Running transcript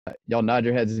Y'all nod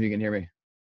your heads if you can hear me.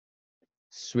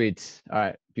 Sweet. All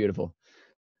right, beautiful.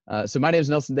 So my name is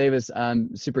Nelson Davis.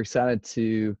 I'm super excited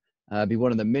to be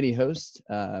one of the many hosts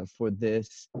for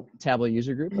this Tableau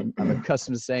user group. I'm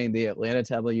accustomed to saying the Atlanta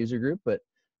Tableau user group, but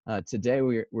today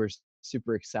we're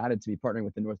super excited to be partnering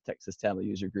with the North Texas Tableau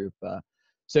user group.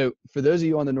 So for those of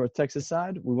you on the North Texas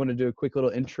side, we want to do a quick little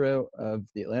intro of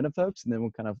the Atlanta folks, and then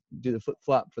we'll kind of do the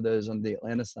flip-flop for those on the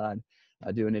Atlanta side,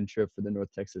 do an intro for the North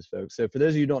Texas folks. So for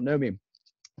those of you who don't know me,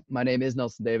 my name is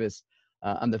Nelson Davis.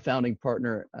 I'm the founding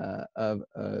partner of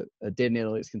a data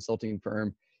analytics consulting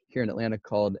firm here in Atlanta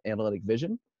called Analytic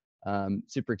Vision.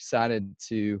 Super excited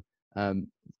to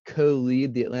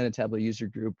co-lead the Atlanta Tableau user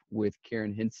group with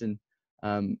Karen Hinson.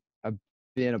 I've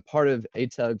been a part of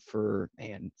ATUG for,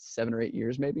 7 or 8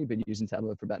 years maybe, been using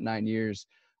Tableau for about 9 years,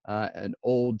 an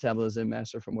old Tableau Zen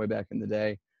master from way back in the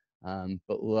day,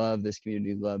 but love this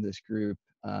community, love this group.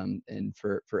 And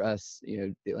for us,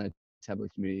 the Atlanta Tableau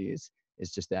community is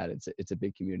just that. It's a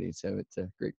big community, so it's a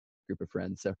great group of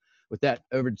friends. So with that,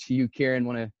 over to you, Karen.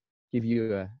 Want to give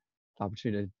you an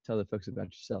opportunity to tell the folks about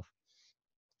yourself.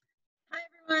 Hi,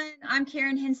 everyone. I'm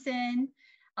Karen Hinson.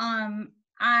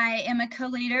 I am a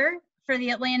co-leader for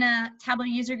the Atlanta Tableau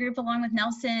user group along with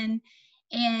Nelson.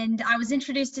 And I was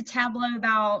introduced to Tableau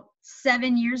about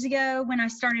 7 years ago when I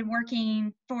started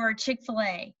working for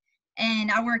Chick-fil-A.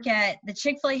 And I work at the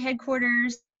Chick-fil-A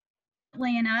headquarters in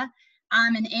Atlanta.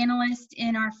 I'm an analyst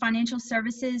in our financial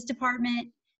services department.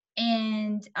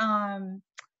 And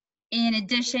in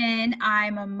addition,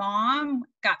 I'm a mom,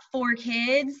 got 4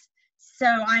 kids. So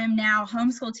I am now a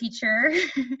homeschool teacher.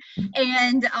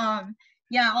 And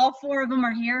yeah, all 4 of them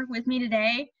are here with me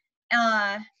today.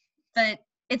 But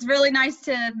it's really nice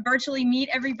to virtually meet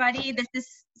everybody. This is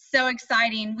so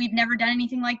exciting. We've never done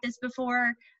anything like this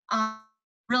before.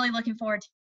 Really looking forward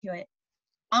to it.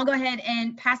 I'll go ahead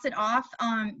and pass it off.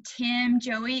 Tim,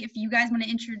 Joey, if you guys want to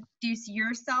introduce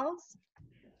yourselves.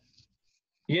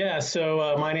 Yeah,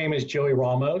 so my name is Joey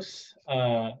Ramos.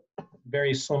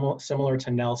 Very similar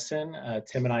to Nelson.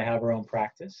 Tim and I have our own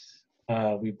practice.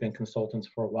 We've been consultants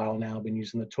for a while now, been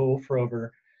using the tool for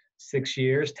over 6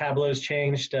 years. Tableau's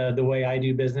changed the way I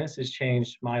do business, has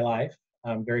changed my life.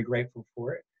 I'm very grateful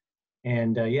for it.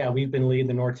 And yeah, we've been leading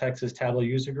the North Texas Tableau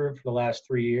user group for the last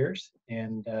 3 years,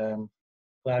 and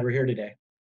glad we're here today.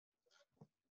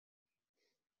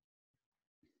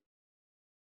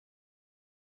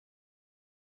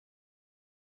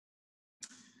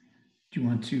 Do you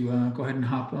want to go ahead and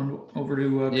hop on over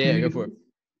to yeah, go for it.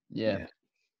 Yeah.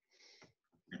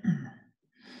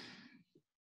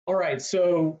 All right,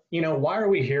 so why are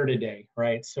we here today,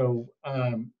 right? So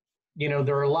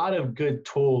there are a lot of good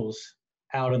tools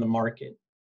out in the market,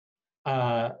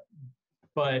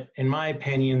 but in my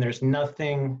opinion, there's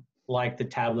nothing like the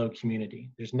Tableau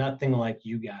community. There's nothing like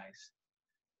you guys.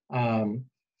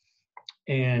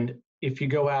 And if you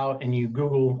go out and you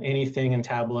Google anything in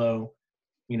Tableau,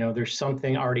 there's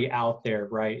something already out there,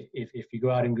 right? If you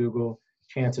go out and Google,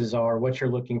 chances are what you're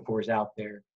looking for is out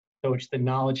there. So it's the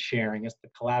knowledge sharing, it's the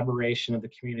collaboration of the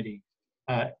community.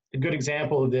 A good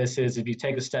example of this is if you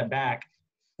take a step back,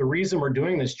 the reason we're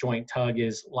doing this joint tug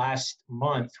is last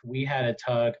month we had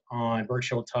a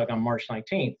virtual tug on March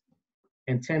 19th.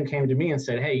 And Tim came to me and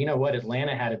said, hey, you know what?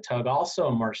 Atlanta had a tug also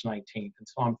on March 19th. And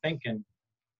so I'm thinking,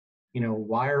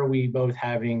 why are we both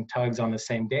having tugs on the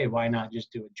same day? Why not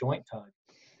just do a joint tug?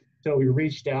 So we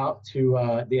reached out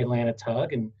to the Atlanta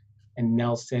tug, and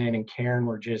Nelson and Karen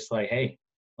were just like, hey,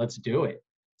 let's do it.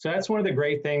 So that's one of the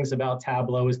great things about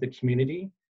Tableau is the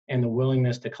community and the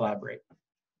willingness to collaborate.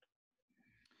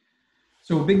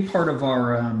 So a big part of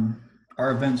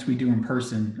our events we do in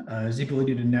person is the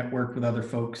ability to network with other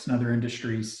folks in other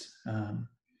industries.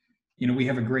 We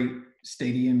have a great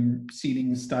stadium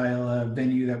seating style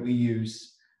venue that we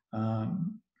use,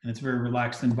 and it's a very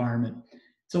relaxed environment.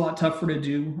 It's a lot tougher to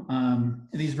do in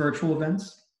these virtual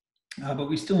events, but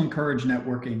we still encourage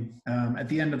networking. At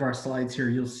the end of our slides here,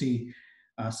 you'll see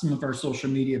some of our social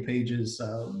media pages,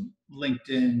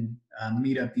 LinkedIn,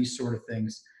 Meetup, these sort of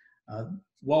things.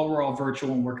 While we're all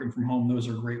virtual and working from home, those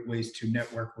are great ways to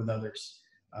network with others.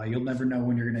 You'll never know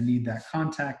when you're going to need that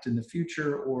contact in the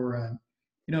future, or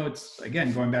it's,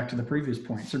 again, going back to the previous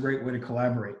point, it's a great way to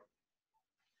collaborate.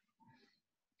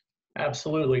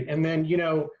 Absolutely. And then,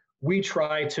 we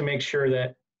try to make sure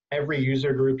that every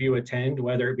user group you attend,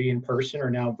 whether it be in person or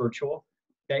now virtual,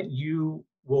 that you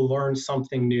will learn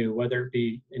something new, whether it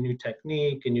be a new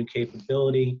technique, a new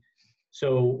capability.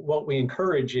 So what we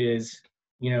encourage is,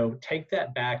 take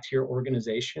that back to your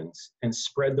organizations and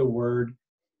spread the word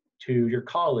to your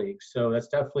colleagues. So that's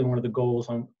definitely one of the goals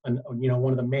one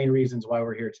of the main reasons why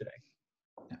we're here today.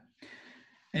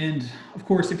 And of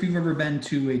course, if you've ever been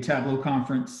to a Tableau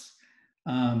conference,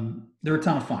 they're a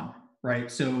ton of fun, right?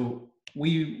 So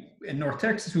we in North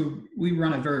Texas, we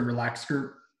run a very relaxed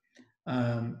group.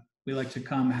 We like to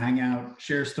come, hang out,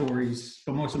 share stories,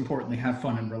 but most importantly, have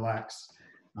fun and relax.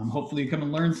 Hopefully you come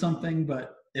and learn something,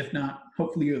 but if not,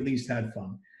 hopefully you at least had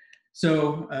fun.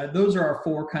 So those are our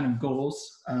 4 kind of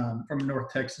goals from a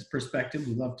North Texas perspective.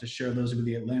 We'd love to share those with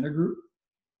the Atlanta group.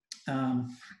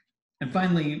 And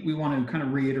finally, we want to kind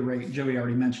of reiterate, Joey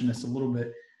already mentioned this a little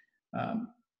bit.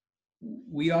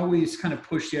 We always kind of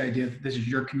push the idea that this is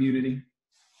your community.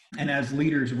 And as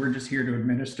leaders, we're just here to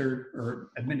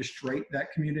administrate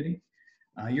that community.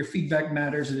 Your feedback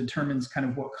matters. It determines kind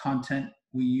of what content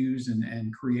we use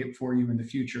and create for you in the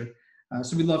future.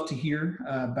 So we'd love to hear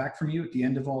back from you at the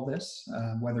end of all this,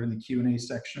 whether in the Q&A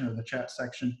section or the chat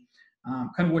section,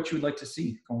 kind of what you would like to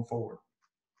see going forward.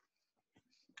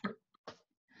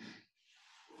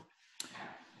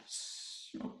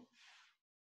 So,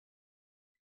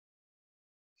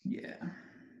 yeah.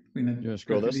 You want to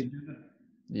scroll this?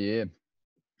 Yeah.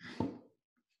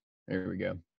 There we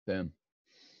go. Bam.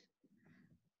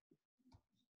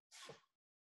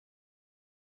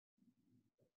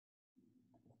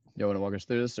 You want to walk us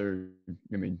through this, or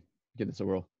give this a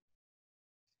whirl?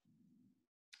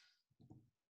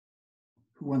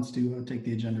 Who wants to take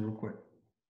the agenda real quick?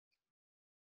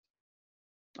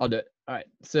 I'll do it. All right.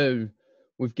 So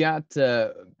we've got,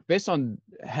 based on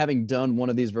having done one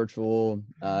of these virtual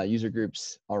user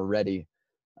groups already,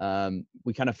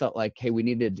 we kind of felt like, hey, we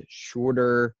needed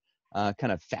shorter,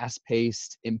 kind of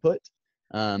fast-paced input,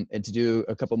 and to do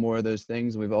a couple more of those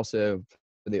things. We've also,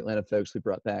 for the Atlanta folks, we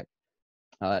brought back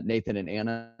Nathan and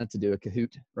Anna to do a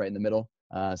Kahoot right in the middle.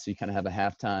 So you kind of have a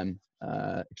halftime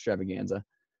extravaganza.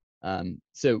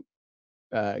 So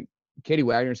Katie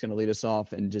Wagner is going to lead us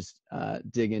off and just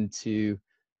dig into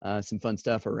some fun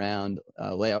stuff around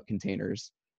layout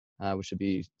containers, which would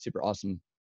be super awesome.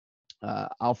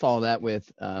 I'll follow that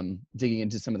with digging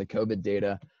into some of the COVID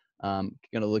data. Going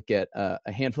to look at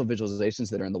a handful of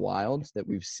visualizations that are in the wild that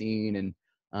we've seen,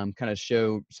 and kind of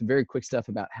show some very quick stuff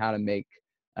about how to make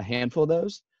a handful of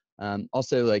those.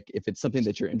 Also, like if it's something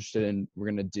that you're interested in, we're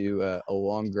going to do a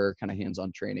longer kind of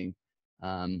hands-on training,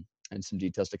 and some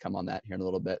details to come on that here in a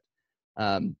little bit.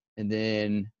 And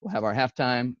then we'll have our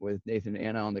halftime with Nathan and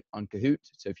Anna on Kahoot.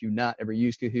 So if you've not ever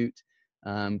used Kahoot,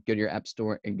 go to your app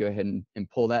store and go ahead and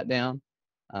pull that down.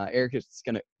 Eric is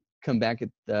going to come back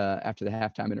after the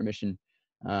halftime intermission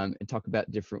and talk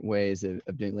about different ways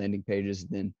of doing landing pages.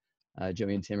 And then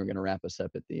Joey and Tim are going to wrap us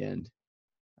up at the end.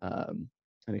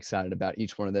 I'm excited about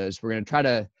each one of those. We're going to try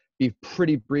to be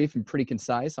pretty brief and pretty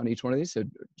concise on each one of these. So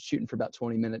shooting for about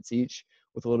 20 minutes each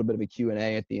with a little bit of a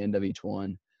Q&A at the end of each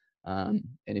one. And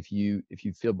if you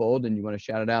feel bold and you want to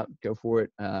shout it out, go for it.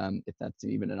 If that's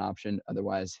even an option.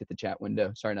 Otherwise, hit the chat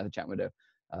window. Sorry, not the chat window.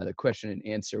 The question and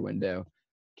answer window.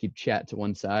 Keep chat to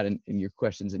one side and your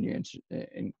questions and your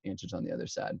answers on the other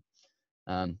side.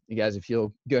 You guys, if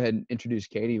you'll go ahead and introduce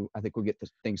Katie, I think we'll get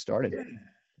this thing started.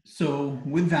 So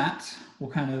with that, we'll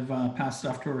kind of pass it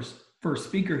off to our first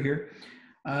speaker here.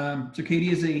 So Katie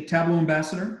is a Tableau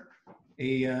ambassador,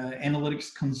 a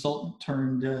analytics consultant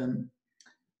turned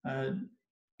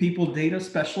people data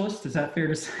specialist. Is that fair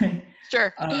to say?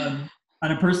 Sure. On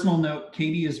a personal note,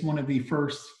 Katie is one of the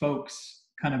first folks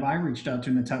kind of I reached out to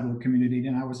in the Tableau community,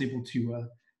 and I was able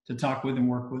to talk with and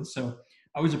work with. So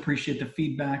I always appreciate the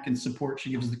feedback and support she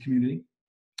gives the community.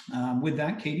 With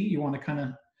that, Katie, you want to kind of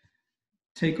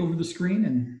take over the screen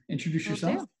and introduce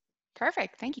yourself?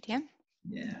 Perfect. Thank you, Tim.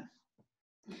 Yeah.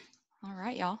 All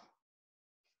right, y'all.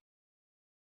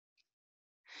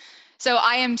 So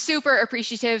I am super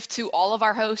appreciative to all of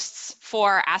our hosts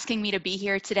for asking me to be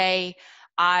here today.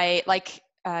 Like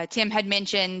Tim had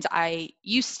mentioned, I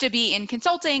used to be in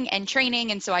consulting and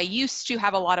training, and so I used to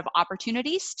have a lot of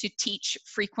opportunities to teach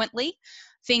frequently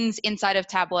things inside of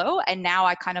Tableau, and now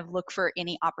I kind of look for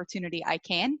any opportunity I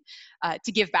can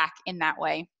to give back in that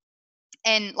way.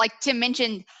 And like Tim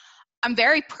mentioned, I'm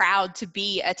very proud to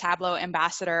be a Tableau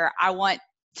ambassador. I want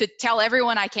to tell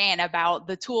everyone I can about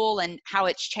the tool and how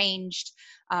it's changed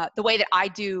the way that I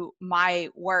do my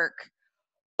work.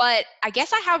 But I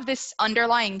guess I have this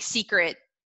underlying secret.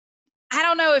 I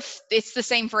don't know if it's the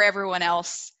same for everyone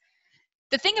else.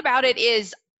 The thing about it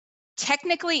is,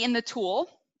 technically in the tool,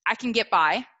 I can get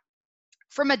by.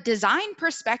 From a design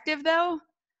perspective, though,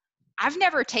 I've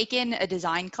never taken a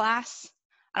design class.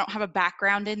 I don't have a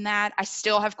background in that. I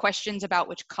still have questions about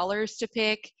which colors to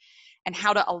pick and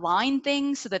how to align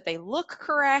things so that they look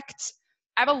correct.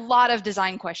 I have a lot of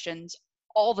design questions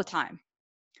all the time.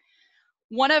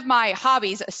 One of my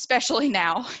hobbies, especially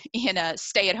now in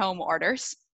stay-at-home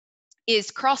orders,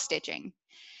 is cross-stitching.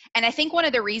 And I think one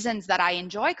of the reasons that I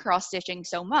enjoy cross-stitching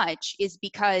so much is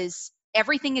because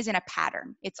everything is in a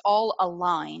pattern. It's all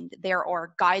aligned. There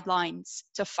are guidelines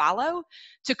to follow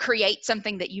to create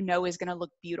something that you know is going to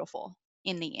look beautiful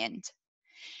in the end.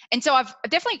 And so I've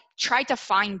definitely tried to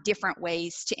find different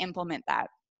ways to implement that.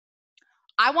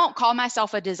 I won't call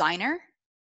myself a designer.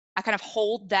 I kind of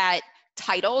hold that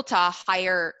title to a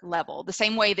higher level, the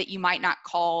same way that you might not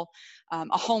call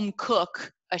a home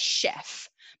cook a chef,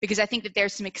 because I think that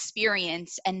there's some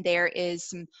experience and there is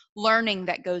some learning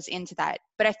that goes into that.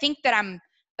 But I think that I'm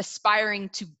aspiring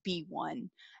to be one.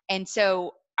 And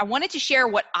so I wanted to share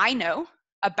what I know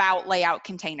about layout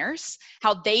containers,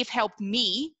 how they've helped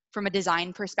me from a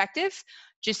design perspective,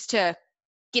 just to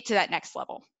get to that next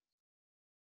level.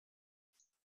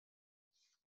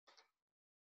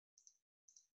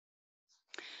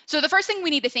 So the first thing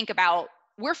we need to think about,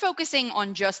 we're focusing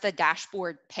on just the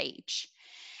dashboard page.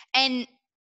 And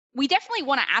we definitely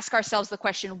want to ask ourselves the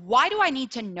question, why do I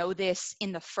need to know this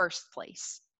in the first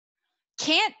place?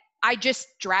 Can't I just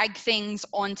drag things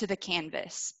onto the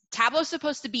canvas? Tableau's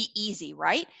supposed to be easy,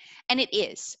 right? And it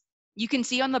is. You can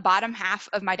see on the bottom half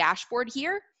of my dashboard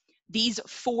here, these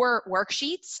 4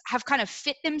 worksheets have kind of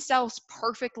fit themselves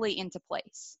perfectly into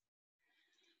place.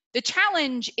 The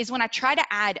challenge is when I try to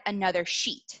add another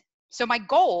sheet. So my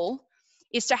goal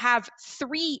is to have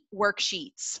 3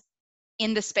 worksheets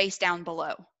in the space down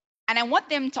below. And I want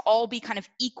them to all be kind of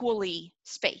equally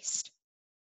spaced.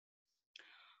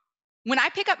 When I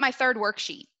pick up my 3rd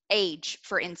worksheet, age,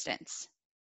 for instance,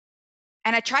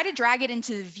 and I try to drag it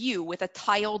into the view with a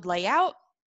tiled layout,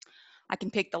 I can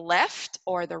pick the left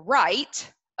or the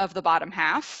right of the bottom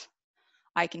half.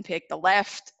 I can pick the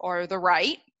left or the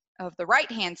right of the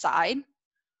right-hand side,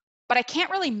 but I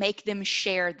can't really make them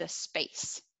share the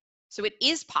space. So it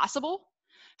is possible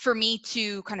for me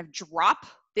to kind of drop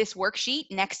this worksheet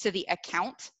next to the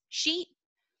account sheet,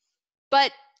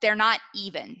 but they're not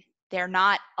even. They're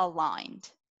not aligned.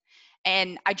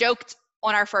 And I joked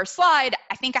on our first slide,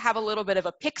 I think I have a little bit of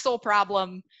a pixel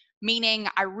problem, meaning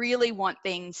I really want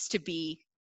things to be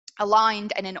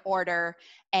aligned and in order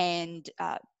and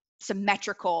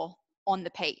symmetrical on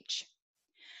the page.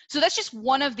 So that's just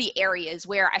one of the areas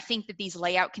where I think that these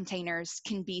layout containers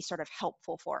can be sort of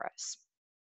helpful for us.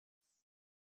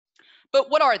 But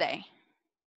what are they?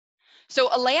 So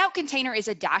a layout container is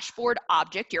a dashboard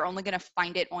object. You're only going to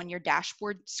find it on your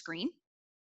dashboard screen.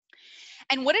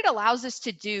 And what it allows us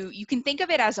to do, you can think of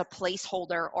it as a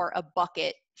placeholder or a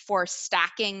bucket for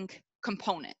stacking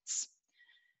components.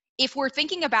 If we're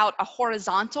thinking about a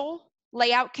horizontal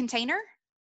layout container,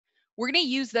 we're going to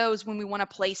use those when we want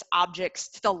to place objects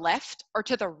to the left or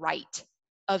to the right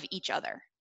of each other.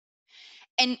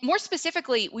 And more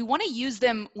specifically, we want to use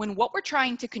them when what we're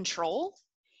trying to control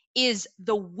is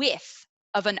the width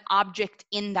of an object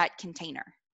in that container.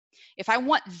 If I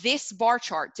want this bar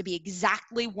chart to be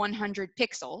exactly 100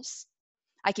 pixels,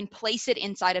 I can place it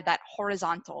inside of that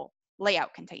horizontal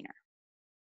layout container.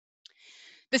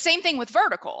 The same thing with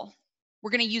vertical.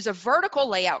 We're going to use a vertical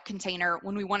layout container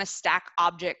when we want to stack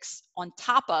objects on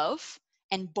top of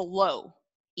and below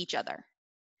each other.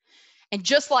 And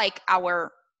just like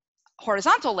our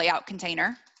horizontal layout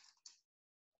container,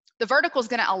 the vertical is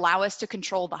going to allow us to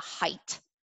control the height,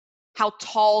 how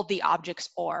tall the objects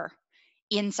are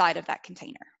inside of that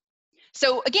container.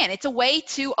 So again, it's a way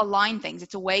to align things.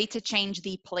 It's a way to change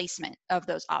the placement of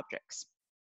those objects.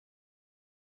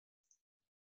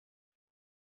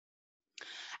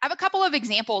 I have a couple of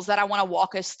examples that I want to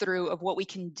walk us through of what we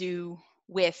can do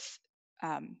with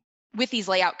these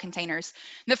layout containers.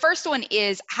 The first one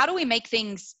is, how do we make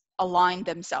things align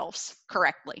themselves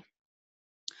correctly?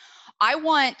 I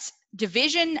want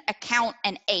division, account,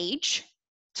 and age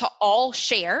to all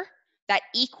share that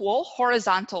equal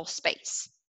horizontal space.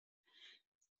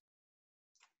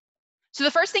 So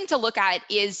the first thing to look at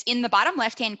is in the bottom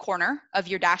left-hand corner of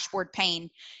your dashboard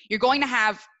pane, you're going to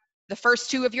have the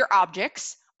first 2 of your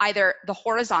objects, either the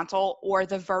horizontal or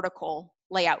the vertical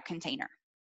layout container.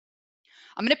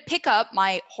 I'm going to pick up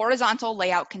my horizontal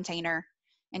layout container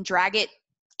and drag it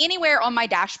anywhere on my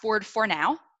dashboard for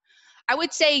now. I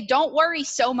would say don't worry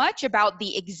so much about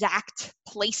the exact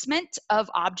placement of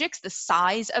objects, the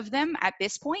size of them at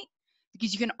this point,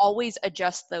 because you can always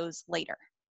adjust those later.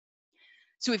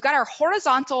 So we've got our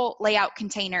horizontal layout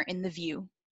container in the view.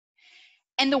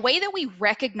 And the way that we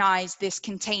recognize this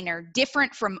container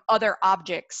different from other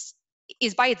objects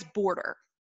is by its border.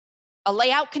 A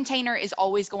layout container is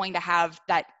always going to have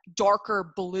that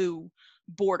darker blue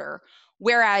border.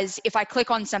 Whereas if I click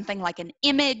on something like an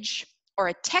image or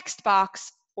a text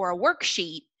box or a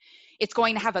worksheet, it's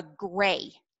going to have a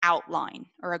gray outline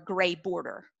or a gray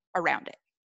border around it.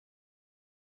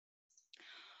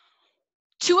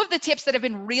 Two of the tips that have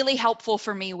been really helpful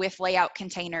for me with layout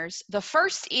containers. The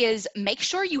first is make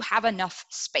sure you have enough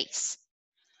space.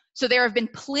 So there have been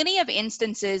plenty of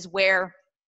instances where,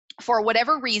 for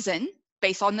whatever reason,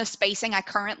 based on the spacing I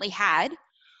currently had,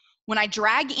 when I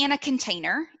drag in a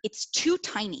container, it's too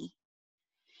tiny.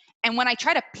 And when I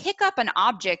try to pick up an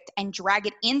object and drag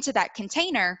it into that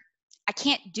container, I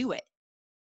can't do it.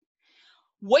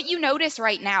 What you notice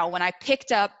right now, when I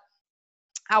picked up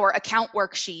our account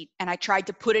worksheet and I tried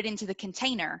to put it into the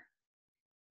container,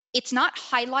 it's not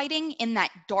highlighting in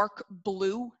that dark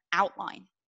blue outline.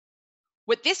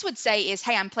 What this would say is,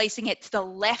 hey, I'm placing it to the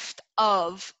left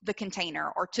of the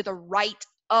container or to the right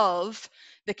of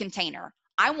the container.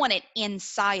 I want it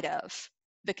inside of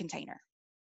the container.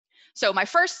 So my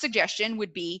first suggestion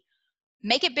would be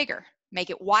make it bigger, make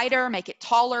it wider, make it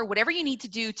taller, whatever you need to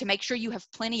do to make sure you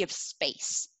have plenty of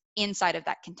space inside of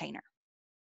that container.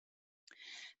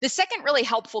 The second really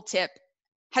helpful tip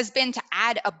has been to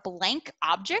add a blank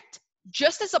object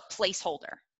just as a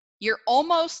placeholder. You're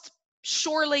almost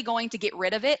surely going to get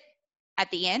rid of it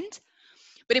at the end,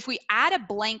 but if we add a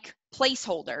blank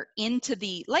placeholder into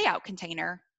the layout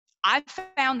container, I've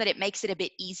found that it makes it a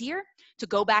bit easier to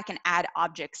go back and add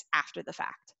objects after the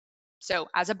fact. So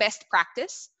as a best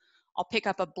practice, I'll pick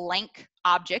up a blank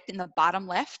object in the bottom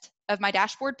left of my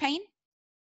dashboard pane,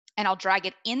 and I'll drag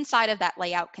it inside of that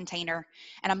layout container,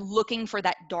 and I'm looking for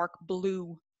that dark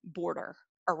blue border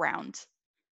around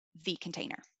the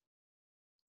container.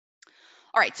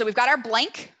 All right, so we've got our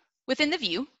blank within the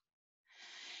view.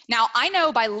 Now I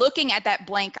know by looking at that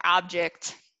blank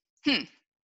object,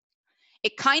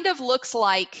 it kind of looks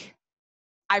like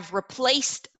I've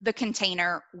replaced the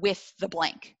container with the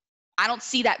blank. I don't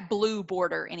see that blue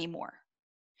border anymore.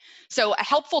 So a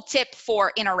helpful tip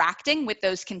for interacting with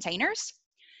those containers,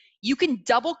 you can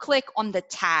double click on the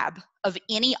tab of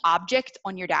any object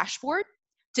on your dashboard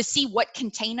to see what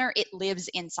container it lives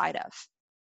inside of.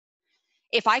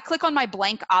 If I click on my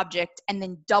blank object and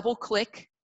then double click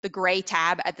the gray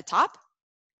tab at the top,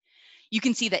 you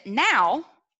can see that now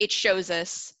it shows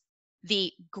us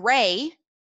the gray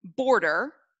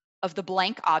border of the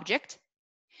blank object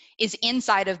is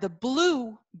inside of the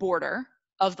blue border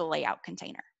of the layout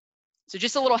container. So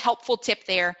just a little helpful tip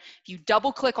there. If you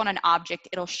double click on an object,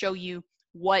 it'll show you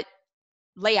what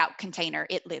layout container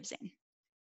it lives in.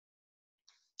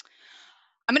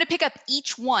 I'm going to pick up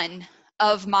each one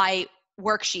of my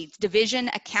worksheets, division,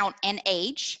 account, and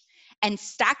age, and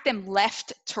stack them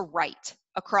left to right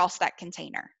across that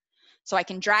container. So I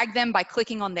can drag them by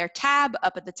clicking on their tab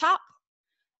up at the top.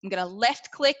 I'm going to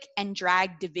left click and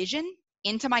drag division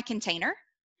into my container,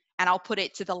 and I'll put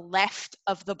it to the left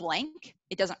of the blank.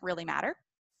 It doesn't really matter.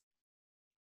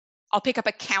 I'll pick up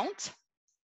account,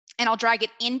 and I'll drag it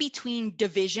in between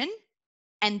division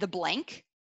and the blank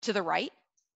to the right.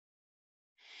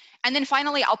 And then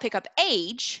finally, I'll pick up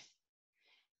age.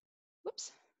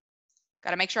 Whoops, got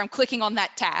to make sure I'm clicking on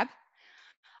that tab.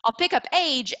 I'll pick up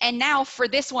age, and now for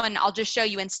this one, I'll just show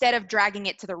you, instead of dragging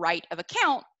it to the right of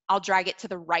account, I'll drag it to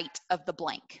the right of the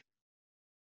blank.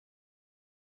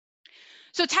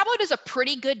 So Tableau does a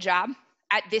pretty good job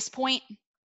at this point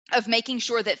of making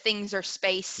sure that things are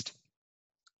spaced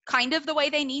kind of the way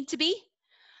they need to be.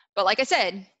 But like I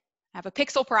said, I have a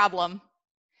pixel problem.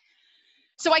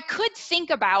 So I could think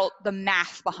about the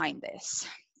math behind this.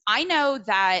 I know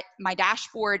that my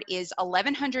dashboard is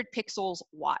 1100 pixels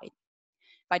wide.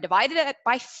 If I divided it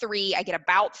by 3, I get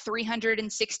about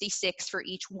 366 for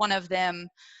each one of them.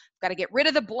 I've got to get rid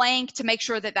of the blank to make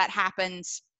sure that that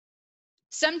happens.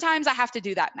 Sometimes I have to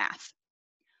do that math.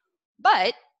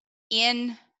 But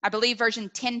in, I believe, version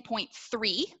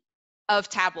 10.3 of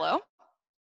Tableau,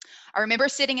 I remember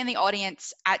sitting in the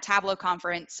audience at Tableau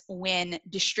conference when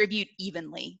distribute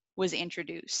evenly was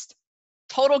introduced.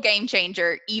 Total game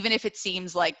changer, even if it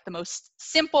seems like the most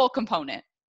simple component.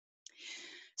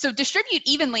 So distribute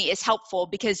evenly is helpful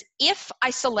because if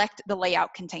I select the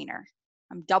layout container,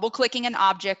 I'm double clicking an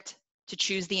object to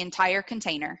choose the entire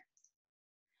container.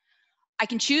 I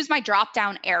can choose my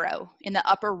drop-down arrow in the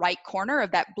upper right corner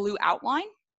of that blue outline.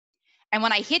 And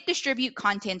when I hit distribute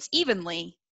contents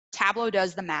evenly, Tableau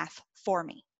does the math for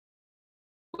me,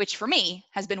 which for me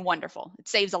has been wonderful. It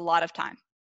saves a lot of time.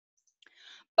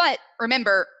 But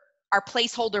remember, our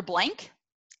placeholder blank,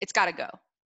 it's got to go.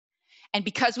 And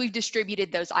because we've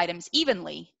distributed those items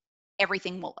evenly,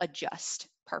 everything will adjust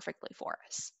perfectly for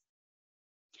us.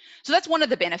 So that's one of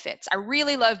the benefits. I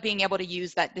really love being able to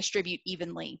use that distribute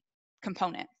evenly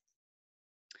component.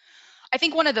 I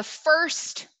think one of the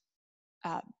first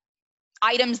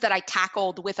items that I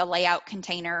tackled with a layout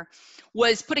container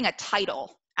was putting a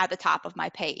title at the top of my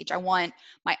page. I want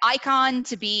my icon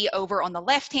to be over on the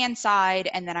left-hand side,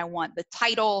 and then I want the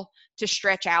title to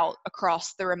stretch out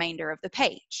across the remainder of the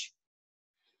page.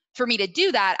 For me to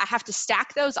do that, I have to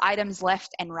stack those items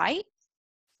left and right,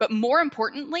 but more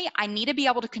importantly, I need to be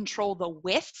able to control the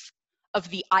width of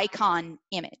the icon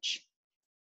image.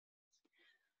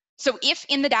 So if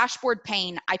in the dashboard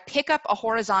pane, I pick up a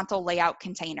horizontal layout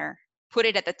container, put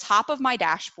it at the top of my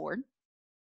dashboard,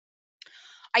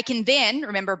 I can then,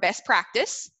 remember best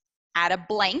practice, add a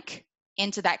blank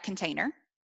into that container.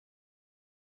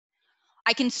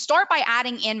 I can start by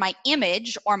adding in my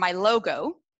image or my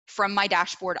logo from my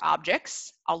dashboard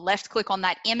objects. I'll left click on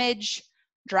that image,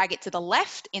 drag it to the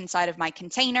left inside of my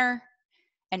container,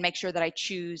 and make sure that I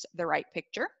choose the right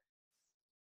picture.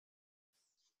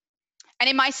 And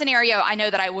in my scenario, I know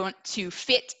that I want to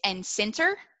fit and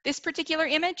center this particular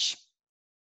image.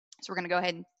 So we're going to go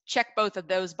ahead and check both of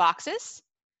those boxes.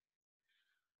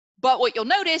 But what you'll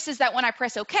notice is that when I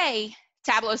press OK,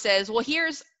 Tableau says, well,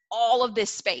 here's all of this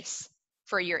space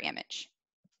for your image.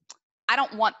 I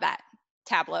don't want that,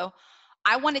 Tableau.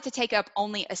 I want it to take up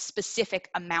only a specific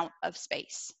amount of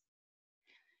space.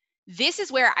 This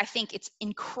is where I think it's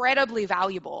incredibly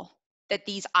valuable that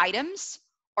these items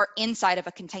are inside of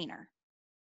a container.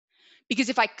 Because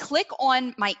if I click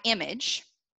on my image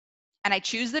and I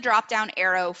choose the drop-down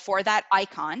arrow for that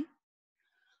icon,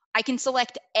 I can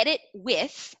select Edit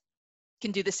Width,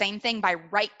 can do the same thing by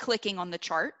right-clicking on the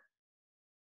chart.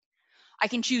 I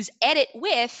can choose Edit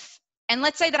Width, and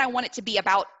let's say that I want it to be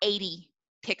about 80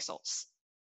 pixels.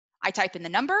 I type in the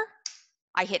number,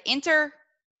 I hit Enter,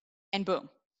 and boom,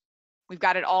 we've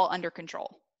got it all under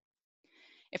control.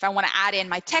 If I want to add in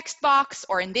my text box,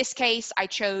 or in this case, I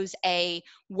chose a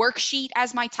worksheet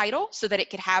as my title so that it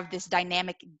could have this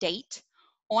dynamic date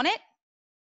on it,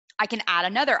 I can add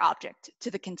another object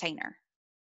to the container.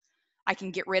 I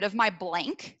can get rid of my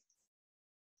blank,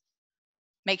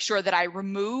 make sure that I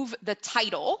remove the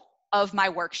title of my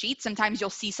worksheet. Sometimes you'll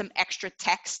see some extra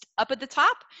text up at the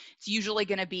top. It's usually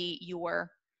going to be your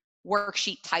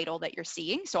worksheet title that you're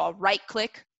seeing. So I'll right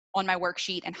click on my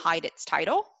worksheet and hide its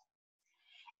title.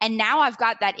 And now I've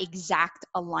got that exact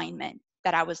alignment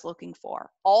that I was looking for,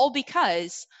 all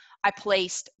because I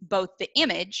placed both the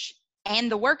image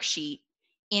and the worksheet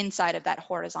inside of that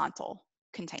horizontal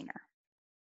container.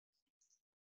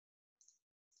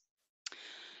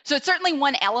 So it's certainly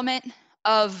one element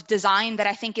of design that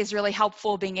I think is really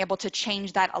helpful, being able to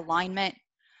change that alignment.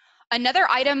 Another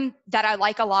item that I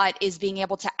like a lot is being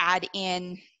able to add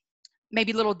in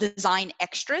maybe little design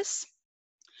extras.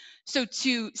 So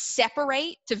to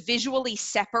visually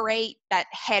separate that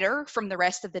header from the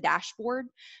rest of the dashboard,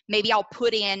 maybe I'll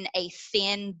put in a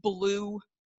thin blue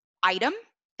item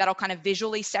that'll kind of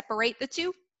visually separate the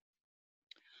two.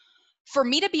 For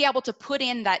me to be able to put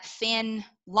in that thin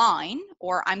line,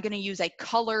 or I'm going to use a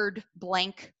colored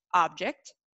blank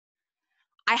object,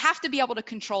 I have to be able to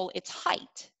control its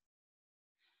height.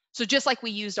 So just like we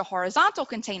used a horizontal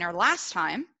container last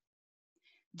time,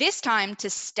 this time to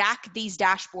stack these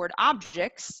dashboard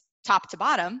objects top to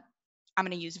bottom, I'm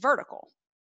going to use vertical.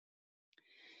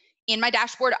 In my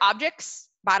dashboard objects,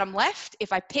 bottom left,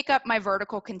 if I pick up my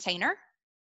vertical container,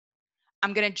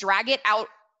 I'm going to drag it out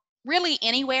really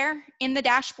anywhere in the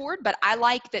dashboard, but I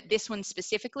like that this one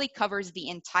specifically covers the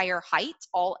entire height,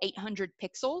 all 800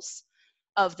 pixels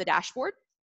of the dashboard.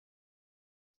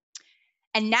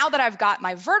 And now that I've got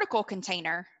my vertical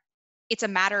container, it's a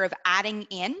matter of adding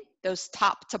in those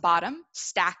top to bottom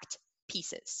stacked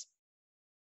pieces.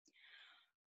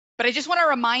 But I just want to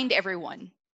remind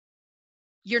everyone,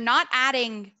 you're not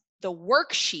adding the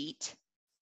worksheet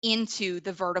into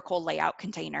the vertical layout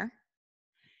container.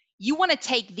 You want to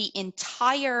take the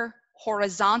entire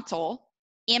horizontal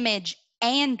image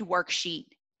and worksheet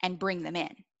and bring them in.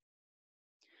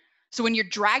 So when you're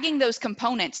dragging those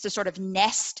components to sort of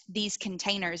nest these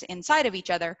containers inside of each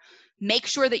other, make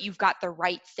sure that you've got the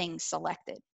right thing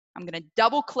selected. I'm going to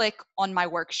double click on my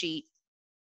worksheet.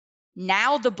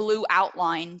 Now the blue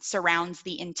outline surrounds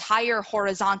the entire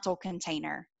horizontal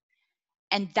container,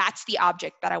 and that's the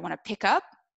object that I want to pick up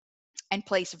and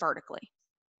place vertically.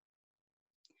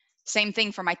 Same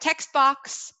thing for my text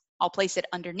box. I'll place it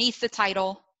underneath the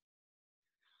title.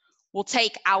 We'll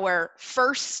take our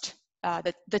first,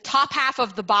 the top half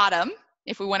of the bottom,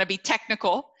 if we want to be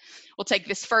technical. We'll take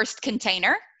this first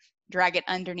container, drag it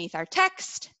underneath our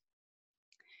text.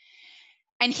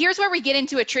 And here's where we get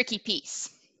into a tricky piece.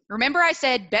 Remember I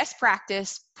said best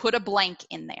practice, put a blank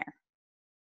in there.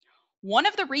 One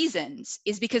of the reasons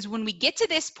is because when we get to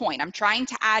this point, I'm trying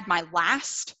to add my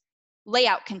last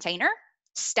layout container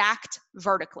stacked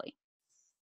vertically.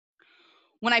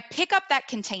 When I pick up that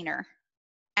container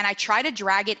and I try to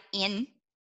drag it in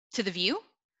to the view,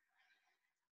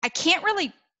 I can't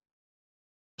really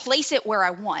place it where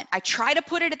I want. I try to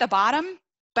put it at the bottom,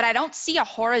 but I don't see a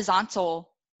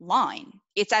horizontal line.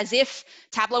 It's as if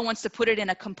Tableau wants to put it in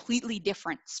a completely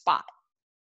different spot.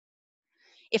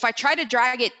 If I try to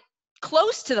drag it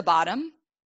close to the bottom,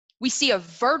 we see a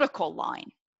vertical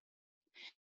line.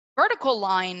 Vertical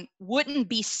line wouldn't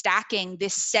be stacking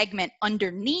this segment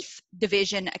underneath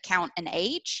division, account, and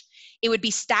age. It would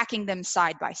be stacking them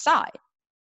side by side.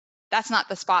 That's not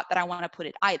the spot that I want to put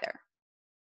it either.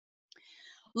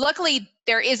 Luckily,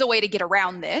 there is a way to get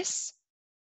around this.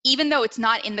 Even though it's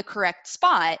not in the correct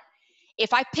spot,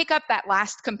 if I pick up that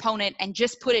last component and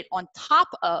just put it on top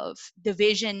of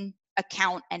division,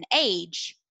 account, and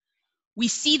age, we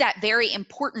see that very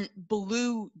important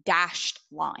blue dashed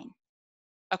line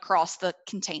across the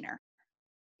container.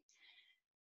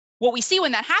 What we see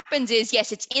when that happens is,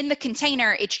 yes, it's in the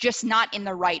container, it's just not in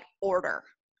the right order.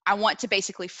 I want to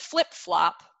basically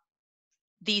flip-flop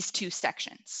these two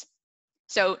sections.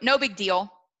 So no big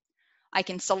deal. I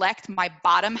can select my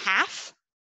bottom half,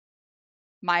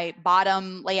 my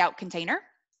bottom layout container,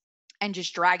 and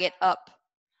just drag it up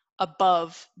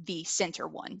above the center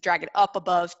one. Drag it up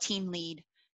above team lead,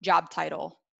 job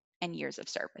title, and years of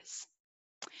service.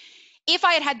 If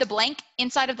I had had the blank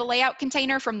inside of the layout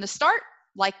container from the start,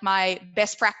 like my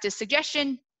best practice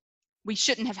suggestion, we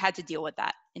shouldn't have had to deal with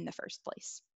that in the first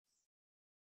place.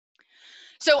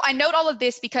 So I note all of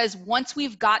this because once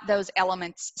we've got those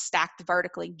elements stacked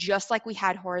vertically, just like we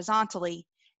had horizontally,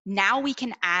 now we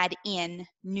can add in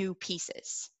new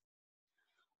pieces.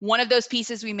 One of those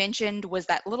pieces we mentioned was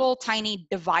that little tiny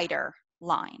divider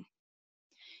line.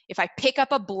 If I pick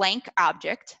up a blank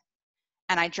object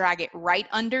and I drag it right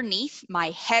underneath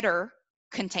my header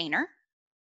container,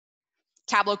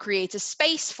 Tableau creates a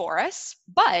space for us,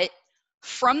 but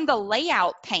from the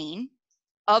layout pane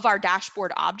of our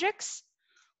dashboard objects,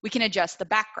 we can adjust the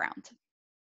background.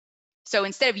 So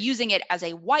instead of using it as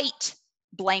a white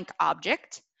blank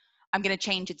object, I'm going to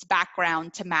change its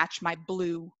background to match my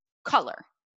blue color.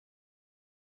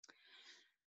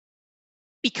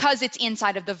 Because it's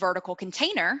inside of the vertical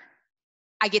container,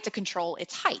 I get to control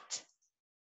its height.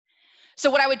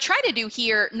 So what I would try to do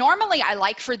here, normally I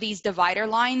like for these divider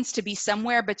lines to be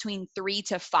somewhere between 3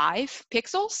 to 5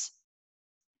 pixels.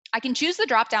 I can choose the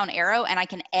drop-down arrow and I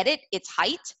can edit its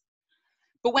height.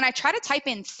 But when I try to type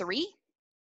in 3,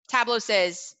 Tableau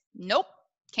says, nope,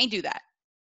 can't do that.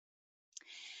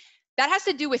 That has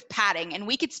to do with padding, and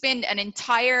we could spend an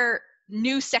entire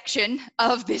new section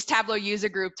of this Tableau user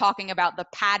group talking about the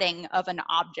padding of an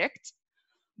object.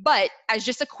 But as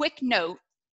just a quick note,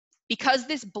 because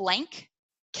this blank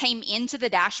came into the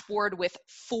dashboard with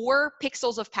 4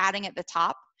 pixels of padding at the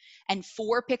top and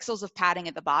 4 pixels of padding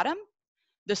at the bottom,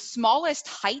 the smallest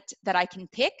height that I can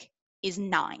pick is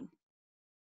 9.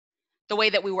 The way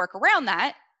that we work around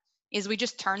that is we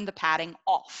just turn the padding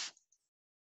off.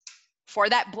 For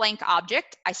that blank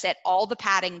object, I set all the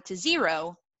padding to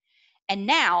 0, and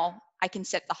now I can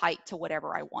set the height to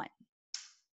whatever I want.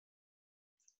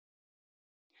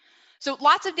 So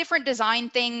lots of different design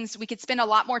things. We could spend a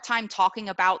lot more time talking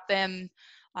about them,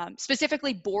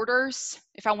 specifically borders,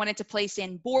 if I wanted to place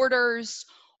in borders,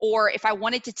 or if I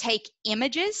wanted to take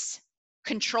images,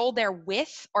 control their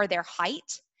width or their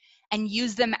height, and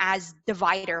use them as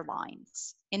divider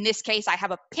lines. In this case, I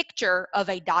have a picture of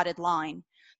a dotted line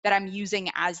that I'm using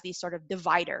as these sort of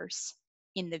dividers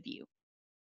in the view.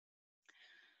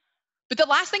 But the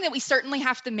last thing that we certainly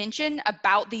have to mention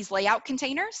about these layout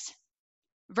containers,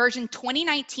 version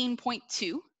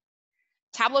 2019.2,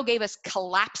 Tableau gave us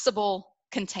collapsible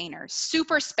containers,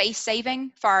 super space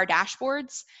saving for our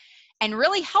dashboards, and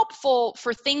really helpful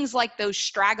for things like those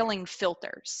straggling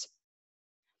filters.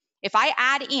 If I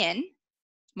add in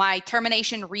my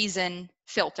termination reason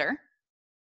filter,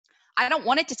 I don't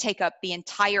want it to take up the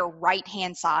entire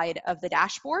right-hand side of the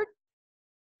dashboard.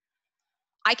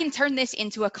 I can turn this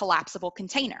into a collapsible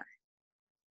container.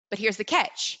 But here's the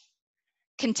catch.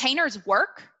 Containers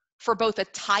work for both a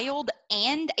tiled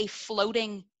and a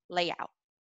floating layout.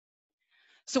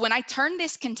 So when I turn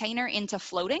this container into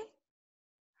floating,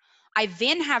 I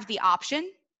then have the option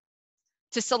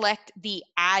to select the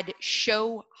Add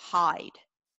Show Hide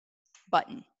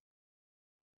button.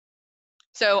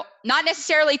 So not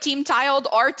necessarily team tiled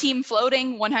or team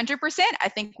floating 100%. I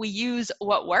think we use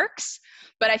what works.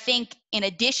 But I think in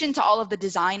addition to all of the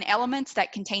design elements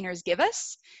that containers give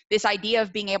us, this idea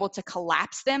of being able to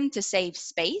collapse them to save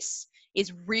space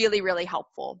is really, really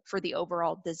helpful for the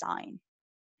overall design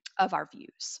of our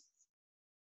views.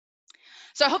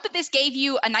 So I hope that this gave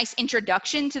you a nice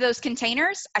introduction to those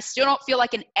containers. I still don't feel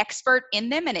like an expert in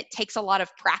them, and it takes a lot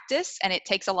of practice and it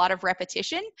takes a lot of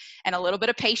repetition and a little bit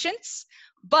of patience,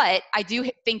 but I do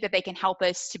think that they can help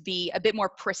us to be a bit more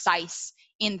precise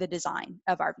in the design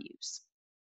of our views.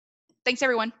 Thanks,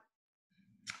 everyone.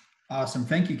 Awesome.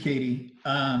 Thank you, Katie.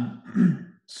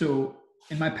 So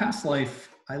in my past life,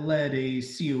 I led a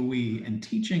COE, and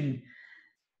teaching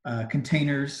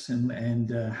containers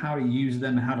and how to use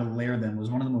them and how to layer them was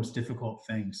one of the most difficult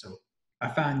things. So I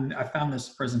found this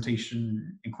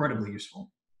presentation incredibly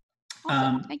useful.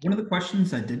 Awesome. Thank you. One of the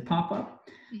questions that did pop up,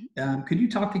 could you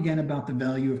talk again about the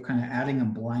value of kind of adding a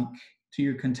blank to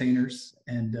your containers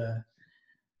and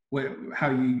how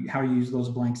you use those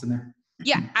blanks in there?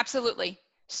 Yeah, absolutely.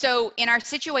 So in our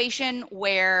situation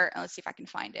where, let's see if I can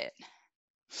find it.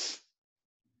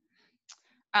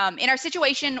 In our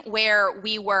situation where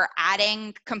we were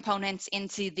adding components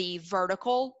into the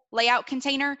vertical layout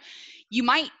container, you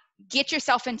might get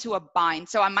yourself into a bind.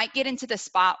 So I might get into the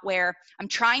spot where I'm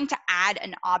trying to add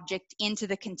an object into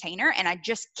the container and I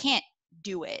just can't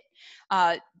do it.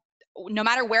 No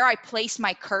matter where I place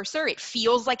my cursor, it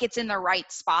feels like it's in the right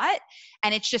spot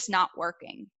and it's just not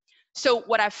working. So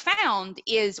what I've found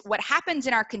is what happens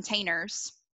in our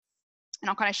containers, and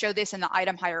I'll kind of show this in the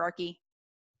item hierarchy.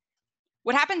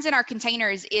 What happens in our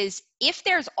containers is if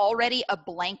there's already a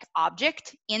blank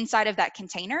object inside of that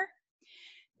container,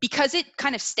 because it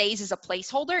kind of stays as a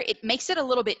placeholder, it makes it a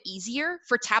little bit easier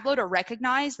for Tableau to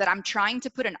recognize that I'm trying to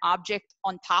put an object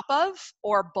on top of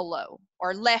or below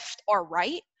or left or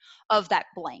right of that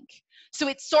blank. So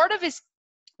it sort of is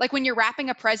like when you're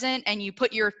wrapping a present and you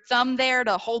put your thumb there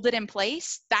to hold it in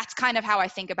place. That's kind of how I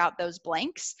think about those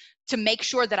blanks to make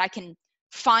sure that I can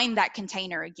find that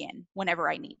container again whenever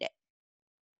I need it.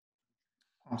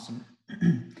 Awesome.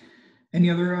 Any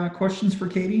other questions for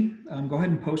Katie? Go ahead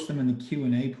and post them in the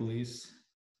Q&A, please.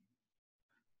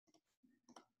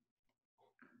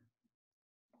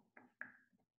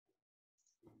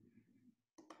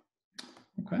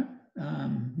 Okay,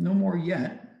 no more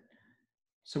yet.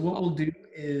 So what we'll do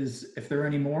is, if there are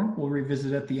any more, we'll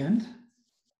revisit at the end.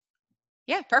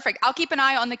 Yeah, perfect. I'll keep an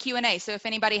eye on the Q&A. So if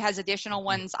anybody has additional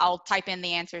ones, I'll type in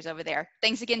the answers over there.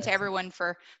 Thanks again to everyone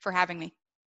for having me.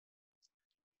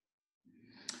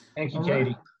 Thank you, Katie.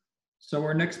 Right. So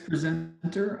our next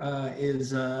presenter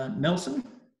is Nelson.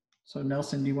 So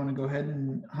Nelson, do you want to go ahead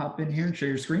and hop in here and share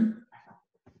your screen?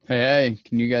 Hey,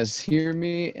 can you guys hear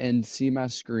me and see my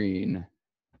screen?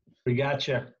 We got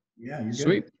you. Yeah, you're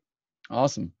Sweet. good.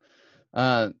 Awesome.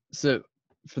 So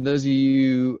for those of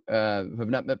you who have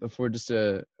not met before, just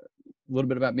a little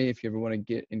bit about me if you ever want to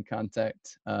get in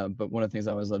contact. But one of the things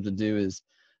I always love to do is,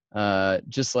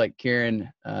 just like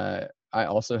Karen, I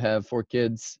also have 4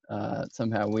 kids.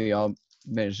 Somehow we all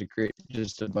managed to create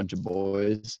just a bunch of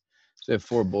boys. So I have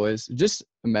 4 boys. Just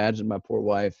imagine my poor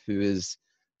wife who is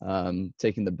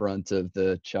taking the brunt of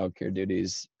the childcare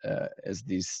duties as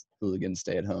these hooligans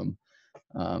stay at home.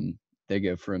 They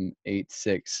go from 8,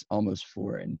 6, almost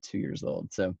 4, and 2 years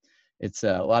old. So it's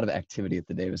a lot of activity at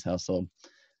the Davis household.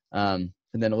 And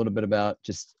then a little bit about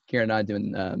just Karen and I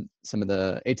doing some of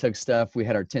the ATUG stuff. We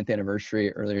had our 10th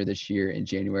anniversary earlier this year in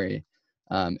January.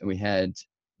 And we had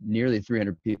nearly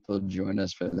 300 people join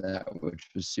us for that, which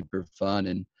was super fun.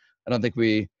 And I don't think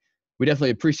we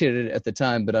definitely appreciated it at the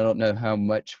time, but I don't know how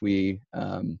much we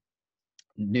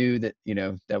knew that, you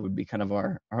know, that would be kind of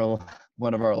our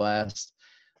one of our last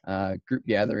group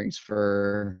gatherings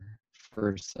for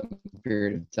some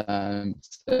period of time.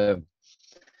 So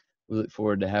we look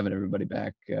forward to having everybody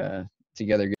back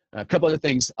together. A couple other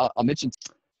things I'll mention.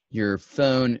 Your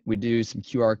phone, we do some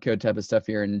QR code type of stuff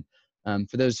here. And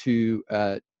for those who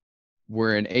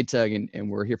were in ATUG and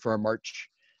were here for our March,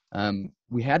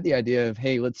 we had the idea of,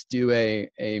 hey, let's do a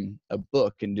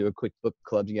book and do a quick book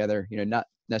club together. You know, not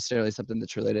necessarily something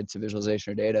that's related to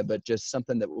visualization or data, but just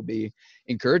something that will be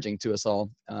encouraging to us all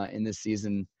in this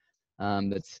season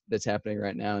that's happening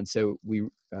right now. And so we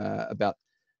about,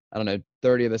 I don't know,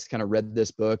 30 of us kind of read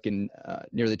this book, and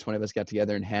nearly 20 of us got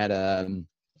together and had a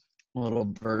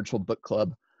little virtual book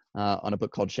club on a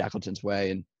book called Shackleton's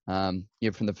Way. And you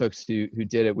know, from the folks who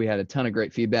did it, we had a ton of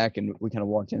great feedback, and we kind of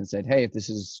walked in and said, hey, if this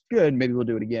is good, maybe we'll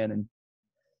do it again. And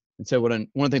so one of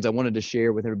the things I wanted to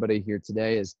share with everybody here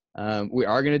today is we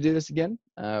are going to do this again.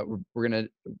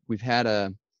 We've had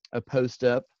a post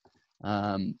up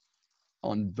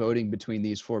on voting between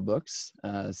these 4 books.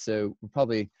 So we're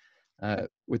probably,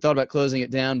 we thought about closing it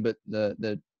down, but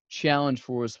the challenge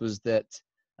for us was that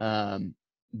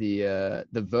the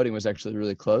voting was actually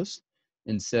really close.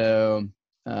 And so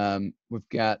we've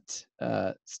got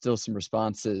still some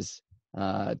responses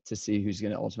to see who's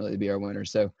going to ultimately be our winner.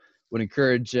 So would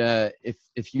encourage,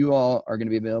 if you all are going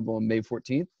to be available on May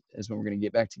 14th is when we're going to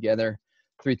get back together,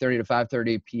 3:30 to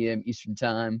 5:30 p.m. Eastern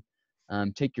time.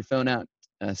 Take your phone out,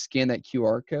 scan that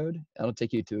QR code. That'll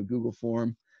take you to a Google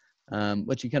form.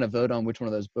 Let you kind of vote on which one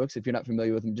of those books. If you're not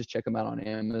familiar with them, just check them out on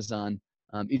Amazon.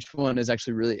 Each one is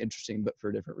actually really interesting, but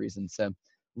for different reasons. So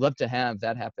love to have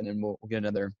that happen, and we'll get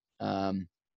another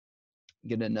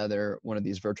one of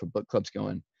these virtual book clubs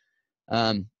going.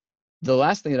 The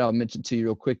last thing that I'll mention to you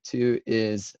real quick too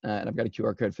is, and I've got a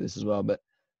QR code for this as well, but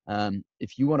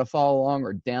if you want to follow along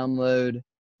or download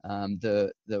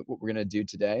what we're going to do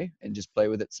today and just play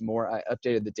with it some more, I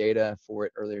updated the data for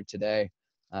it earlier today.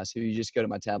 So you just go to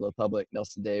my Tableau Public,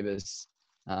 Nelson Davis.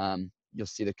 You'll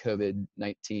see the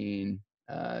COVID-19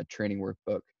 training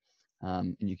workbook,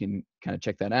 and you can kind of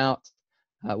check that out.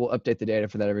 We'll update the data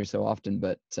for that every so often,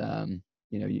 but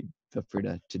you feel free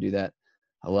to do that.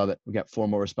 I love it. We got 4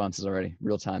 more responses already.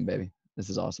 Real time, baby. This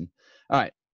is awesome. All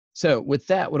right. So with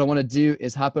that, what I want to do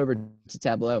is hop over to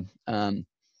Tableau. And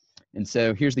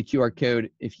so here's the QR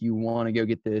code. If you want to go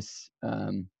get this,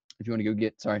 if you want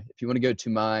to go to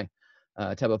my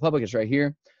Tableau Public, it's right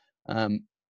here.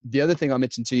 The other thing I'll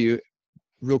mention to you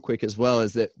real quick as well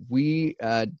is that we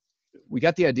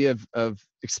got the idea of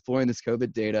exploring this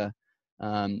COVID data,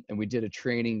 and we did a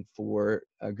training for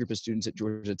a group of students at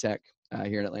Georgia Tech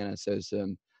here in Atlanta. So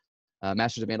some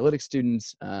Masters of Analytics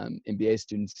students, MBA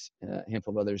students, a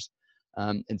handful of others.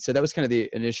 And so that was kind of the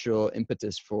initial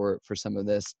impetus for some of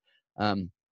this. And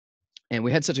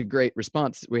we had such a great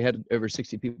response. We had over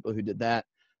 60 people who did that.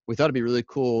 We thought it'd be really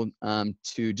cool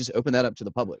to just open that up to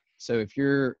the public. So if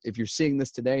you're seeing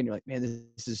this today and you're like, man,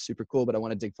 this is super cool, but I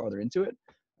want to dig farther into it,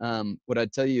 what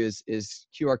I'd tell you is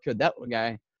QR code that little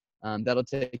guy. That'll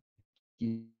take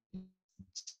you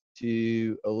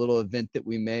to a little event that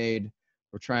we made.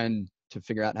 We're trying to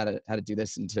figure out how to do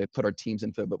this and to put our team's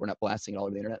info, but we're not blasting it all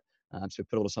over the internet. So we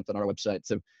put a little something on our website.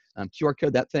 So QR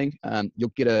code that thing.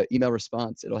 You'll get an email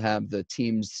response. It'll have the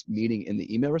team's meeting in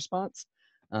the email response.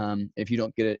 If you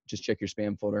don't get it, just check your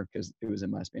spam folder because it was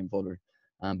in my spam folder.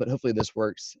 But hopefully this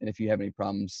works. And if you have any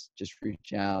problems, just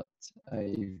reach out.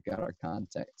 You've got our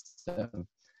contacts. So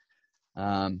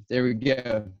there we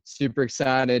go. Super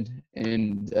excited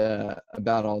and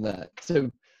about all that.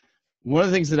 So one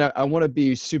of the things that I want to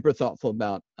be super thoughtful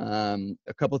about, a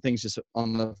couple of things just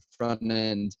on the front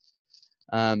end.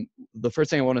 The first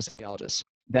thing I want to say, geologist.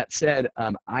 That said,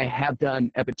 I have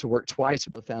done Epic to work twice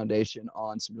with the foundation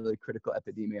on some really critical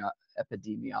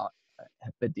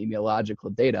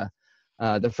epidemiological data.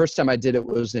 The first time I did it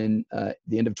was in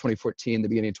the end of 2014, the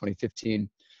beginning of 2015.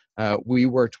 We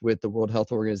worked with the World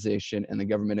Health Organization and the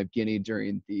government of Guinea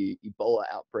during the Ebola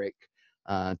outbreak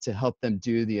to help them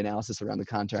do the analysis around the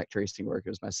contact tracing work. It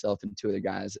was myself and 2 other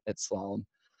guys at Slalom,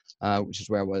 which is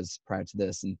where I was prior to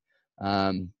this. And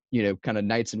kind of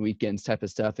nights and weekends type of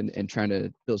stuff and trying to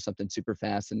build something super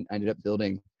fast. And I ended up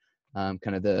building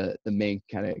kind of the main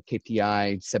kind of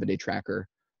KPI 7-day tracker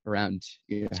around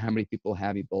how many people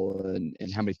have Ebola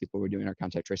and how many people were doing our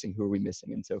contact tracing, who are we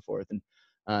missing, and so forth.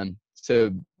 And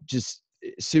so just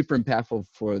super impactful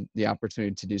for the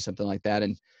opportunity to do something like that.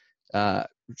 And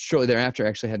shortly thereafter, I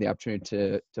actually had the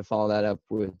opportunity to follow that up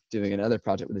with doing another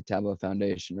project with the Tableau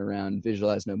Foundation around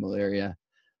Visualize No Malaria,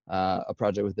 a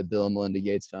project with the Bill and Melinda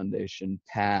Gates Foundation,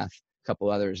 PATH, a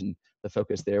couple others. And the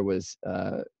focus there was,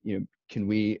 can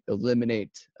we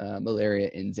eliminate malaria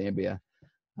in Zambia?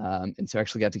 And so I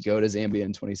actually got to go to Zambia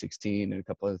in 2016 and a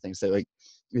couple other things. So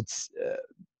it's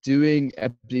doing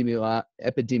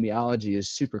epidemiology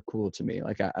is super cool to me.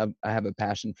 Like I have a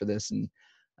passion for this, and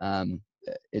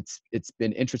it's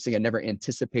been interesting. I never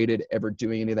anticipated ever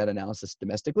doing any of that analysis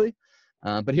domestically,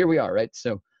 but here we are, right?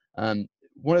 So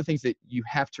one of the things that you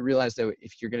have to realize, though,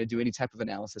 if you're going to do any type of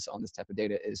analysis on this type of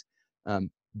data is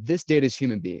this data is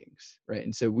human beings, right?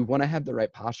 And so we want to have the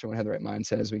right posture, we want to have the right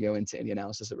mindset as we go into any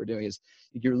analysis that we're doing. Is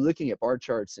you're looking at bar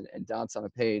charts and dots on a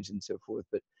page and so forth,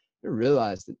 but you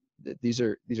realize that these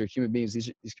are human beings. These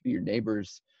could be your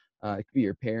neighbors, it could be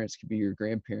your parents, it could be your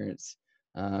grandparents,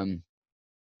 and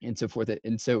so forth.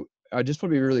 And so I just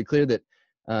want to be really clear that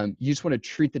you just want to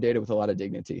treat the data with a lot of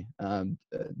dignity.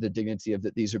 The dignity of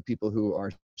that these are people who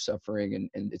are suffering,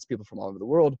 and it's people from all over the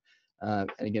world. And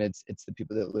again, it's the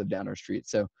people that live down our street.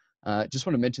 So just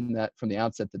want to mention that from the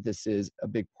outset, that this is a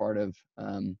big part of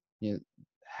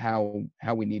how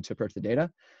we need to approach the data.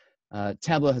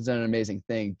 Tableau has done an amazing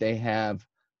thing. They have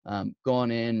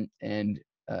gone in and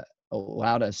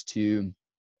allowed us to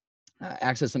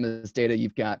access some of this data.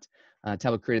 You've got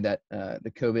Tableau created that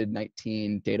the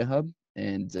COVID-19 data hub,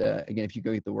 and again, if you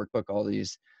go get the workbook, all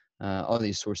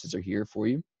these sources are here for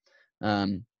you.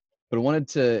 But I wanted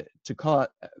to call it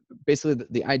basically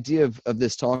the idea of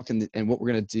this talk and what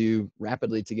we're going to do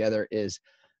rapidly together is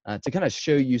to kind of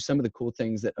show you some of the cool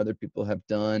things that other people have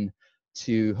done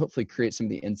to hopefully create some of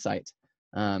the insight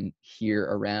here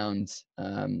around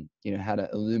how to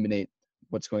illuminate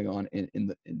what's going on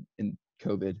in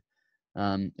COVID.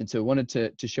 And so I wanted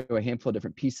to show a handful of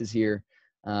different pieces here.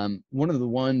 One of the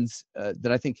ones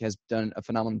that I think has done a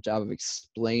phenomenal job of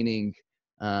explaining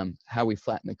how we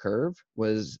flatten the curve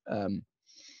was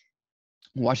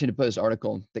Washington Post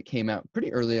article that came out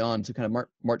pretty early on, so kind of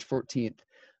March 14th.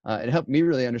 It helped me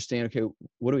really understand, okay,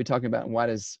 what are we talking about and why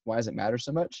does it matter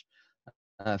so much?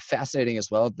 Fascinating as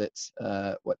well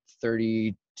that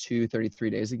 32, 33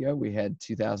 days ago, we had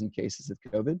 2,000 cases of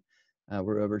COVID.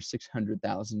 We're over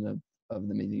 600,000 of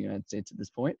them in the United States at this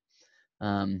point.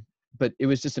 But it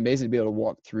was just amazing to be able to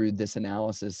walk through this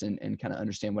analysis and kind of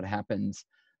understand what happens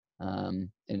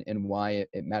and why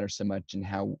it matters so much and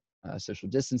how social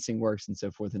distancing works and so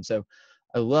forth. And so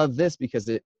I love this because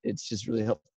it's just really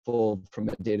helpful from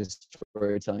a data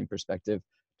storytelling perspective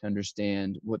to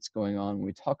understand what's going on when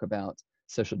we talk about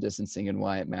social distancing and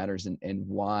why it matters and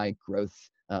why growth,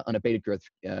 unabated growth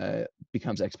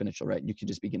becomes exponential, right? You can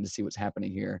just begin to see what's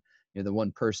happening here. The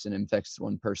one person infects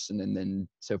one person and then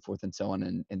so forth and so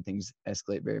on, and things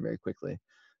escalate very, very quickly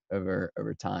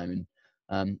over time.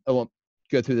 And I won't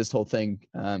go through this whole thing.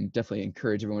 Definitely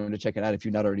encourage everyone to check it out if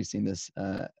you've not already seen this.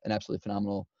 An absolutely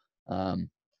phenomenal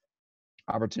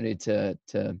opportunity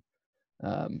to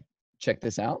check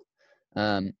this out.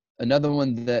 Another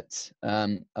one that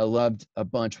I loved a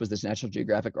bunch was this National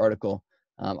Geographic article.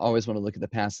 Always want to look at the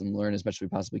past and learn as much as we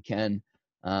possibly can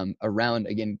around,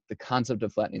 again, the concept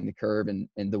of flattening the curve and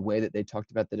the way that they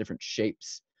talked about the different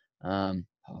shapes. Look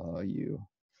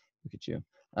at you.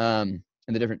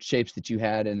 And the different shapes that you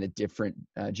had and the different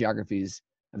geographies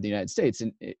of the United States.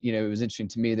 And, it was interesting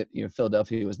to me that,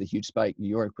 Philadelphia was the huge spike. New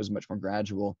York was much more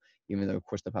gradual, even though, of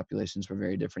course, the populations were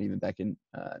very different even back in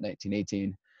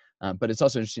 1918. But it's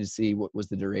also interesting to see what was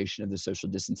the duration of the social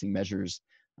distancing measures.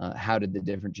 How did the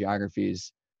different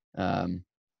geographies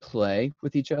play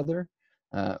with each other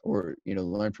or,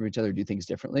 learn from each other, do things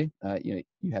differently? You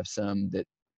have some that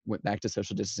went back to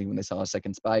social distancing when they saw a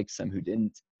second spike, some who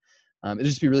didn't. It'll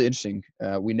just be really interesting.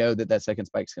 We know that second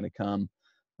spike is going to come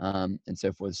and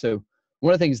so forth. So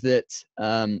one of the things that,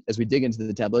 as we dig into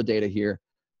the Tableau data here,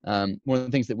 one of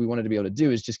the things that we wanted to be able to do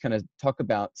is just kind of talk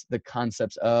about the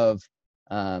concepts of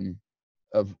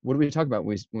what do we talk about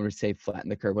when we say flatten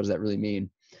the curve? What does that really mean?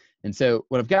 And so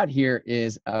what I've got here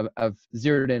is I've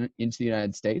zeroed into the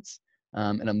United States,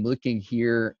 and I'm looking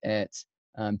here at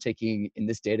taking, in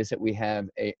this data set, we have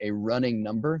a running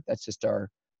number. That's just our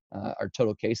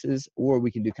total cases, or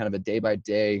we can do kind of a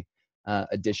day-by-day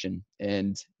addition.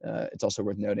 And it's also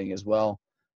worth noting as well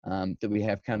that we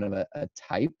have kind of a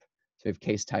type. So we have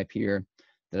case type here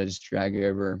that I just drag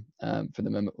over. For the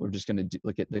moment, we're just going to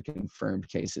look at the confirmed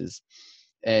cases.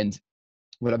 And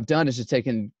what I've done is just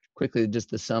taken quickly just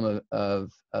the sum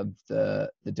of the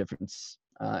difference.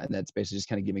 And that's basically just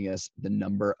kind of giving us the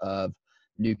number of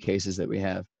new cases that we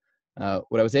have.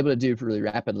 What I was able to do really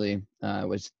rapidly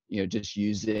was, just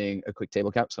using a quick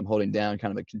table count. So I'm holding down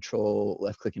kind of a control,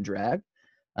 left click and drag,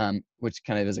 which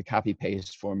kind of is a copy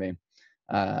paste for me.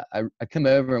 I come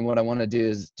over and what I want to do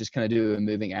is just kind of do a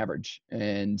moving average.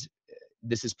 And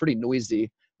this is pretty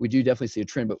noisy. We do definitely see a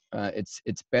trend, but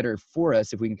it's better for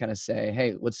us if we can kind of say,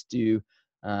 hey, let's do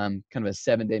kind of a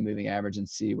 7-day moving average and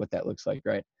see what that looks like,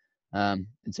 right? And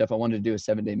so if I wanted to do a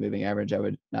 7-day moving average, I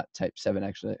would not type 7,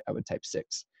 actually, I would type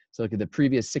 6. So look at the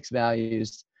previous 6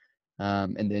 values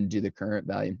and then do the current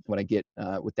value. What I get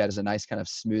with that is a nice kind of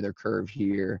smoother curve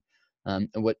here. And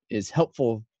what is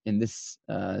helpful in this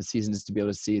season is to be able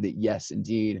to see that, yes,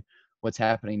 indeed, what's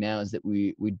happening now is that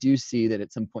we do see that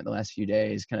at some point in the last few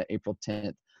days, kind of April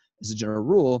 10th, as a general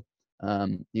rule,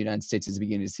 the United States is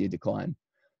beginning to see a decline.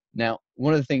 Now,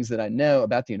 one of the things that I know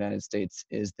about the United States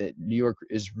is that New York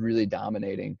is really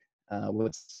dominating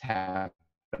what's happening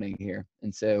here.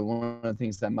 And so one of the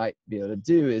things that I might be able to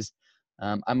do is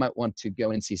I might want to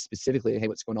go and see specifically, hey,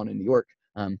 what's going on in New York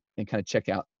and kind of check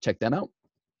them out.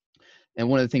 And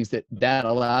one of the things that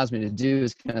allows me to do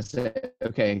is kind of say,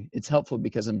 okay, it's helpful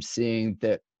because I'm seeing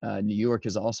that New York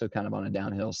is also kind of on a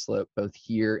downhill slope, both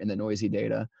here in the noisy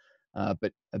data,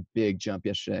 but a big jump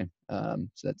yesterday. So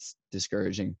that's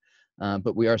discouraging.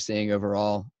 But we are seeing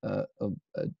overall a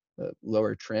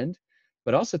lower trend.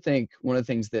 But I also think one of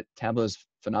the things that Tableau is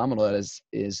phenomenal at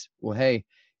is, well, hey,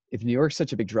 if New York's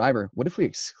such a big driver, what if we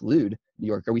exclude New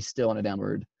York? Are we still on a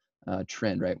downward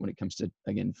trend, right, when it comes to,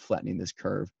 again, flattening this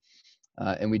curve?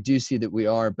 And we do see that we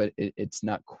are, but it's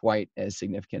not quite as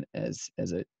significant as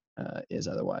it is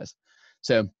otherwise.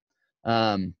 So,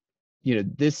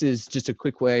 this is just a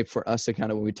quick way for us to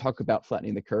kind of, when we talk about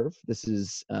flattening the curve, this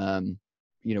is,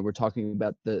 we're talking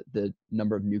about the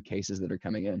number of new cases that are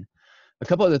coming in. A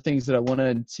couple other things that I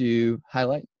wanted to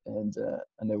highlight, and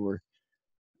I know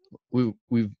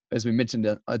we've, as we mentioned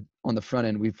on the front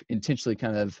end, we've intentionally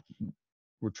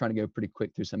we're trying to go pretty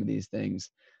quick through some of these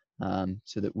things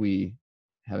so that we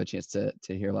have a chance to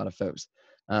hear a lot of folks.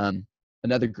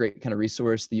 Another great kind of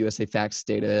resource, the USA Facts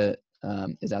data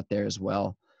is out there as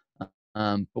well.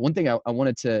 But one thing I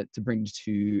wanted to bring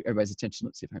to everybody's attention,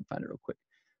 let's see if I can find it real quick.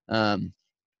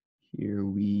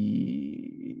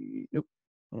 Nope,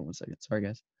 hold on one second, sorry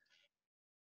guys.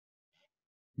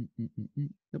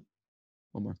 Nope,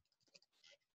 one more.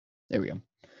 There we go. All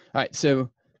right, so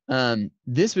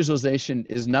this visualization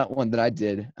is not one that I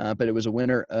did, but it was a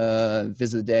winner of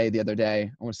Visit the Day the other day.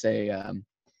 I want to say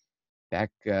back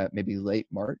maybe late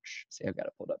March. See, I've got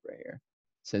it pulled up right here.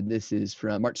 So this is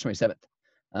from March 27th.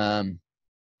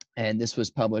 And this was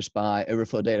published by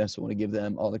Overflow Data. So I want to give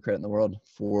them all the credit in the world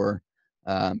for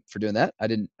doing that. I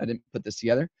didn't put this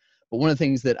together, but one of the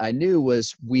things that I knew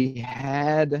was we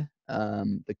had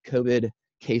the COVID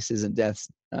cases and deaths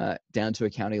down to a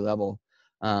county level,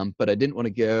 but I didn't want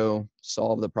to go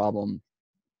solve the problem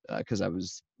because I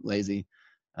was lazy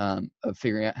of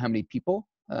figuring out how many people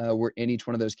were in each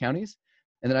one of those counties.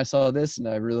 And then I saw this and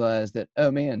I realized that,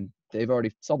 oh man, they've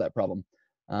already solved that problem.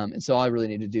 And so all I really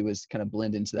need to do is kind of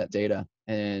blend into that data.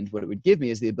 And what it would give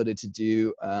me is the ability to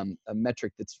do a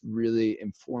metric that's really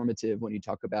informative when you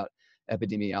talk about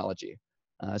epidemiology.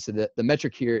 So the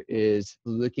metric here is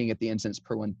looking at the incidence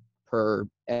per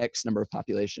X number of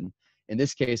population. In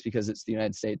this case, because it's the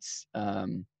United States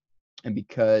and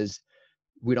because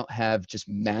we don't have just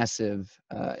massive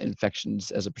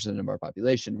infections as a percent of our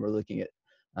population, we're looking at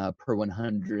per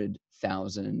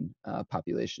 100,000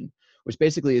 population, which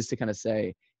basically is to kind of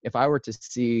say, if I were to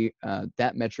see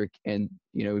that metric and,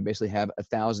 we basically have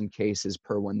 1,000 cases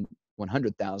per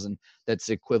 100,000, that's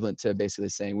equivalent to basically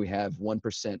saying we have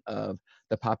 1% of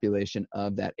the population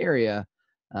of that area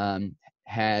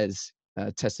has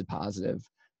tested positive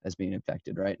as being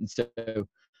infected, right? And so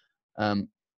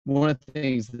one of the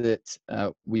things that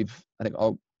we've, I think,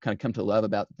 all kind of come to love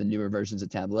about the newer versions of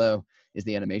Tableau is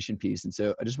the animation piece. And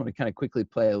so I just want to kind of quickly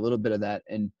play a little bit of that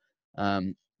and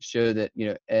show that,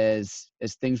 as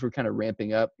things were kind of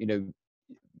ramping up,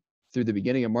 through the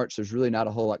beginning of March, there's really not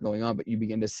a whole lot going on, but you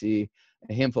begin to see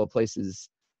a handful of places.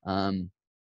 And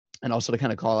also to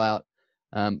kind of call out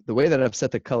the way that I've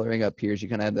set the coloring up here is you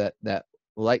kind of have that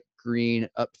light green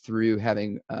up through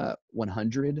having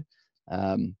 100,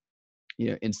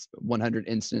 100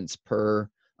 incidents per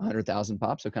 100,000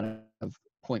 pop, so kind of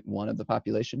 0.1 of the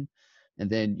population. And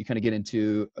then you kind of get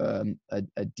into a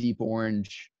deep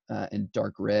orange and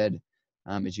dark red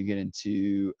as you get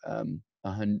into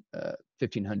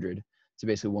 1,500. So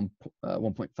basically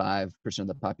 1.5% of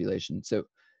the population. So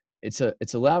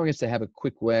it's allowing us to have a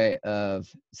quick way of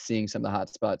seeing some of the hot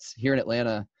spots. Here in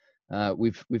Atlanta,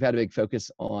 we've had a big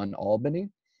focus on Albany.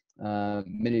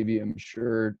 Many of you, I'm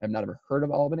sure, have not ever heard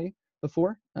of Albany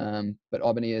before, but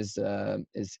Albany is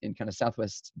in kind of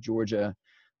southwest Georgia,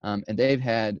 and they've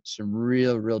had some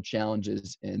real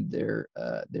challenges, and their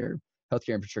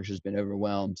healthcare infrastructure has been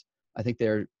overwhelmed. I think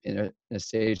they're in a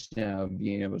stage now of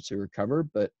being able to recover,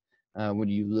 but when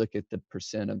you look at the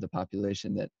percent of the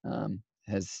population that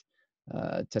has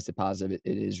tested positive,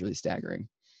 it is really staggering.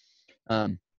 All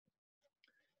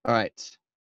right,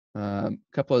 a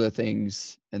couple other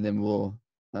things, and then we'll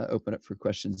open up for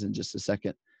questions in just a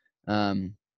second.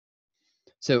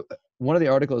 So one of the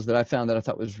articles that I found that I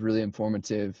thought was really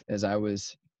informative as I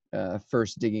was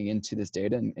first digging into this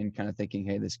data and kind of thinking,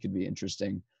 hey, this could be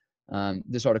interesting.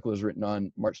 This article was written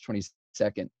on March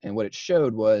 22nd, and what it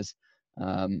showed was,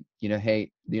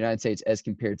 hey, the United States as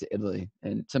compared to Italy.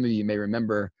 And some of you may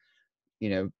remember,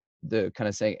 the kind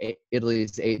of saying Italy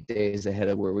is 8 days ahead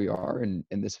of where we are. And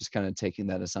this was kind of taking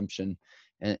that assumption.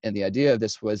 And the idea of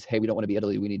this was, hey, we don't want to be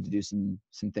Italy. We need to do some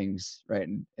things, right?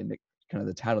 And kind of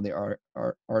the title of the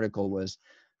article was,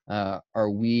 why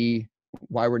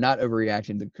we're not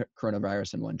overreacting to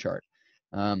coronavirus in one chart.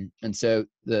 And so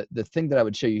the thing that I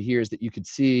would show you here is that you could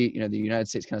see, the United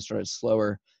States kind of started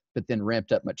slower, but then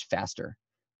ramped up much faster.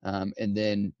 And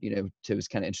then, it was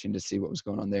kind of interesting to see what was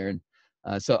going on there. And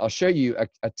so I'll show you, I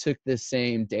took this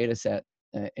same data set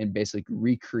and basically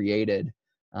recreated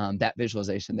that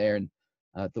visualization there. And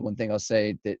the one thing I'll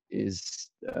say that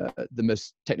is the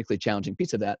most technically challenging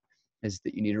piece of that is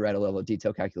that you need to write a level of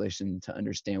detail calculation to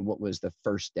understand what was the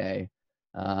first day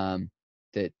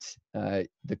that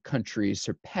the country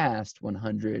surpassed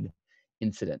 100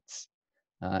 incidents.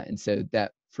 And so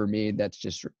that, for me, that's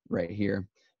just right here,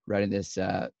 right in this,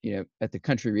 you know, at the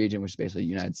country region, which is basically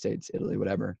United States, Italy,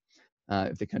 whatever.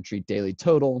 If the country daily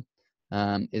total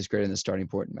is greater than the starting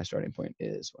point, and my starting point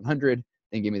is 100,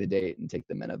 then give me the date and take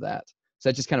the min of that. So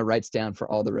that just kind of writes down for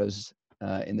all the rows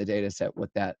in the data set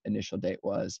what that initial date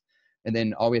was. And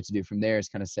then all we have to do from there is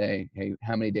kind of say, hey,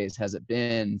 how many days has it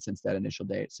been since that initial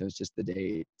date? So it's just the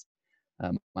date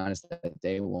minus that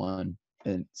day one.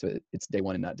 And so it's day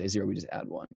one and not day zero. We just add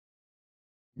one.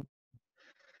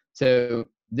 So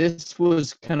this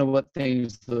was kind of what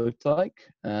things looked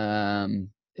like,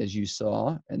 as you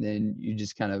saw. And then you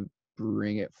just kind of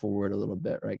bring it forward a little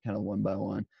bit, right? Kind of one by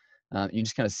one. You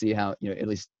just kind of see how, you know, at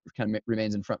least kind of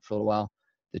remains in front for a little while.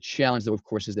 The challenge, though, of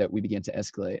course, is that we began to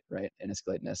escalate, right? And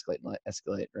escalate and escalate and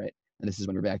escalate, right? And this is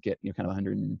when we're back at, you know, kind of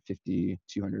 150,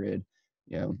 200,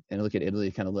 you know, and look at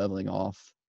Italy kind of leveling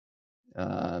off.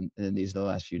 And then these are the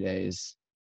last few days.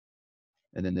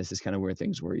 And then this is kind of where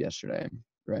things were yesterday,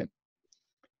 right?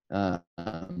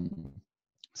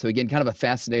 So again, kind of a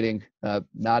fascinating,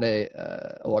 not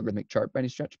a logarithmic chart by any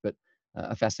stretch, but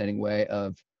a fascinating way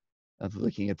of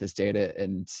looking at this data.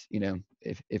 And, you know,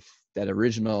 if that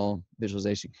original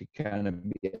visualization could kind of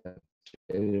be updated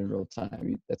in real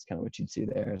time, that's kind of what you'd see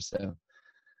there. So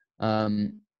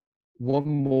one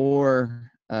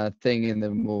more thing, and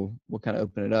then we'll kind of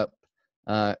open it up.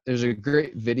 There's a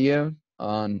great video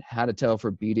on how to tell if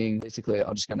we're beating. Basically,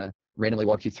 I'll just kind of randomly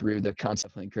walk you through the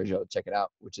concept and encourage you all to check it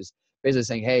out, which is basically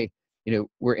saying, hey, you know,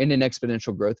 we're in an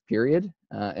exponential growth period,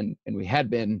 and we had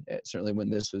been, certainly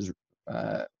when this was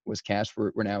cast,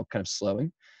 we're now kind of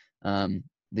slowing.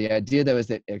 The idea, though, is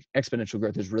that exponential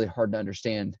growth is really hard to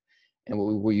understand. And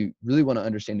what we really want to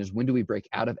understand is, when do we break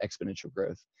out of exponential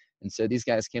growth? And so these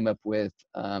guys came up with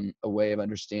a way of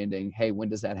understanding, hey, when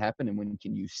does that happen? And when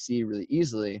can you see really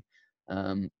easily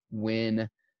when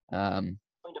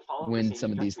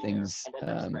some of these things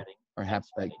are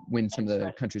happening, like when some of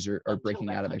the countries are breaking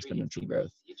out of exponential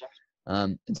growth.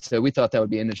 And so we thought that would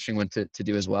be an interesting one to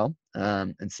do as well.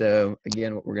 And so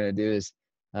again, what we're going to do is,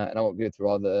 and I won't go through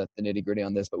all the nitty gritty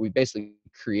on this, but we basically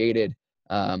created,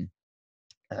 again,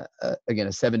 a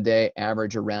 7-day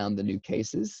average around the new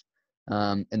cases.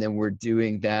 And then we're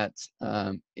doing that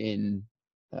in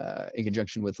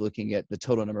conjunction with looking at the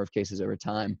total number of cases over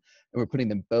time. And we're putting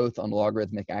them both on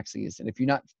logarithmic axes. And if you're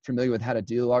not familiar with how to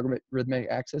do logarithmic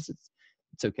axis,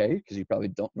 it's okay, because you probably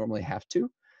don't normally have to.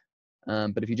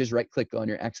 But if you just right click on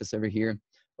your axis over here,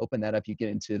 open that up, you get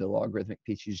into the logarithmic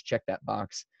piece, you just check that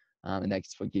box, and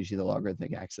that's what gives you the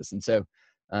logarithmic axis. And so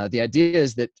the idea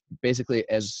is that basically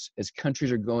as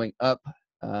countries are going up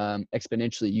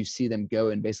exponentially, you see them go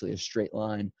in basically a straight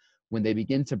line. When they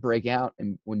begin to break out,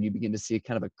 and when you begin to see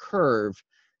kind of a curve,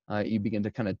 you begin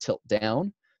to kind of tilt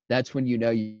down. That's when you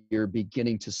know you're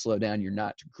beginning to slow down. You're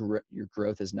not, your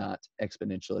growth is not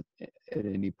exponential at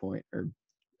any point, or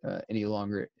any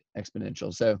longer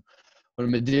exponential. So what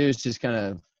I'm gonna do is just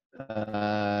kind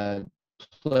of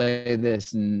play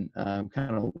this and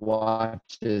kind of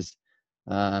watch this.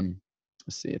 Let's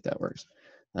see if that works.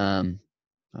 I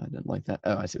didn't like that.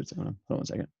 Oh, I see what's going on. Hold on a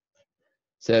second.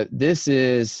 So this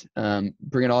is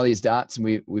bringing all these dots, and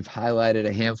we've highlighted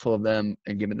a handful of them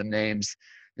and given them names.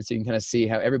 And so you can kind of see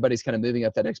how everybody's kind of moving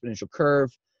up that exponential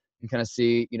curve, and kind of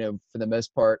see, you know, for the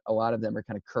most part, a lot of them are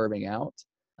kind of curving out.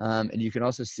 And you can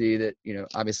also see that, you know,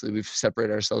 obviously we've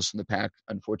separated ourselves from the pack,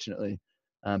 unfortunately.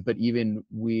 But even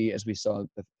we, as we saw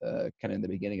kind of in the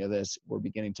beginning of this, we're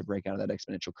beginning to break out of that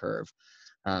exponential curve.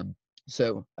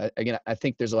 So again, I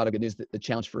think there's a lot of good news. The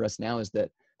challenge for us now is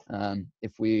that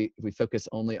if we focus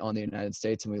only on the United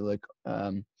States and we look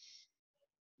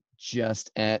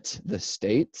just at the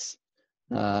states,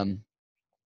 I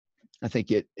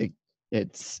think it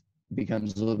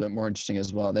becomes a little bit more interesting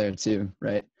as well there too,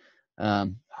 right?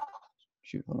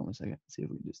 Shoot, hold on one second. See if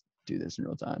we can just do this in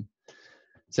real time.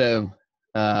 So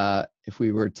if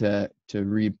we were to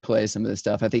replay some of this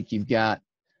stuff, I think you've got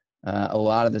a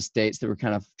lot of the states that were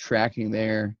kind of tracking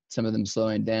there, some of them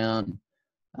slowing down.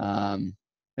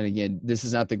 And again, this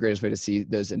is not the greatest way to see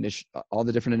those all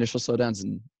the different initial slowdowns,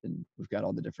 and we've got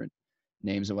all the different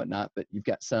names and whatnot, but you've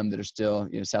got some that are still,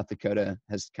 you know, South Dakota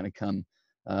has kind of come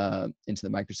into the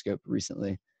microscope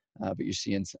recently, but you're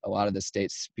seeing a lot of the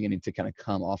states beginning to kind of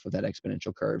come off of that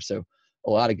exponential curve. So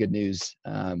a lot of good news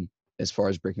as far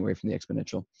as breaking away from the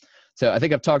exponential. So I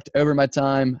think I've talked over my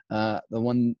time. The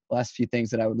one last few things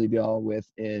that I would leave you all with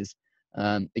is,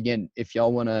 again, if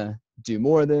y'all want to do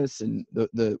more of this, and what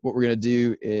we're going to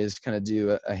do is kind of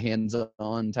do a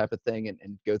hands-on type of thing and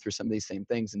go through some of these same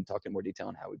things and talk in more detail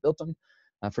on how we built them.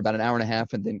 for about an hour and a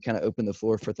half, and then kind of open the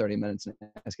floor for 30 minutes and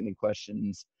ask any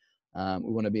questions.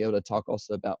 We want to be able to talk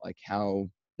also about like how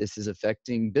this is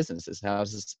affecting businesses, how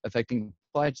is this affecting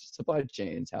supply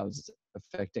chains, how is this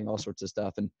affecting all sorts of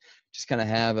stuff, and just kind of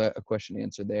have a question and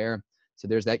answer there. So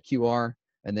there's that QR.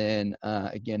 And then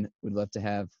again, we'd love to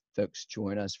have folks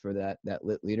join us for that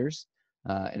Lit Leaders.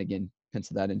 And again,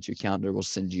 pencil that into your calendar. We'll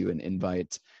send you an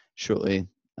invite shortly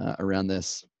around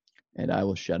this, and I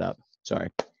will shut up. Sorry.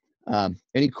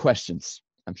 Any questions?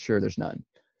 I'm sure there's none.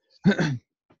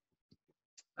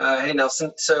 Hey,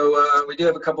 Nelson. So we do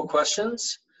have a couple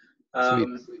questions.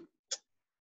 Sweet.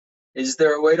 Is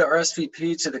there a way to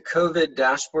RSVP to the COVID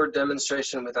dashboard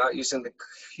demonstration without using the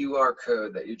QR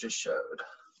code that you just showed?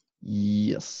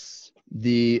 Yes.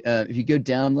 If you go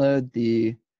download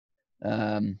the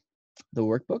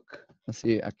workbook, let's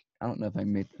see. I don't know if I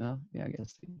made. Oh, yeah, I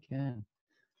guess you can.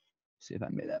 See if I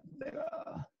made that bigger.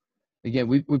 Again,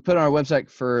 we put on our website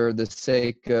for the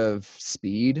sake of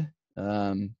speed.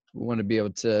 We want to be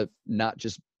able to not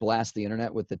just blast the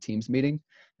internet with the Teams meeting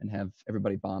and have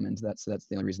everybody bomb into that. So that's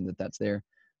the only reason that that's there.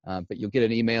 But you'll get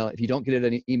an email. If you don't get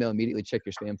an email, immediately check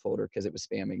your spam folder because it was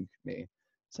spamming me.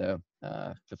 So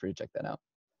feel free to check that out.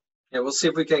 Yeah, we'll see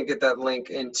if we can get that link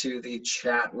into the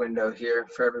chat window here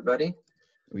for everybody.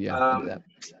 Oh, yeah, I'll do that.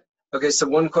 Okay, so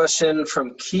one question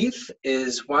from Keith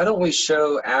is, why don't we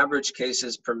show average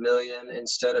cases per million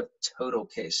instead of total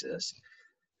cases?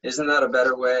 Isn't that a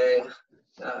better way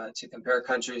to compare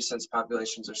countries since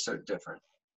populations are so different?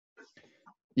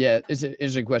 Yeah, it's an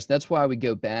interesting question. That's why we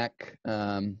go back.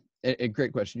 A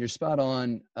great question. You're spot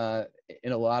on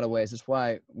in a lot of ways. That's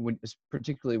why,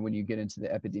 particularly when you get into the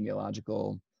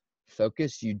epidemiological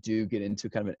focus, you do get into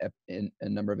kind of a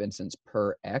number of incidents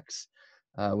per X.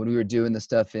 When we were doing the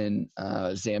stuff in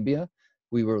Zambia,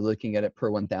 we were looking at it per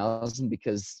 1,000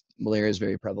 because malaria is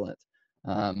very prevalent.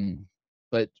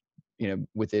 But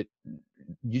with it,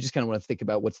 you just kind of want to think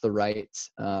about what's the right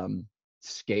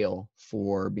scale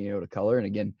for being able to color. And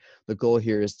again, the goal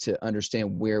here is to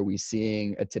understand where we're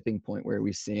seeing a tipping point, where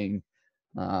we're seeing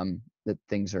that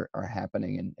things are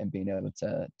happening, and being able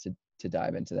to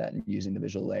dive into that and using the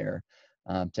visual layer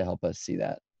to help us see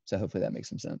that. So hopefully that makes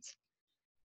some sense.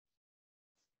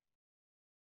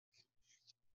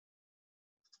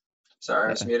 Sorry,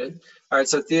 I was muted. All right,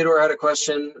 so Theodore had a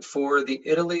question for the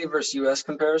Italy versus US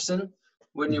comparison.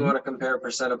 Wouldn't you want to compare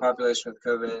percent of population with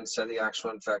COVID instead of the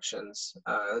actual infections?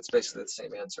 That's basically the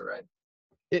same answer, right?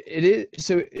 It is.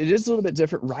 So it is a little bit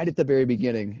different right at the very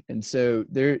beginning. And so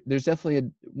there's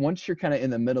definitely once you're kind of in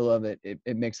the middle of it,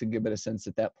 it makes a good bit of sense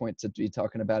at that point to be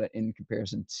talking about it in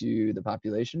comparison to the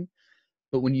population.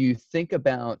 But when you think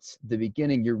about the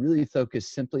beginning, you're really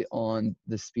focused simply on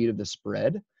the speed of the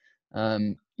spread.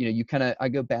 I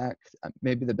go back,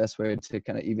 maybe the best way to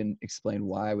kind of even explain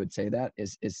why I would say that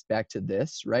is back to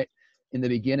this, right? In the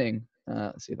beginning,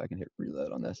 let's see if I can hit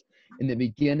reload on this. In the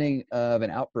beginning of an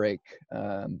outbreak,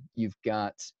 you've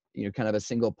got, kind of a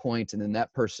single point, and then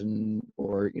that person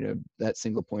or, that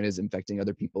single point is infecting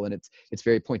other people, and it's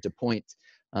very point to point,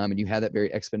 and you have that very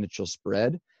exponential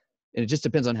spread. And it just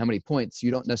depends on how many points.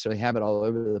 You don't necessarily have it all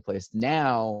over the place.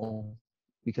 Now,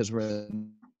 because we're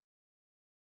in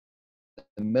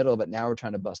the middle of it, now we're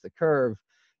trying to bust the curve.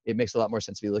 It makes a lot more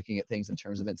sense to be looking at things in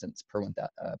terms of incidents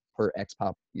per X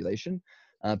population.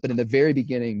 But in the very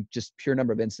beginning, just pure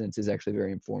number of incidents is actually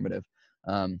very informative.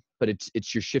 But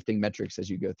it's your shifting metrics as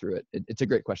you go through it. It's a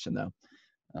great question though.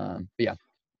 But yeah.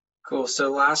 Cool.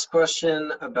 So last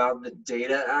question about the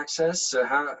data access. So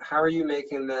how are you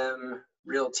making them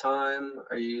real time?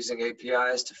 Are you using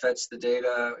APIs to fetch the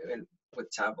data with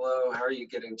Tableau? How are you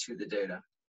getting to the data?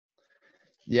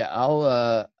 Yeah,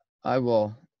 I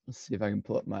will. Let's see if I can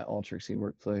pull up my Alteryx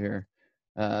workflow here.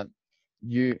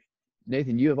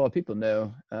 Nathan, you of all people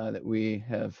know that we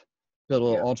have built a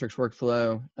little Alteryx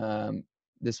workflow.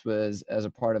 This was as a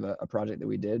part of a project that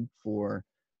we did for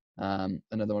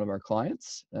another one of our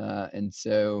clients. And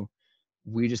so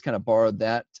we just kind of borrowed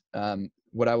that.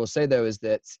 What I will say though is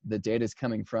that the data is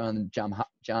coming from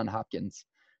John Hopkins.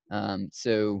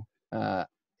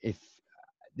 If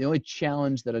the only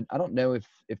challenge that I don't know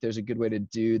if there's a good way to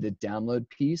do the download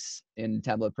piece in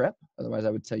Tableau Prep. Otherwise, I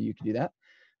would tell you could do that.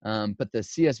 But the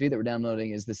CSV that we're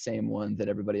downloading is the same one that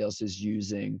everybody else is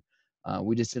using.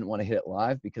 We just didn't want to hit it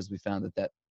live because we found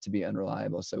that to be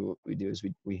unreliable. So what we do is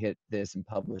we hit this and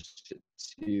publish it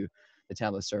to the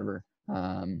Tableau server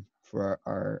for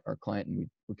our client, and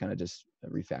we kind of just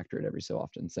refactor it every so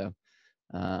often. So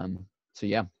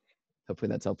yeah, hopefully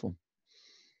that's helpful.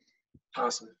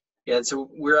 Awesome. Yeah, so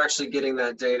we're actually getting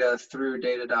that data through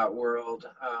data.world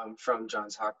from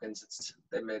Johns Hopkins.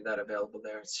 They made that available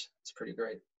there. It's pretty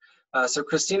great. So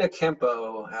Christina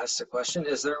Campo asks a question,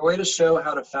 is there a way to show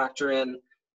how to factor in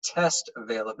test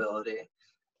availability?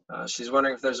 She's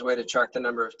wondering if there's a way to track the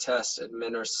number of tests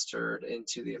administered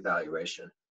into the evaluation.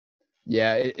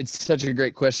 Yeah, it's such a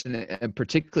great question. And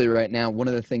particularly right now, one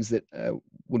of the things that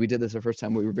when we did this the first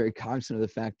time, we were very cognizant of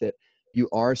the fact that you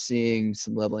are seeing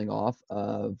some leveling off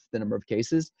of the number of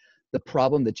cases. The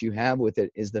problem that you have with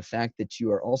it is the fact that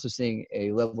you are also seeing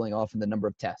a leveling off in the number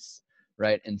of tests,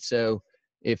 right? And so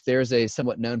if there's a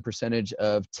somewhat known percentage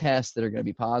of tests that are going to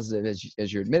be positive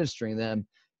as you're administering them,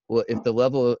 well, if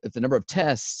the number of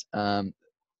tests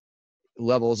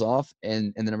levels off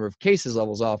and the number of cases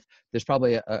levels off, there's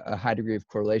probably a high degree of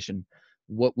correlation.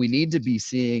 What we need to be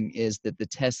seeing is that the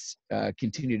tests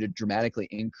continue to dramatically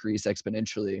increase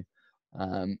exponentially,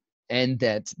 and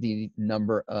that the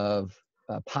number of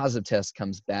positive tests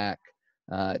comes back.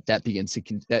 That begins to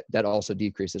that also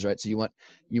decreases, right? So you want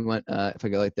if I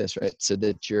go like this, right? So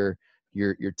that your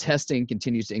testing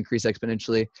continues to increase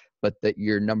exponentially, but that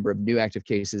your number of new active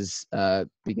cases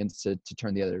begins to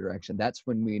turn the other direction. That's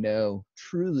when we know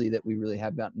truly that we really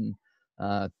have gotten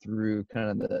through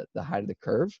kind of the height of the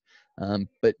curve.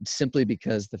 But simply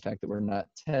because the fact that we're not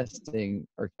testing,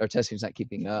 or our testing is not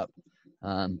keeping up,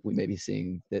 we may be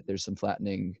seeing that there's some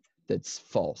flattening that's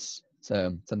false.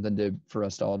 So something for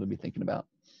us all to be thinking about.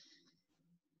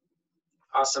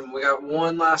 Awesome. We got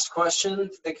one last question.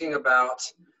 Thinking about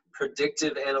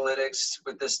predictive analytics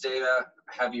with this data,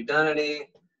 have you done any?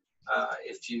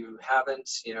 If you haven't,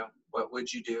 what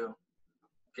would you do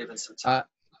given some time?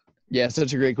 Yeah,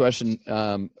 such a great question.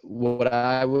 What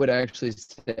I would actually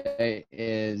say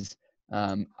is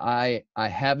I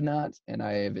have not, and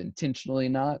I have intentionally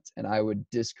not, and I would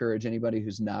discourage anybody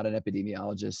who's not an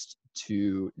epidemiologist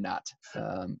to not.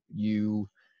 You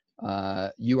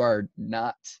are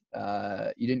not,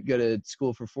 you didn't go to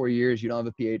school for 4 years, you don't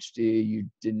have a PhD, you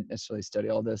didn't necessarily study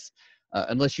all this.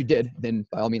 Unless you did, then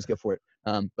by all means go for it.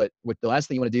 But what the last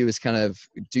thing you want to do is kind of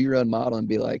do your own model and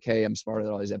be like, hey, I'm smarter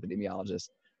than all these epidemiologists.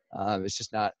 It's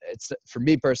just not, for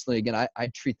me personally, again, I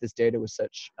treat this data with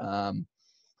such kind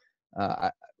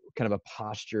of a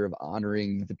posture of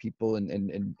honoring the people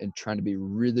and trying to be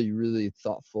really, really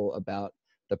thoughtful about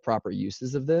the proper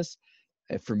uses of this.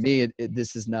 For me,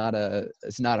 this is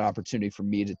it's not an opportunity for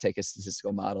me to take a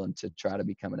statistical model and to try to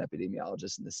become an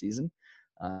epidemiologist in the season.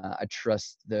 I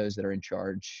trust those that are in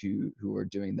charge who are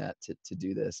doing that to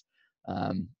do this.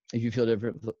 If you feel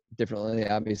differently,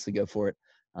 obviously go for it.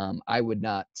 I would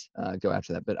not go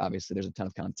after that, but obviously there's a ton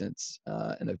of content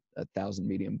and a 1,000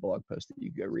 Medium blog posts that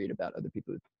you can go read about other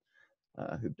people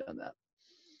who've done that.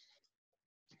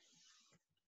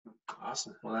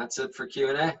 Awesome. Well, that's it for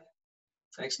Q&A.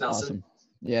 Thanks, Nelson. Awesome.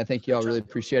 Yeah, thank you all. Really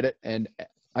appreciate it. And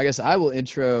I guess I will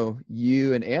intro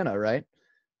you and Anna, right?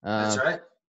 That's right.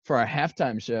 For our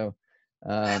halftime show.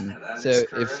 That is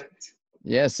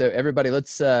correct. So everybody,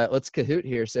 let's Kahoot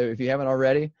here. So if you haven't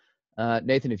already,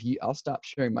 Nathan, I'll stop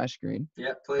sharing my screen.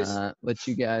 Yeah, please. Let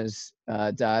you guys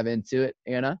dive into it.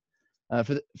 Anna,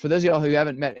 for those of y'all who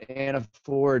haven't met Anna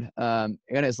Ford, Anna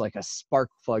is like a spark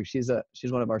plug. She's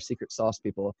one of our secret sauce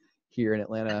people here in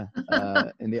Atlanta,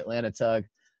 in the Atlanta Tug.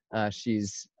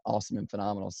 She's awesome and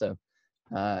phenomenal. So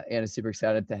Anna's super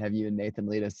excited to have you and Nathan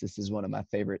lead us. This is one of my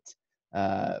favorite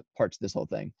parts of this whole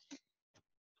thing.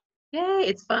 Yay,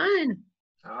 it's fun.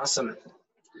 Awesome.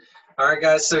 All right,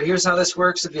 guys, so here's how this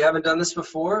works. If you haven't done this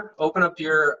before, open up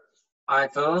your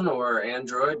iPhone or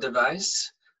Android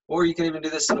device, or you can even do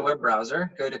this in a web browser.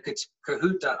 Go to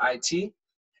kahoot.it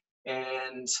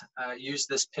and use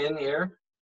this pin here.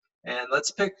 And let's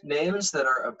pick names that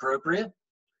are appropriate.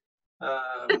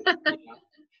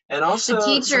 And also the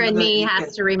teacher and me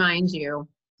has to remind you.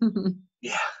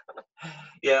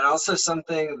 Yeah, and also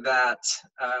something that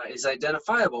is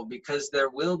identifiable, because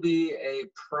there will be a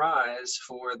prize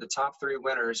for the top 3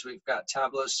 winners. We've got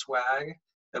Tableau swag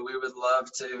that we would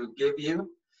love to give you.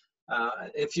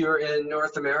 If you're in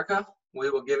North America,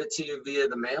 we will give it to you via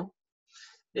the mail.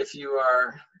 If you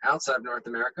are outside of North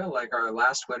America, like our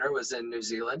last winner was in New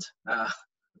Zealand,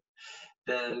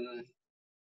 then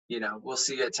we'll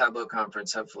see you at Tableau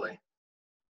conference, hopefully.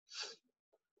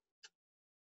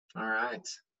 All right.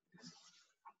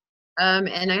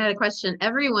 And I had a question.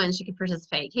 Everyone should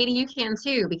participate. Katie, you can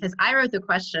too, because I wrote the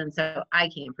question, so I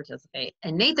can't participate.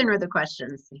 And Nathan wrote the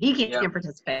questions, so he can't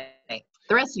participate.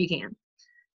 The rest of you can.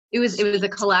 It was a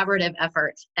collaborative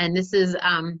effort, and this is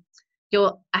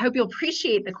I hope you'll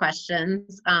appreciate the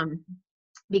questions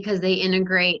because they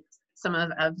integrate some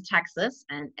of Texas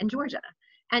and Georgia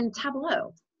and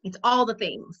Tableau. It's all the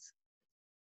things.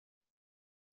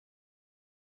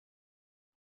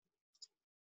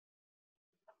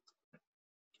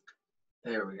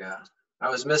 There we go. I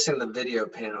was missing the video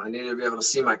panel. I needed to be able to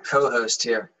see my co-host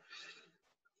here.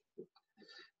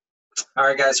 All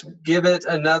right, guys, give it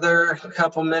another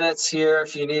couple minutes here.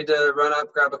 If you need to run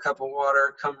up, grab a cup of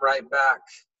water, come right back.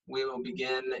 We will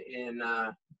begin in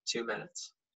 2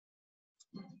 minutes.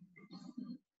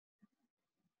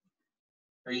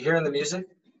 Are you hearing the music?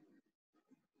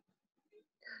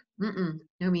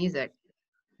 No music.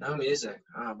 No music.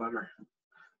 Oh, bummer.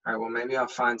 All right, well, maybe I'll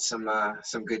find some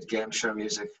good game show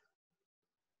music.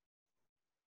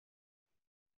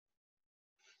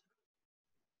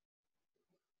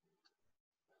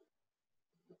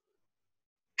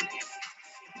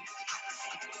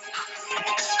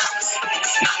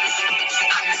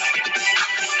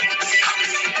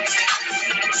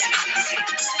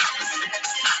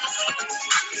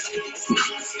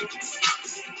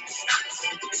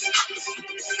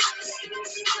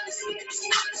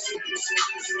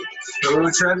 Ooh,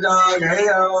 Trev Dog,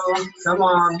 hey-o, come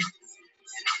on.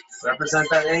 Represent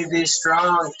that AB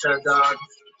strong, Trev Dog.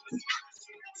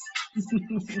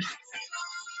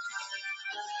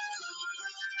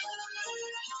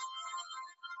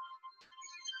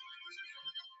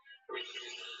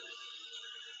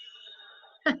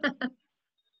 That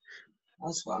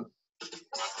was fun.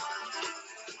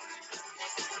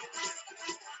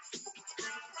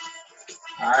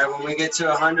 All right, when we get to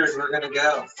 100, we're gonna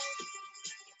go.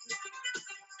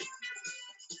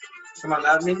 Come on,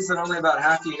 that means that only about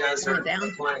half of you guys are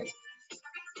playing.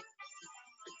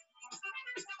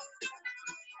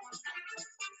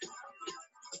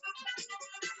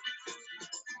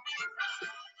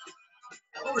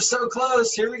 Oh, we're so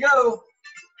close, here we go.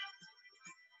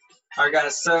 All right,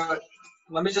 guys, so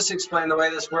let me just explain the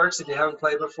way this works if you haven't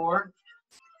played before.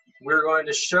 We're going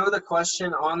to show the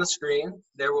question on the screen.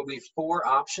 There will be 4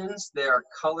 options. They are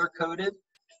color-coded.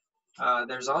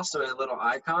 There's also a little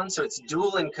icon, so it's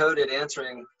dual encoded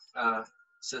answering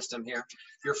system here.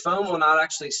 Your phone will not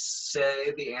actually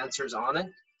say the answers on it,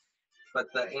 but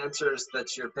the answers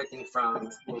that you're picking from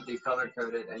will be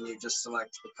color-coded, and you just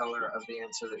select the color of the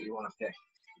answer that you want to pick.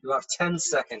 You have 10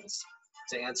 seconds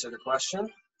to answer the question.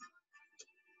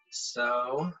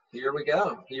 So here we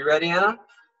go. You ready, Anna?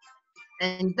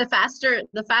 And the faster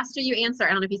you answer, I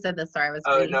don't know if you said this, sorry, I was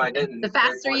reading. No, I didn't. The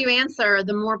faster you answer,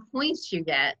 the more points you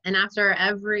get. And after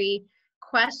every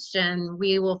question,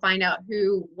 we will find out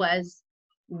who was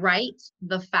right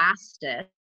the fastest.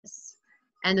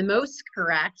 And the most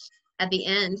correct at the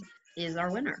end is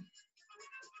our winner.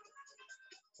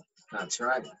 That's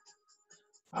right.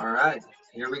 All right,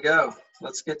 here we go.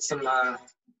 Let's get some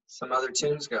other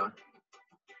tunes going.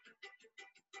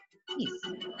 Peace.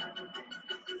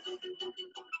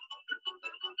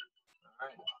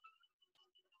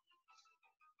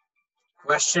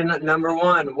 Question number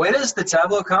 1. When is the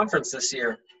Tableau conference this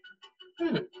year?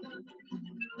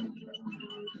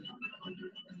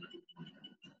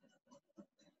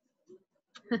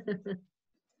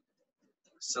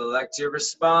 Select your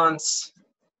response.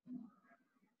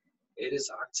 It is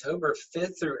October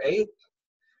 5th through 8th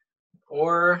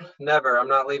or never. I'm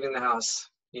not leaving the house.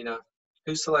 You know,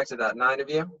 who selected that? 9 of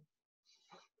you?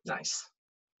 Nice.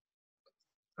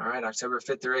 All right, October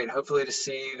 5th through 8th. Hopefully to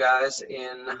see you guys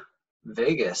in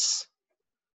Vegas.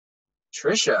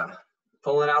 Trisha,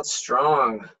 pulling out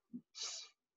strong.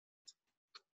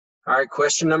 All right,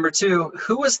 question number 2.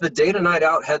 Who was the Data Night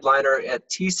Out headliner at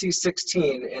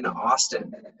TC16 in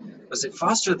Austin? Was it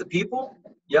Foster the People,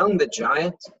 Young the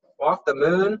Giant, Walk the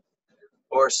Moon,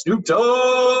 or Snoop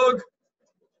Dogg?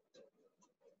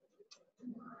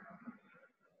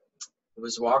 It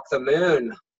was Walk the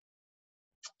Moon.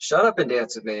 Shut up and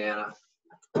dance with me, Anna.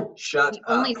 Shut up.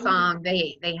 The only song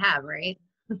they have, right?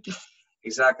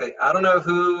 Exactly. I don't know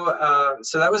who,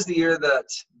 so that was the year that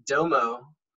Domo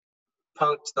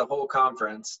punked the whole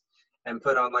conference and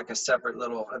put on like a separate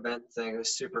little event thing. It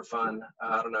was super fun.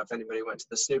 I don't know if anybody went to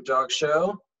the Snoop Dogg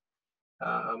show.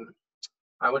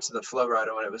 I went to the Flow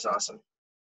Rider one. It was awesome.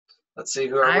 Let's see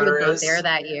who our winner is. I was there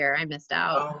that year. I missed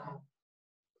out. Oh.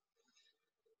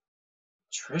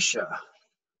 Trisha,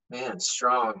 man,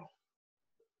 strong.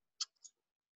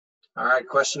 All right,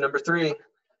 question number 3.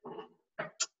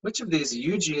 Which of these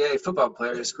UGA football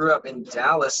players grew up in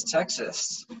Dallas,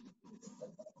 Texas?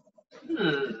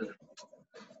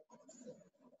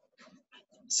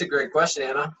 It's a great question,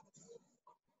 Anna.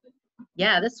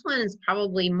 Yeah, this one is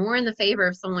probably more in the favor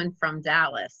of someone from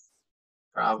Dallas.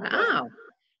 Probably. Oh,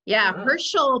 yeah.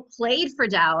 Herschel played for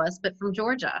Dallas, but from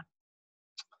Georgia.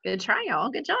 Good try, y'all.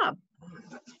 Good job.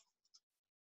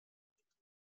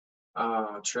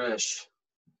 Oh, Trish.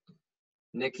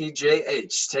 Nikki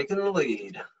JH taking the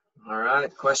lead. All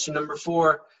right, question number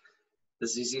 4. The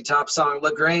ZZ Top song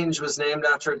LaGrange was named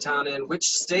after a town in which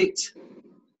state?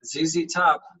 ZZ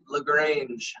Top,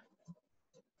 LaGrange.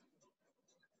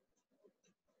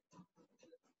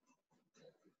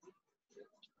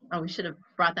 Oh, we should have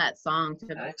brought that song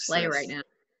to play right now.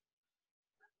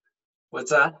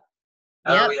 What's that?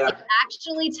 Yep, Oh, yeah. it's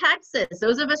actually Texas.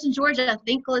 Those of us in Georgia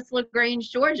think it's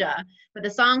LaGrange, Georgia, but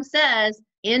the song says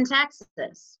in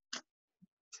Texas.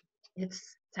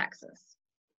 It's Texas.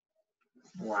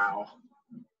 Wow.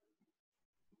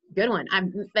 Good one. I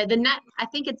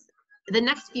think it's the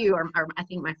next few are I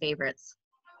think my favorites.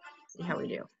 See how we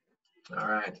do. All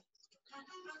right.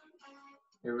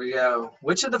 Here we go.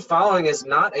 Which of the following is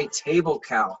not a table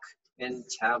calc in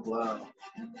Tableau?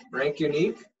 Rank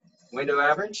unique, window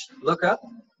average, look up,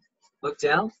 look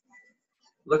down,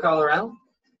 look all around.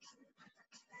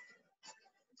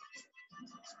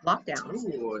 Lockdown.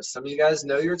 Ooh, some of you guys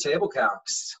know your table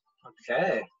calcs.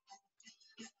 Okay.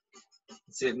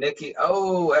 Let's see if Nikki,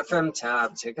 FM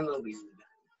tab, taking the lead.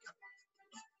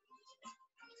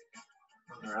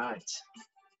 All right.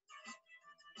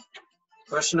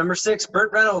 Question number 6.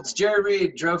 Burt Reynolds, Jerry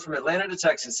Reed drove from Atlanta to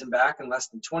Texas and back in less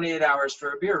than 28 hours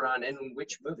for a beer run in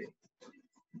which movie?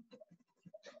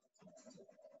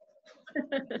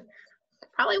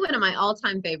 Probably one of my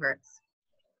all-time favorites.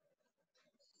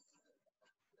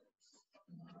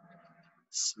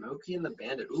 Smokey and the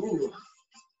Bandit. Ooh.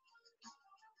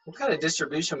 What kind of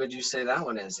distribution would you say that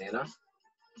one is, Anna?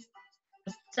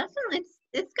 Definitely,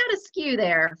 it's got a skew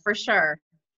there for sure.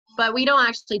 But we don't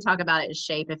actually talk about it as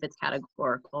shape if it's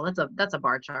categorical. That's a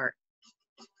bar chart.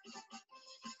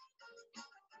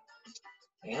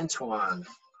 Antoine,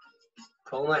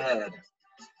 pulling ahead.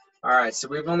 All right, so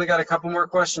we've only got a couple more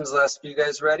questions left. You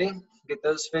guys ready? Get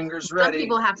those fingers ready. Some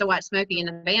people have to watch Smokey and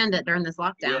the Bandit during this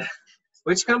lockdown. Yeah.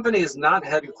 Which company is not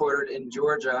headquartered in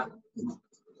Georgia?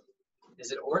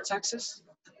 Is it or Texas?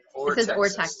 Or it says Texas. or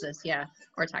Texas, yeah,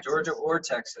 or Texas. Georgia or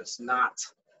Texas, not.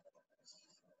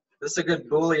 This is a good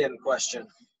Boolean question.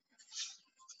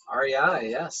 REI,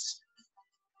 yes.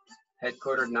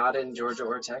 Headquartered not in Georgia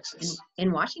or Texas.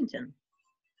 In Washington,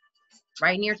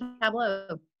 right near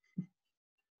Tableau.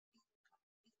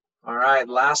 All right,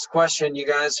 last question. You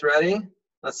guys ready?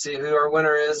 Let's see who our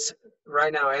winner is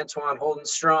right now. Antoine holding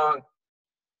strong.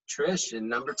 Trish in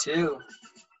number 2.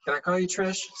 Can I call you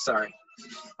Trish? Sorry.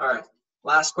 All right,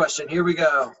 last question. Here we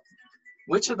go.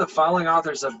 Which of the following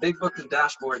authors of Big Book of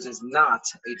Dashboards is not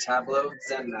a Tableau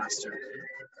Zen master?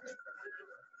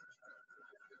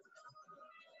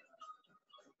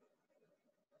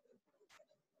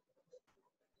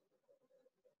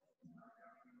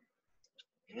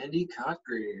 Andy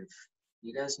Cotgrave.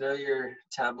 You guys know your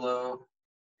Tableau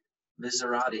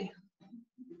Viserati.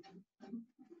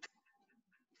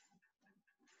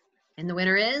 And the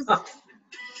winner is? Huh.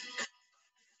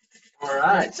 All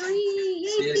right. 3.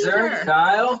 Yay, Caesar,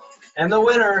 Kyle, and the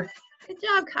winner. Good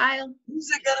job, Kyle. Who's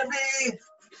it gonna be?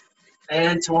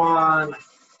 Antoine.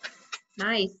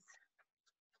 Nice.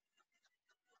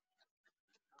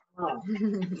 Oh,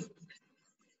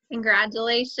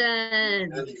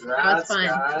 Congratulations. congrats, That was fun.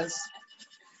 guys.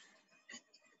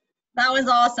 That was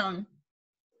awesome.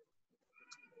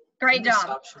 Great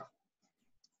job.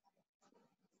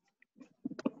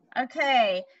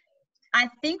 Okay, I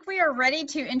think we are ready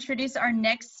to introduce our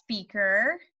next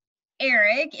speaker,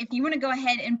 Eric. If you want to go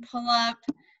ahead and pull up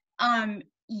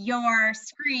your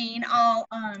screen, I'll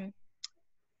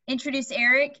introduce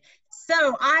Eric.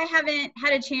 So I haven't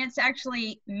had a chance to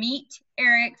actually meet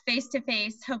Eric face to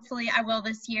face. Hopefully I will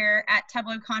this year at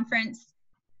Tableau conference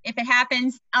if it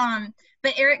happens.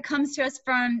 But Eric comes to us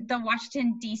from the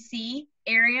Washington, D.C.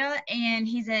 area, and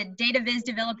he's a data viz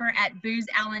developer at Booz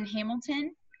Allen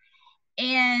Hamilton.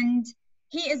 And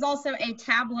he is also a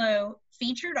Tableau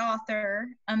featured author,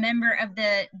 a member of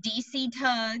the DC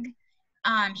Tug.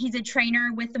 He's a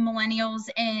trainer with the Millennials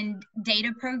and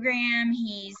Data program.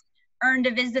 He's earned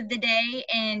a Viz of the Day,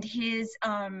 and his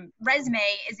resume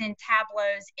is in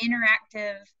Tableau's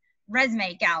interactive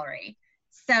resume gallery.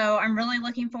 So I'm really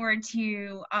looking forward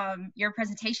to your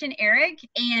presentation, Eric.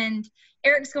 And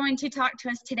Eric's going to talk to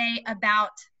us today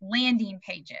about landing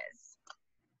pages.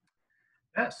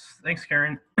 Yes, thanks,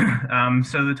 Karen.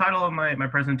 So the title of my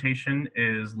presentation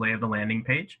is Lay of the Landing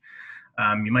Page.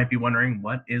 You might be wondering,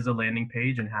 what is a landing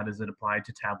page and how does it apply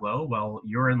to Tableau? Well,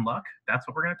 you're in luck. That's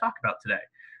what we're going to talk about today.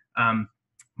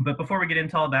 But before we get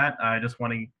into all that, I just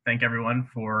want to thank everyone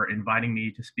for inviting me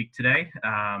to speak today.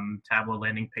 Tableau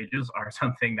landing pages are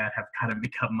something that have kind of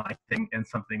become my thing and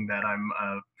something that I'm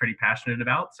pretty passionate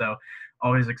about. So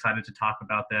always excited to talk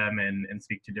about them and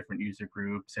speak to different user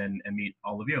groups and meet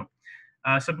all of you.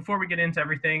 So before we get into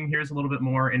everything, here's a little bit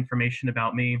more information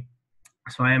about me.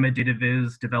 So I am a data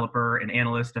viz developer and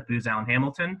analyst at Booz Allen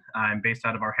Hamilton. I'm based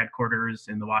out of our headquarters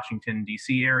in the Washington,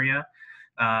 D.C. area.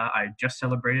 I just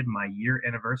celebrated my year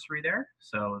anniversary there,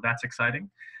 so that's exciting.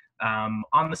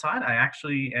 On the side, I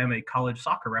actually am a college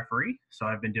soccer referee, so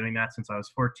I've been doing that since I was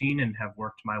 14 and have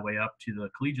worked my way up to the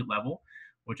collegiate level,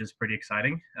 which is pretty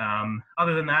exciting.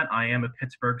 Other than that, I am a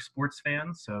Pittsburgh sports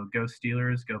fan, so go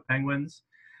Steelers, go Penguins.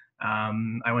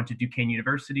 I went to Duquesne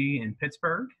University in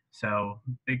Pittsburgh, so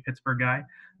big Pittsburgh guy.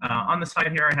 On the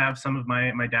side here, I have some of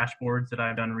my dashboards that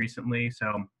I've done recently.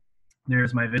 So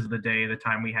there's my visit of the day, the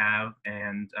time we have,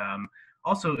 and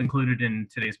also included in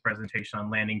today's presentation on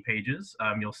landing pages,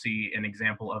 you'll see an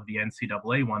example of the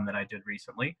NCAA one that I did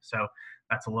recently. So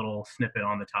that's a little snippet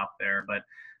on the top there, but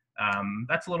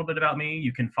that's a little bit about me.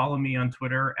 You can follow me on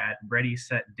Twitter at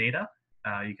ReadySetData.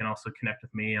 You can also connect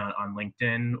with me on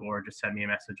LinkedIn or just send me a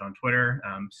message on Twitter.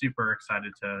 I'm super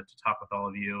excited to talk with all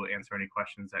of you, answer any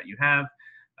questions that you have,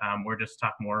 or just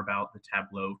talk more about the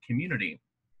Tableau community.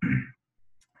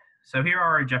 So here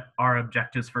are our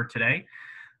objectives for today.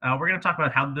 We're going to talk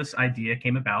about how this idea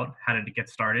came about, how did it get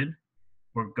started.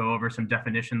 We'll go over some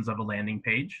definitions of a landing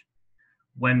page,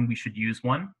 when we should use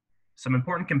one, some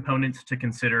important components to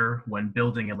consider when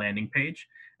building a landing page,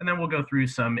 and then we'll go through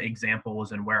some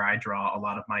examples and where I draw a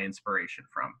lot of my inspiration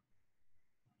from.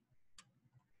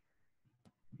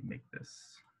 Let me make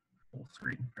this full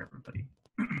screen for everybody.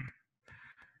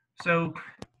 So,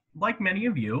 like many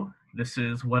of you, this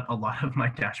is what a lot of my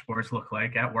dashboards look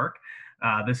like at work.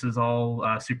 This is all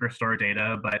Superstore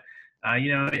data, but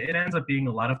you know, it ends up being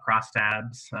a lot of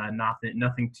crosstabs,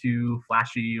 nothing too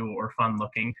flashy or fun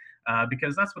looking,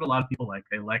 because that's what a lot of people like.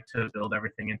 They like to build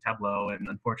everything in Tableau and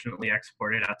unfortunately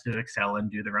export it out to Excel and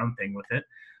do their own thing with it,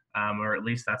 or at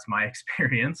least that's my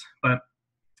experience. But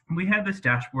we had this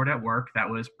dashboard at work that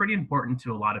was pretty important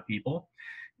to a lot of people.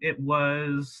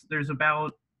 There's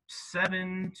about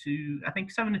 7 to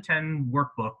 10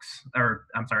 workbooks, or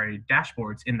I'm sorry,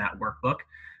 dashboards in that workbook,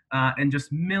 and just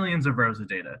millions of rows of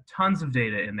data, tons of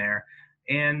data in there.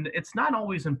 And it's not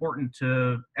always important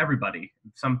to everybody.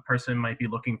 Some person might be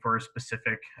looking for a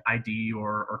specific ID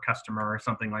or customer or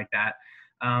something like that.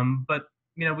 But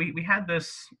you know, we had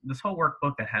this whole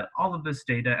workbook that had all of this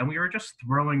data, and we were just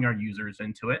throwing our users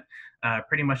into it,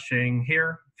 pretty much saying,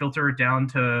 here, filter it down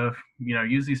to, you know,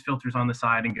 use these filters on the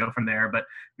side and go from there. But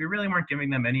we really weren't giving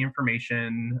them any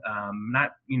information,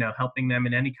 not, you know, helping them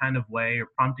in any kind of way or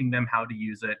prompting them how to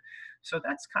use it. So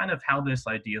that's kind of how this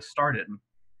idea started.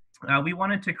 We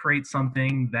wanted to create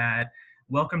something that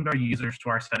welcomed our users to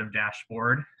our set of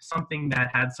dashboard, something that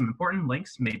had some important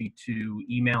links, maybe to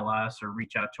email us or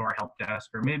reach out to our help desk,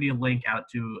 or maybe a link out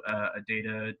to a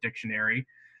data dictionary,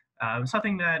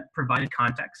 something that provided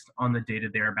context on the data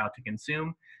they're about to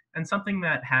consume, and something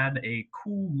that had a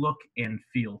cool look and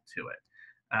feel to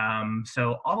it.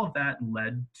 So all of that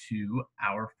led to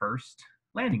our first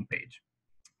landing page.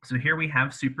 So here we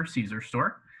have Super Caesar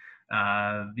Store.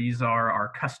 These are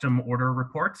our custom order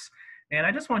reports. And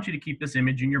I just want you to keep this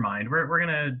image in your mind. We're going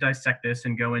to dissect this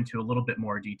and go into a little bit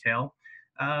more detail.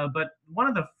 But one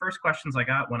of the first questions I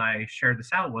got when I shared this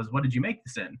out was, what did you make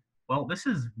this in? Well, this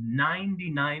is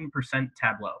 99%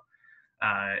 Tableau.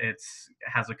 It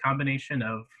has a combination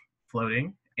of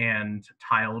floating and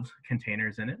tiled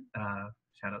containers in it.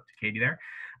 Shout out to Katie there.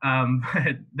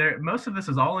 But most of this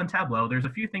is all in Tableau. There's a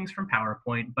few things from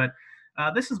PowerPoint, but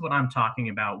this is what I'm talking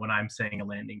about when I'm saying a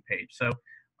landing page. So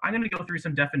I'm going to go through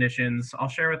some definitions. I'll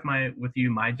share with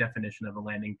you my definition of a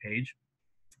landing page,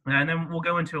 and then we'll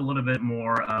go into a little bit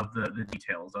more of the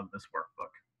details of this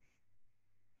workbook.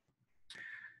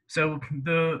 So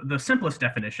the simplest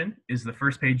definition is the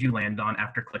first page you land on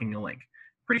after clicking a link.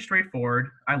 Pretty straightforward.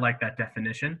 I like that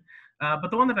definition.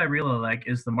 But the one that I really like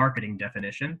is the marketing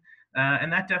definition.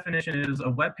 And that definition is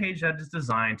a web page that is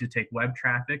designed to take web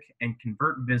traffic and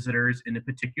convert visitors in a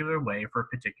particular way for a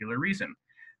particular reason.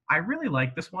 I really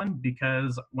like this one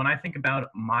because when I think about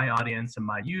my audience and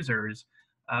my users,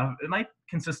 it might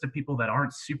consist of people that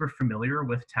aren't super familiar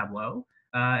with Tableau.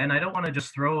 And I don't want to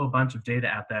just throw a bunch of data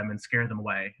at them and scare them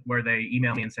away, where they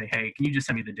email me and say, hey, can you just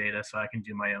send me the data so I can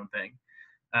do my own thing?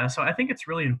 So I think it's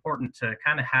really important to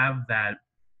kind of have that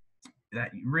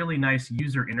really nice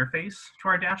user interface to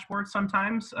our dashboard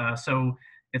sometimes. So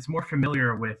it's more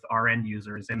familiar with our end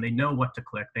users and they know what to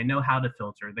click. They know how to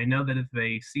filter. They know that if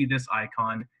they see this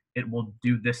icon, it will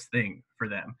do this thing for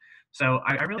them. So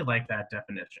I really like that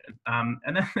definition.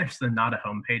 And then there's the not a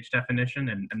homepage definition,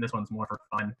 and this one's more for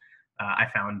fun. I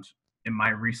found in my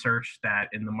research that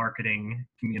in the marketing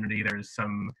community, there's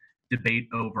some debate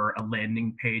over a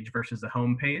landing page versus a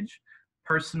home page.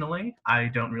 Personally, I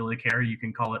don't really care. You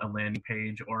can call it a landing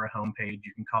page or a home page.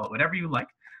 You can call it whatever you like.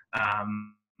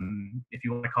 If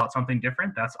you want to call it something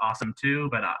different, that's awesome too,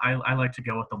 but I like to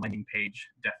go with the landing page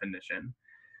definition.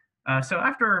 So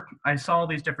after I saw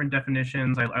these different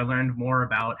definitions, I learned more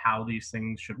about how these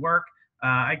things should work.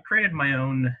 I created my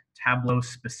own Tableau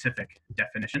specific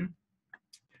definition.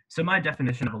 So my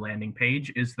definition of a landing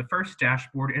page is the first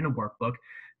dashboard in a workbook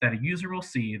that a user will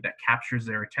see that captures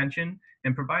their attention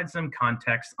and provides them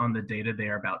context on the data they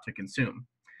are about to consume.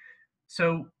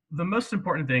 So the most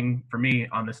important thing for me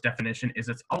on this definition is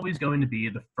it's always going to be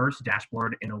the first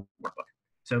dashboard in a workbook.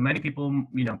 So many people,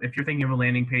 if you're thinking of a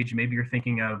landing page, maybe you're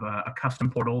thinking of a custom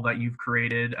portal that you've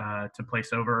created to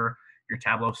place over your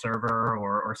Tableau server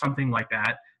or something like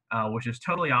that, which is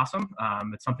totally awesome.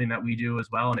 It's something that we do as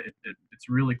well, and it's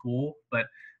really cool. But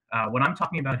what I'm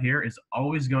talking about here is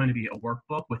always going to be a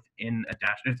workbook within a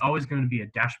It's always going to be a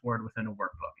dashboard within a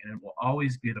workbook, and it will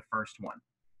always be the first one.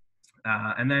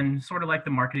 And then sort of like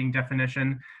the marketing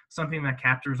definition, something that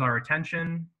captures our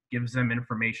attention, gives them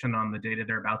information on the data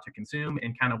they're about to consume,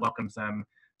 and kind of welcomes them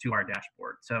to our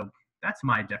dashboard. So that's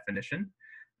my definition.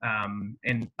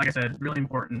 And like I said, really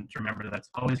important to remember that it's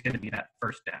always going to be that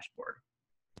first dashboard.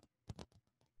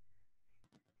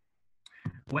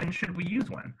 When should we use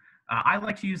one? I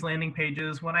like to use landing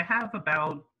pages when I have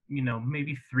about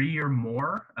maybe 3 or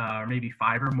more, or maybe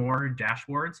 5 or more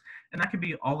dashboards, and that could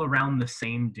be all around the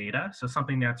same data. So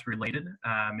something that's related,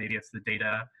 maybe it's the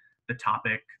data, the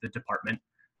topic, the department,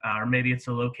 or maybe it's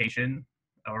a location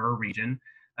or a region.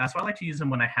 So I like to use them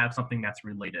when I have something that's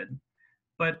related.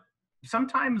 But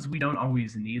sometimes we don't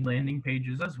always need landing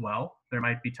pages as well. There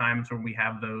might be times when we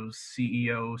have those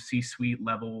CEO, C-suite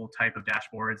level type of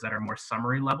dashboards that are more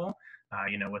summary level,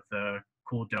 with the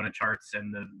cool donut charts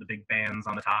and the big bands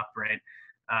on the top, right?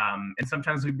 And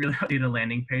sometimes we really don't need a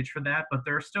landing page for that, but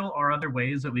there still are other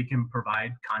ways that we can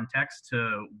provide context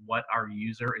to what our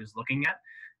user is looking at.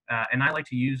 And I like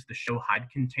to use the show hide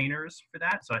containers for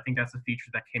that. So I think that's a feature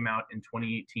that came out in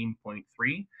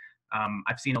 2018.3.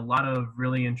 I've seen a lot of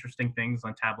really interesting things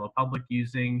on Tableau Public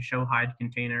using show hide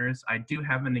containers. I do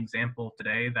have an example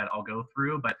today that I'll go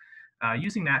through, but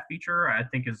using that feature, I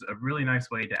think, is a really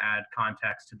nice way to add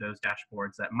context to those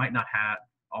dashboards that might not have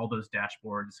all those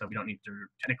dashboards, so we don't need to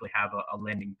technically have a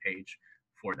landing page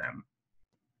for them.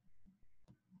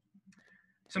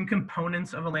 Some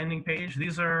components of a landing page.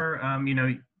 These are,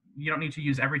 you don't need to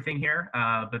use everything here,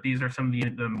 but these are some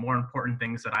of the more important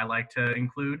things that I like to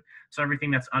include. So everything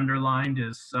that's underlined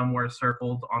is somewhere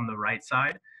circled on the right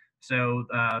side. So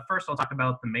first I'll talk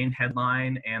about the main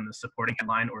headline and the supporting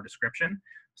headline or description.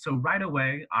 So right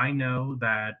away, I know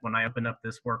that when I open up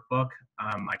this workbook,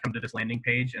 I come to this landing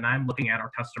page and I'm looking at our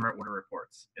customer order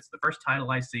reports. It's the first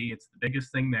title I see, it's the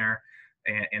biggest thing there.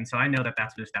 And so I know that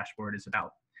that's what this dashboard is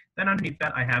about. Then underneath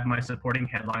that, I have my supporting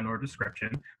headline or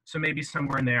description. So maybe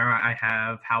somewhere in there, I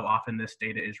have how often this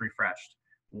data is refreshed.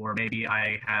 Or maybe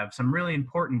I have some really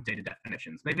important data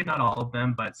definitions. Maybe not all of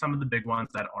them, but some of the big ones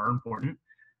that are important.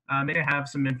 Maybe I have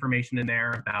some information in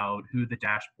there about who the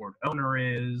dashboard owner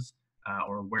is,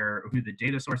 or who the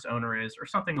data source owner is, or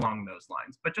something along those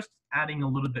lines. But just adding a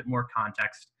little bit more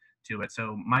context to it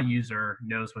so my user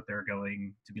knows what they're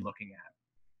going to be looking at.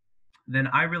 Then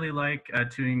I really like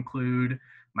to include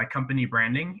my company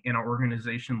branding and our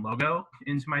organization logo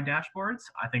into my dashboards.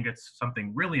 I think it's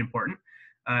something really important.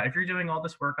 If you're doing all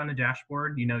this work on a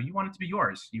dashboard, you want it to be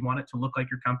yours. You want it to look like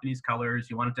your company's colors.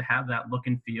 You want it to have that look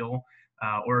and feel,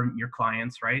 or your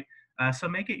clients, right? So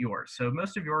make it yours. So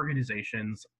most of your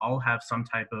organizations all have some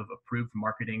type of approved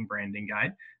marketing branding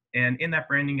guide. And in that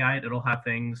branding guide, it'll have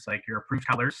things like your approved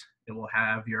colors. It will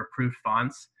have your approved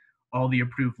fonts, all the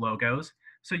approved logos.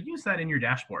 So use that in your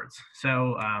dashboards.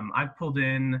 So I've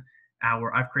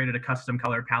created a custom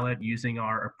color palette using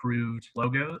our approved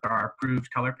logo, or our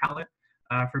approved color palette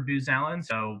for Booz Allen.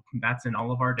 So that's in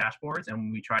all of our dashboards,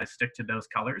 and we try to stick to those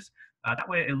colors. That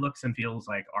way it looks and feels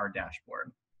like our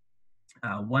dashboard.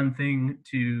 One thing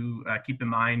to keep in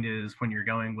mind is when you're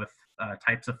going with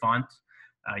types of font,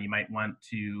 you might want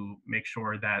to make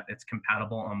sure that it's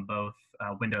compatible on both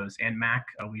Windows and Mac.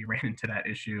 We ran into that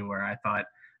issue where I thought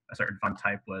a certain font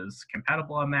type was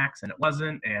compatible on Macs and it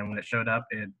wasn't, and when it showed up,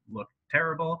 it looked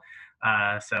terrible.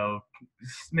 So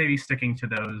maybe sticking to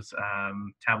those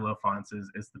Tableau fonts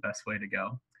is the best way to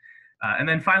go. And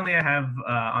then finally, I have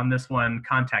on this one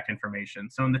contact information.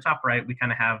 So in the top right, we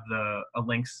kind of have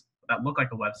links that look like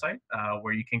a website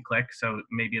where you can click. So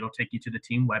maybe it'll take you to the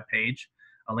team webpage,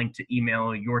 a link to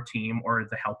email your team or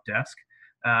the help desk,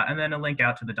 and then a link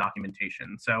out to the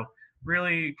documentation. So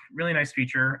really, really nice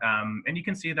feature. And you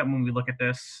can see that when we look at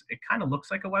this, it kind of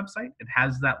looks like a website. It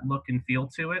has that look and feel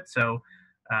to it. So,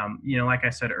 like I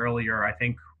said earlier, I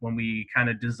think when we kind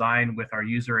of design with our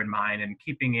user in mind and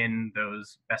keeping in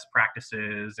those best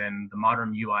practices and the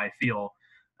modern UI feel,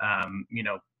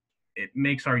 it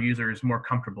makes our users more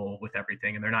comfortable with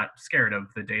everything, and they're not scared of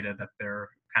the data that they're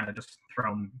kind of just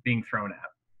being thrown at.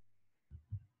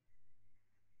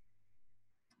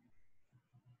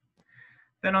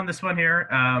 Then on this one here,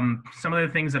 some of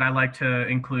the things that I like to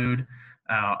include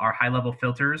are high-level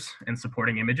filters and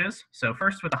supporting images. So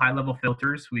first with the high-level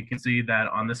filters, we can see that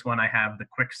on this one I have the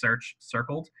quick search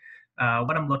circled.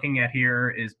 What I'm looking at here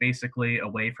is basically a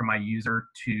way for my user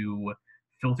to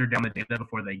filter down the data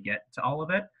before they get to all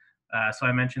of it. So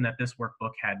I mentioned that this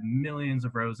workbook had millions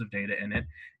of rows of data in it.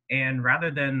 And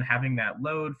rather than having that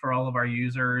load for all of our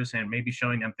users and maybe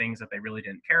showing them things that they really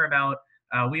didn't care about,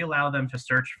 we allow them to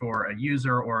search for a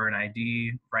user or an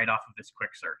ID right off of this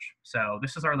quick search. So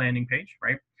this is our landing page,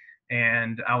 right?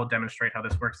 And I will demonstrate how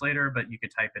this works later, but you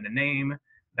could type in a name.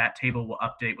 That table will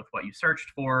update with what you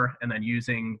searched for, and then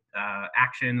using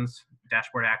actions,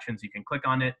 dashboard actions, you can click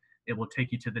on it. It will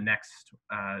take you to the next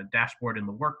dashboard in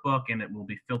the workbook, and it will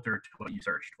be filtered to what you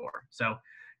searched for. So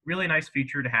really nice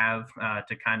feature to have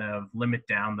to kind of limit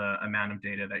down the amount of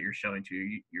data that you're showing to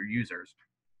your users.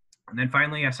 And then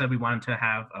finally, I said we wanted to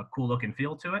have a cool look and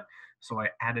feel to it. So I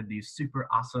added these super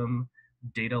awesome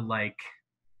data-like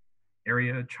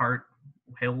area chart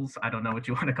hills. I don't know what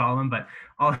you want to call them, but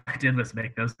all I did was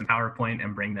make those in PowerPoint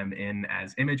and bring them in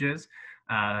as images.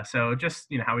 So just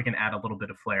how we can add a little bit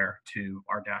of flair to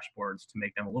our dashboards to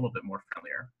make them a little bit more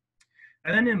friendlier.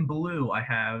 And then in blue, I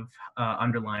have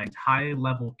underlined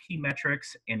high-level key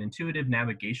metrics and intuitive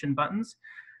navigation buttons.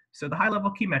 So the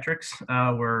high-level key metrics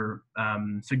were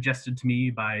suggested to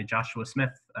me by Joshua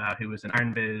Smith, who was an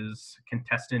IronViz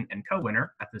contestant and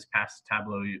co-winner at this past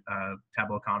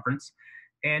Tableau conference.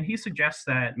 And he suggests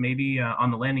that maybe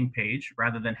on the landing page,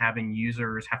 rather than having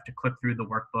users have to click through the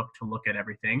workbook to look at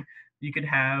everything, you could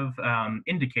have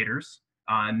indicators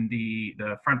on the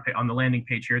front on the landing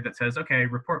page here that says, okay,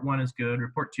 report 1 is good,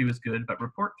 report 2 is good, but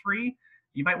report 3,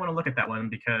 you might want to look at that one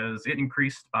because it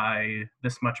increased by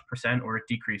this much percent or it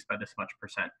decreased by this much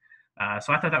percent.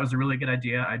 So I thought that was a really good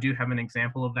idea. I do have an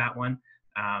example of that one,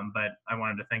 but I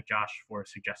wanted to thank Josh for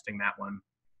suggesting that one.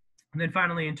 And then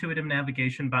finally, intuitive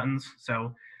navigation buttons.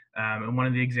 So in one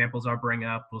of the examples I'll bring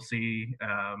up, we'll see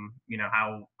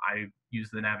how I use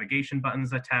the navigation buttons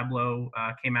that Tableau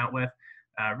came out with.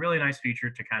 Really nice feature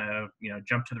to kind of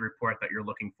jump to the report that you're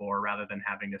looking for rather than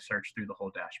having to search through the whole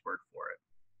dashboard for it.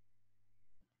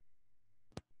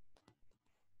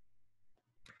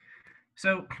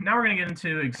 So now we're going to get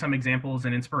into some examples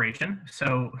and inspiration.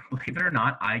 So believe it or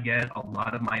not, I get a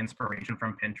lot of my inspiration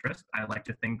from Pinterest. I like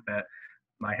to think that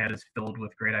my head is filled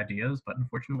with great ideas, but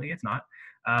unfortunately it's not.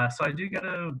 So I do go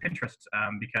to Pinterest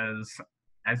because,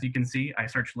 as you can see, I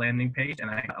search landing page and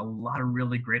I got a lot of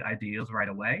really great ideas right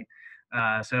away.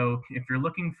 So if you're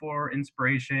looking for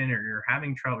inspiration or you're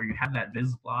having trouble or you have that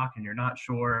viz block and you're not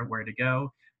sure where to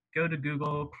go to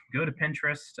Google, go to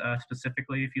Pinterest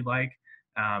specifically if you like.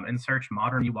 And search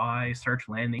modern UI, search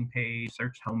landing page,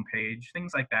 search homepage,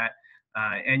 things like that.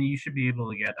 And you should be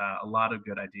able to get a lot of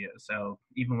good ideas. So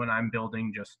even when I'm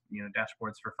building just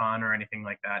dashboards for fun or anything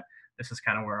like that, this is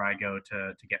kind of where I go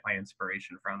to get my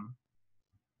inspiration from.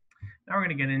 Now we're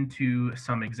going to get into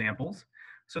some examples.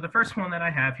 So the first one that I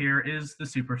have here is the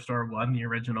Superstore one, the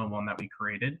original one that we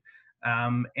created.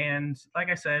 And like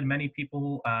I said, many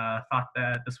people thought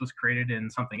that this was created in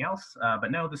something else, but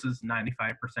no, this is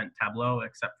 95% Tableau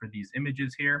except for these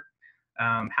images here.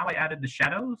 How I added the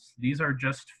shadows, these are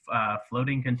just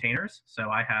floating containers. So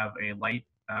I have a light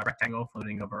rectangle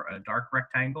floating over a dark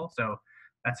rectangle. So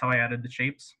that's how I added the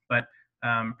shapes. But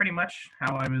pretty much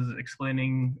how I was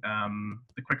explaining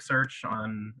the quick search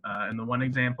on in the one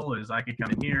example is I could come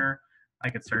in here, I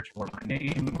could search for my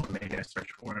name, or maybe I search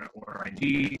for an order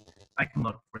ID. I can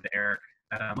look for the Eric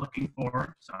that I'm looking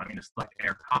for. So I'm going to select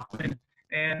Eric Hoffman.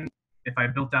 And if I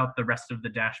built out the rest of the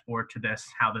dashboard to this,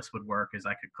 how this would work is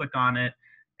I could click on it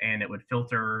and it would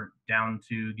filter down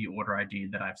to the order ID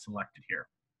that I've selected here.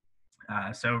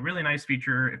 So really nice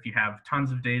feature if you have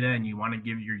tons of data and you want to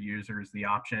give your users the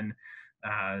option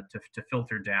to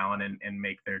filter down and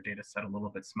make their data set a little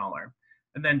bit smaller.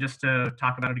 And then just to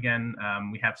talk about it again,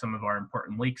 we have some of our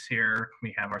important links here.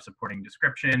 We have our supporting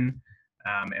description,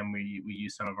 and we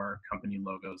use some of our company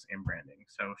logos and branding.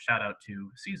 So shout out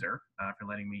to Caesar for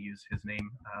letting me use his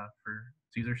name for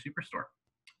Caesar Superstore.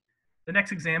 The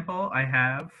next example I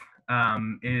have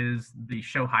is the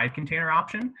show hide container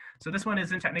option. So this one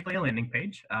isn't technically a landing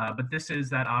page, but this is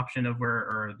that option of where,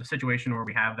 or the situation where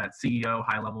we have that CEO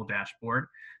high level dashboard.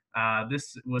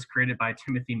 This was created by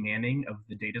Timothy Manning of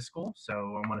the Data School.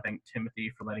 So I want to thank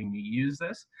Timothy for letting me use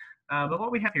this. But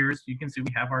what we have here is, you can see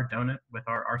we have our donut with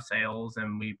our sales,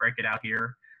 and we break it out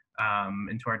here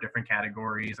into our different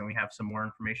categories, and we have some more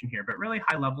information here, but really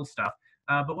high level stuff.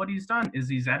 But what he's done is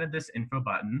he's added this info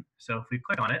button. So if we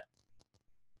click on it,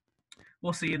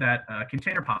 we'll see that a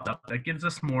container popped up that gives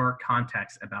us more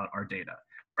context about our data,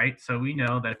 right? So we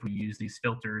know that if we use these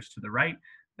filters to the right,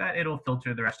 that it'll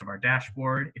filter the rest of our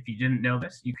dashboard. If you didn't know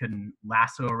this, you can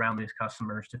lasso around these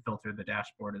customers to filter the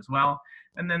dashboard as well.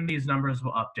 And then these numbers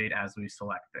will update as we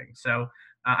select things. So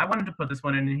I wanted to put this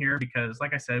one in here because,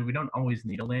 like I said, we don't always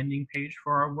need a landing page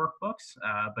for our workbooks,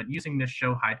 but using this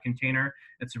show hide container,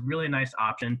 it's a really nice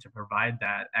option to provide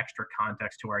that extra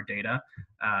context to our data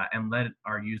and let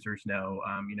our users know,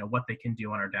 what they can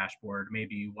do on our dashboard,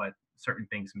 maybe what certain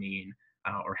things mean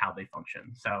or how they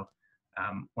function. So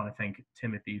want to thank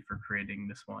Timothy for creating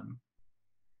this one.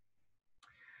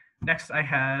 Next, I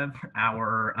have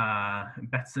our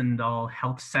Betzendahl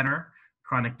Health Center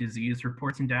chronic disease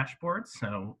reports and dashboards.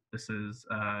 So this is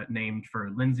named for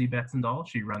Lindsay Betzendahl.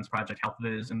 She runs Project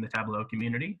HealthViz in the Tableau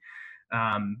community.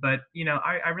 But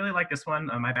I really like this one.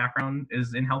 My background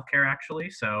is in healthcare, actually,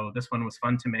 so this one was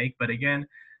fun to make. But again,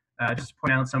 just to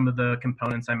point out some of the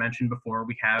components I mentioned before,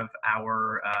 we have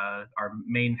our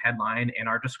main headline and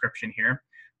our description here.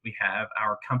 We have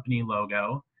our company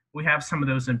logo. We have some of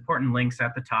those important links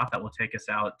at the top that will take us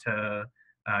out to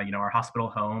our hospital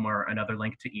home, or another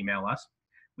link to email us.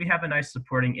 We have a nice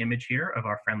supporting image here of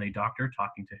our friendly doctor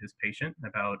talking to his patient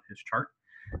about his chart.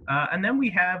 And then we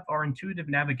have our intuitive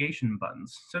navigation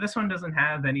buttons. So this one doesn't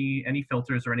have any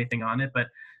filters or anything on it, but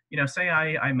say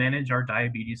I manage our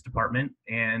diabetes department,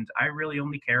 and I really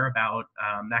only care about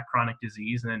that chronic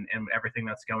disease and everything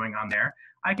that's going on there.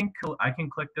 I can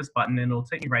click this button and it'll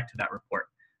take me right to that report.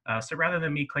 So rather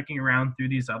than me clicking around through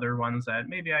these other ones that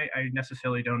maybe I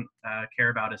necessarily don't care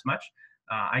about as much,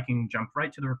 I can jump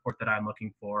right to the report that I'm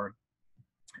looking for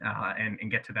and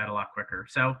get to that a lot quicker.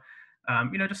 So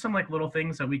just some little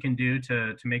things that we can do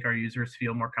to make our users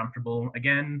feel more comfortable.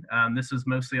 Again, this is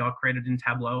mostly all created in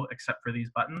Tableau, except for these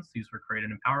buttons. These were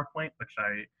created in PowerPoint, which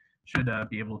I should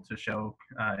be able to show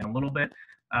in a little bit.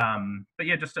 But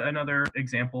yeah, just another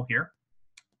example here.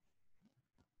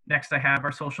 Next, I have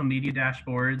our social media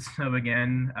dashboards. So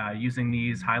again, using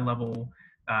these high-level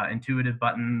intuitive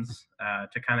buttons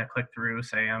to kind of click through,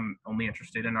 say I'm only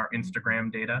interested in our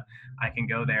Instagram data, I can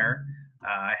go there.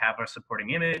 I have our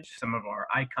supporting image, some of our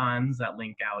icons that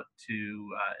link out to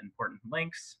important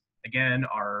links. Again,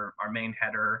 our main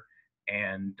header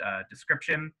and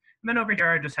description. And then over here,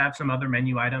 I just have some other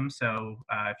menu items. So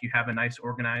if you have a nice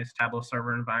organized Tableau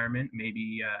server environment,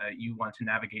 maybe you want to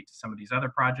navigate to some of these other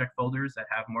project folders that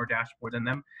have more dashboards in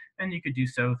them, and you could do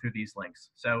so through these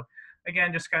links. So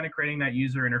again, just kind of creating that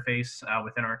user interface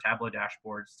within our Tableau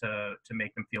dashboards to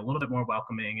make them feel a little bit more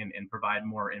welcoming and provide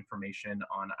more information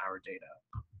on our data.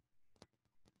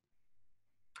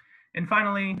 And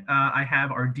finally, I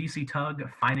have our DC Tug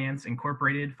Finance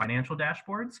Incorporated financial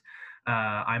dashboards.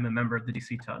 I'm a member of the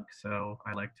DC Tug, so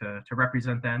I like to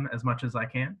represent them as much as I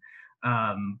can.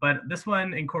 But this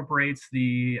one incorporates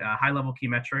the high-level key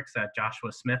metrics that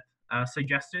Joshua Smith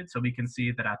suggested. So we can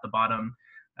see that at the bottom,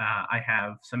 I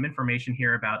have some information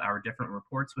here about our different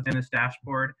reports within this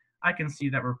dashboard. I can see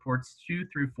that reports 2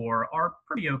 through 4 are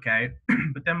pretty okay,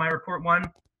 but then my report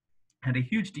 1 had a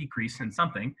huge decrease in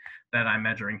something that I'm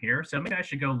measuring here. So maybe I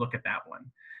should go look at that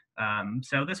one.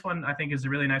 So this one I think is a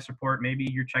really nice report. Maybe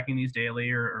you're checking these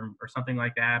daily or something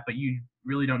like that, but you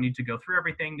really don't need to go through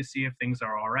everything to see if things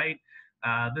are all right.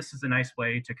 This is a nice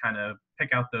way to kind of pick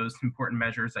out those important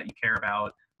measures that you care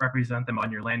about, represent them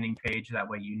on your landing page. That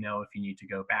way you know if you need to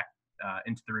go back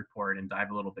into the report and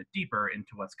dive a little bit deeper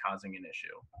into what's causing an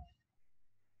issue.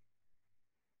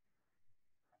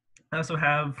 I also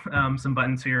have some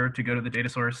buttons here to go to the data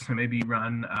source, so maybe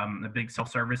run a big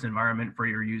self-service environment for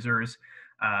your users.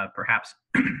 Perhaps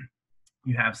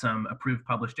you have some approved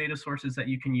published data sources that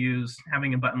you can use.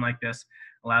 Having a button like this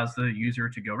allows the user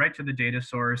to go right to the data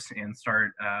source and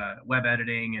start web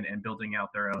editing and building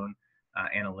out their own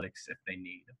analytics if they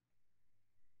need.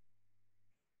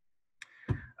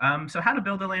 So how to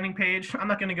build a landing page. I'm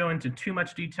not going to go into too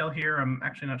much detail here. I'm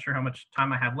actually not sure how much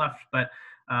time I have left, but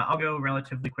I'll go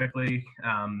relatively quickly.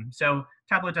 So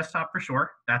Tableau Desktop for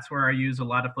sure. That's where I use a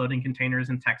lot of floating containers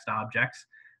and text objects,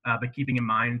 but keeping in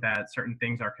mind that certain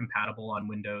things are compatible on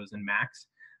Windows and Macs.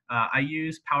 I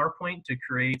use PowerPoint to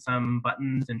create some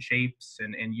buttons and shapes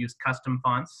and use custom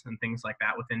fonts and things like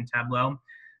that within Tableau.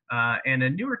 And a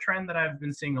newer trend that I've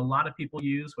been seeing a lot of people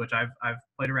use, which I've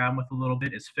played around with a little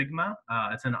bit, is Figma.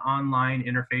 It's an online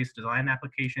interface design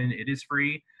application. It is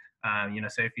free.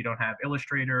 Say if you don't have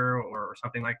Illustrator or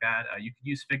something like that, you could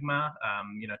use Figma,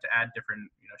 to add different,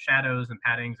 shadows and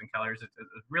paddings and colors. It's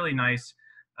a really nice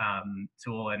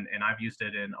tool, and I've used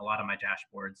it in a lot of my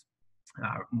dashboards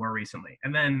more recently.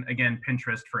 And then again,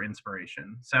 Pinterest for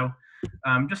inspiration. So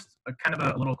just kind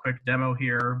of a little quick demo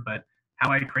here, but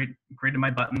how I created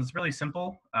my buttons, really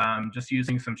simple, just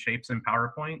using some shapes in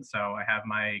PowerPoint. So I have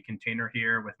my container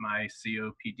here with my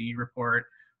COPD report.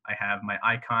 I have my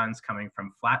icons coming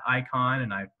from Flat Icon,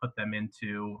 and I put them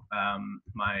into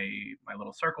my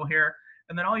little circle here.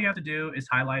 And then all you have to do is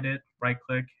highlight it, right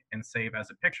click, and save as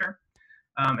a picture.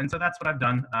 And so that's what I've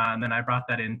done. And then I brought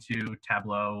that into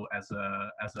Tableau as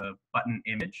a button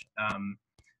image.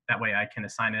 That way I can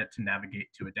assign it to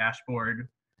navigate to a dashboard.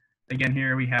 Again,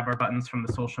 here we have our buttons from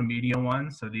the social media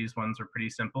one. So these ones are pretty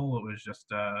simple. It was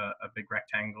just a big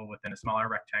rectangle within a smaller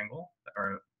rectangle,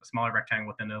 or a smaller rectangle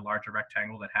within a larger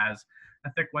rectangle that has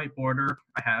a thick white border.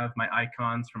 I have my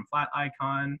icons from Flat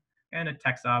Icon and a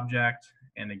text object.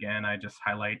 And again, I just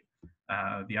highlight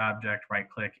the object, right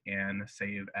click, and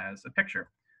save as a picture.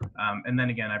 And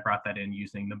then again, I brought that in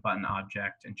using the button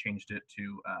object and changed it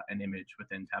to an image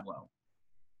within Tableau.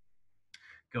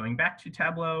 Going back to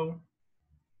Tableau,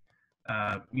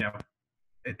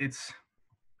 it's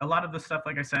a lot of the stuff,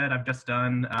 like I said, I've just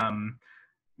done,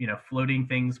 floating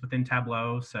things within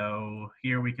Tableau. So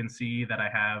here we can see that I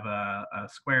have a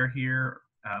square here,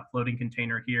 a floating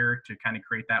container here to kind of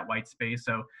create that white space.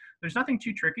 So there's nothing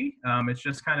too tricky. It's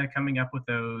just kind of coming up with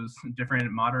those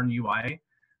different modern UI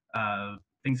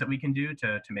things that we can do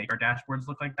to make our dashboards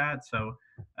look like that. So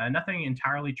nothing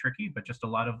entirely tricky, but just a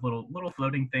lot of little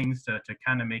floating things to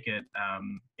kind of make it,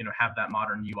 have that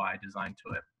modern UI design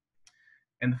to it.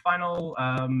 And the final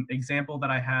example that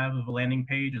I have of a landing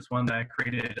page is one that I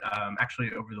created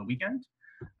actually over the weekend.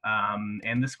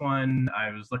 And this one,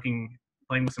 I was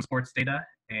playing with some sports data,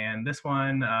 and this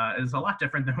one is a lot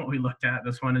different than what we looked at.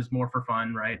 This one is more for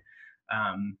fun, right?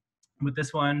 But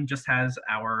this one just has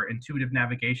our intuitive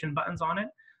navigation buttons on it.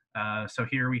 So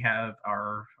here we have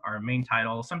our main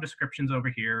title, some descriptions over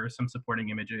here, some supporting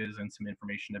images, and some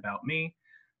information about me.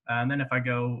 And then if I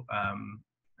go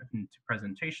into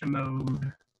presentation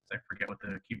mode, I forget what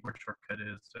the keyboard shortcut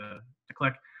is to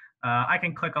click, I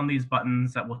can click on these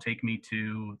buttons that will take me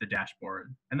to the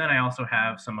dashboard. And then I also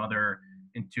have some other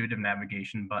intuitive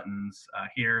navigation buttons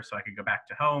here, so I could go back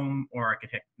to home, or I could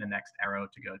hit the next arrow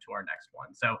to go to our next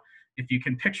one. So if you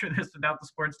can picture this without the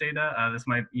sports data, this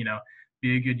might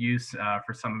be a good use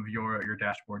for some of your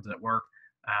dashboards at work.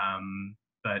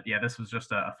 But yeah, this was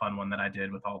just a fun one that I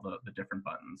did with all the different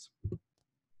buttons.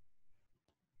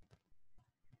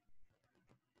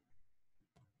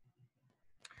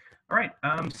 All right,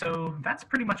 so that's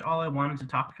pretty much all I wanted to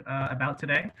talk about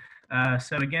today.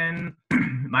 So again,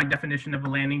 my definition of a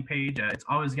landing page, it's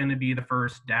always going to be the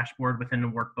first dashboard within a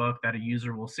workbook that a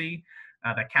user will see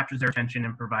that captures their attention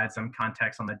and provides some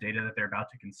context on the data that they're about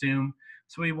to consume.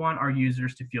 So we want our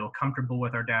users to feel comfortable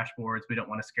with our dashboards. We don't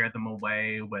want to scare them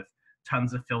away with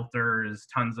tons of filters,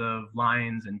 tons of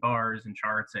lines and bars and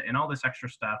charts and all this extra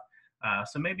stuff.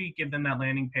 So maybe give them that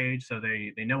landing page so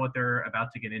they know what they're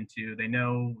about to get into. They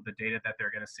know the data that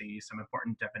they're going to see, some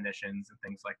important definitions and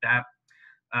things like that.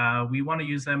 We want to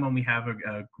use them when we have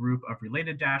a group of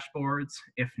related dashboards.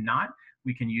 If not,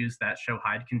 we can use that show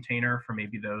hide container for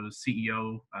maybe those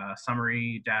CEO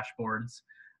summary dashboards.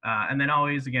 And then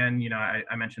always, again,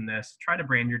 I mentioned this, try to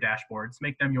brand your dashboards,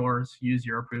 make them yours, use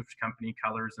your approved company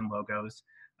colors and logos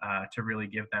to really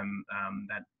give them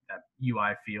that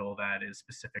UI feel that is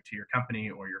specific to your company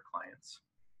or your clients.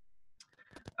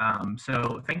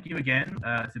 So thank you again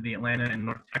to the Atlanta and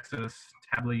North Texas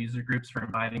Tableau user groups for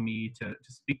inviting me to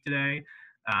speak today.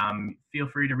 Feel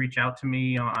free to reach out to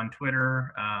me on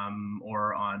Twitter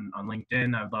or on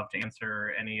LinkedIn. I'd love to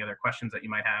answer any other questions that you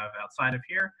might have outside of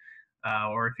here.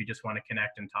 Or if you just want to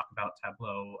connect and talk about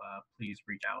Tableau, please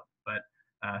reach out. But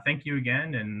thank you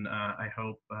again, and I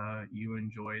hope you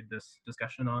enjoyed this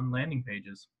discussion on landing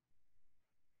pages.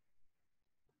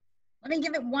 Let me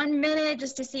give it 1 minute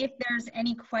just to see if there's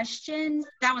any questions.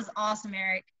 That was awesome,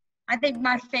 Eric. I think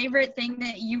my favorite thing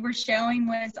that you were showing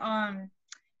was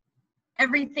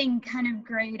everything kind of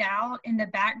grayed out in the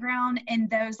background, and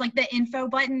those, like the info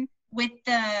button with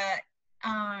the,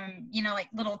 like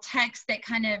little text that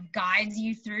kind of guides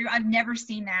you through. I've never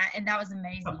seen that, and that was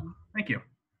amazing. Oh, thank you.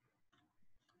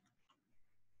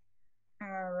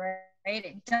 All right. right,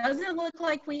 it doesn't look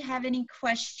like we have any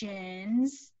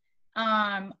questions.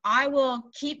 I will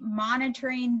keep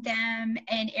monitoring them,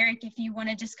 and Eric, if you want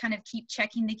to just kind of keep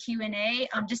checking the Q&A,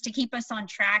 just to keep us on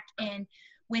track, and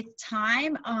with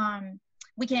time,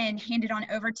 we can hand it on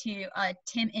over to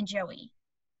Tim and Joey.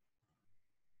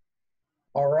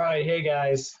 All right, hey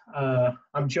guys,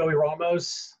 I'm Joey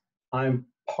Ramos. I'm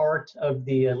part of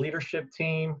the leadership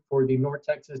team for the North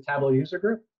Texas Tableau user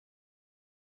group.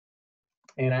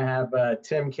 And I have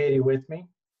Tim, Katie with me.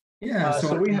 Yeah,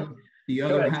 so we have the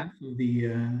other half of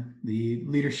the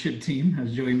leadership team,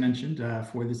 as Joey mentioned,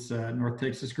 for this North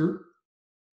Texas group.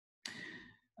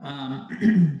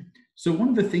 So one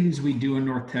of the things we do in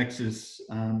North Texas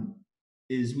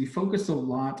is we focus a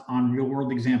lot on real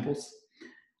world examples.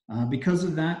 Because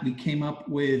of that, we came up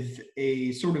with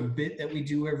a sort of bit that we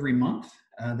do every month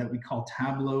that we call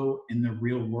Tableau in the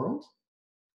Real World,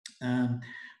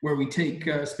 where we take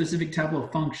specific Tableau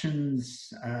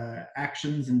functions,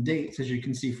 actions, and dates, as you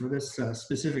can see for this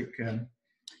specific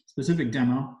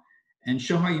demo, and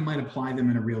show how you might apply them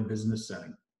in a real business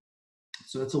setting.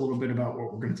 So that's a little bit about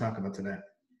what we're going to talk about today.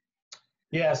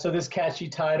 Yeah, so this catchy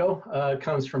title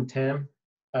comes from Tim.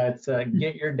 It's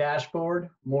Get Your Dashboard,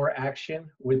 More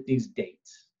Action with These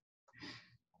Dates.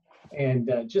 And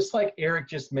just like Eric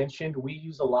just mentioned, we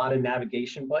use a lot of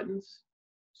navigation buttons.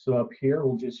 So up here,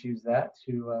 we'll just use that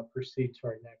to proceed to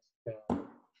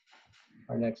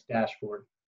our next dashboard.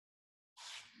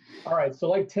 All right, so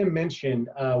like Tim mentioned,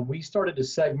 we started a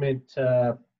segment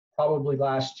probably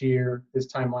this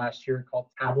time last year, called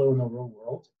Tableau in the Real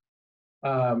World.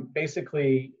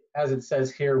 Basically, as it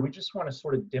says here, we just want to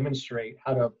sort of demonstrate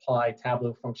how to apply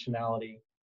Tableau functionality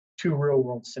to real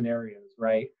world scenarios,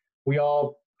 right? We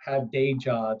all have day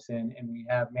jobs, and we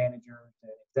have managers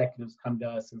and executives come to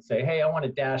us and say, hey, I want a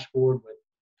dashboard with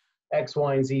X,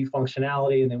 Y, and Z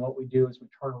functionality. And then what we do is we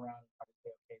turn around and try to say,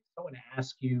 okay, so I want to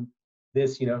ask you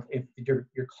this, if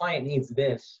your client needs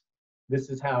this, this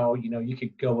is how, you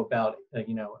could go about,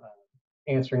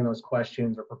 answering those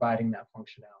questions or providing that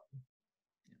functionality.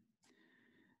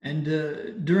 And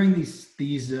during these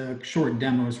short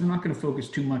demos, we're not going to focus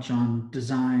too much on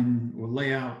design or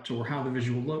layout or how the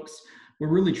visual looks. We're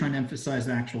really trying to emphasize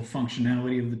the actual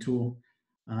functionality of the tool.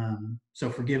 So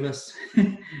forgive us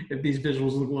if these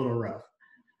visuals look a little rough.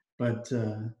 But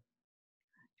you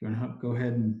want to go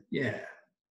ahead and, yeah.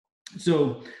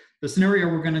 So the scenario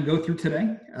we're going to go through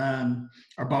today,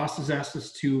 our boss has asked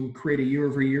us to create a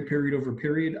year-over-year,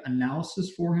 period-over-period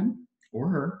analysis for him or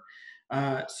her.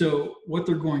 So what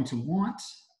they're going to want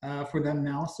for that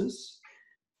analysis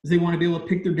is they want to be able to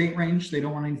pick their date range. They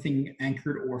don't want anything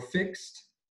anchored or fixed.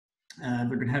 They're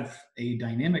going to have a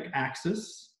dynamic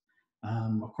axis.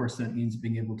 Of course, that means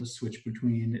being able to switch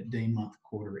between day, month,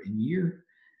 quarter, and year.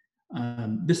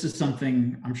 This is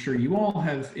something I'm sure you all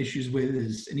have issues with,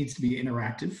 is it needs to be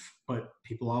interactive, but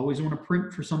people always want to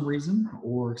print for some reason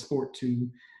or export to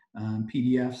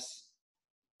PDFs.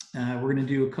 We're going to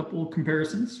do a couple of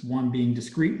comparisons, one being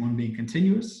discrete, one being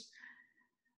continuous.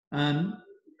 And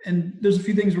there's a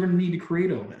few things we're going to need to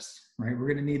create all this, right? We're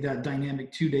going to need that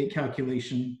dynamic to-date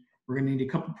calculation. We're going to need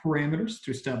a couple parameters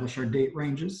to establish our date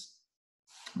ranges.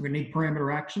 We're going to need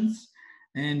parameter actions.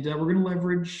 And we're going to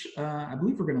leverage, I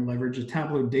believe we're going to leverage a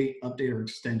Tableau date updater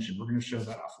extension. We're going to show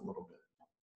that off a little bit.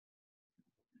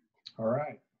 All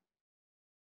right.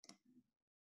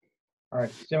 All right,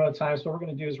 similar time. So what we're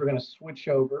going to do is we're going to switch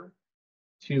over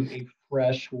to a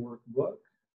fresh workbook.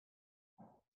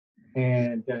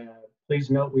 And please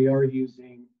note we are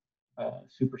using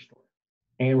Superstore,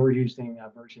 and we're using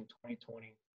version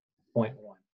 2020.1.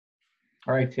 All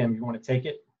right, Tim, you want to take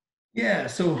it? Yeah,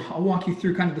 so I'll walk you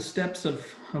through kind of the steps of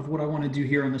what I want to do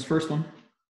here on this first one.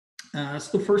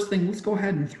 So the first thing, let's go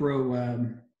ahead and throw,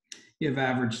 you have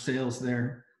average sales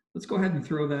there. Let's go ahead and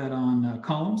throw that on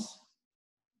columns.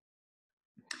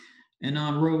 And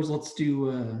on rows, let's do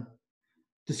a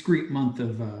discrete month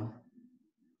of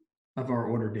our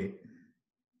order date.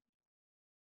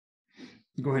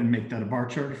 Go ahead and make that a bar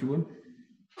chart, if you would.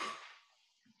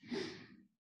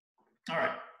 All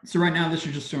right, so right now this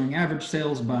is just showing average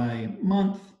sales by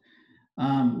month.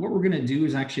 What we're gonna do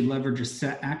is actually leverage a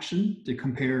set action to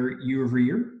compare year over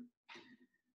year.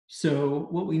 So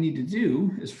what we need to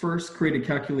do is first create a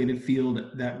calculated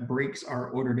field that breaks our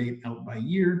order date out by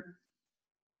year.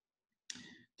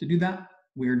 To do that,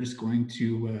 we're just going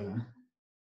to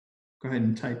go ahead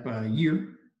and type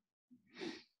year.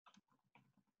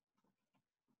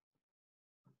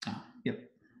 Yep.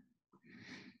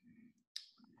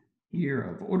 Year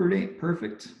of order date,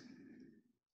 perfect.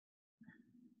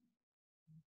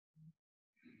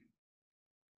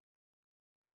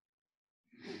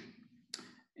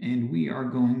 And we are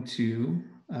going to,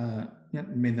 yep,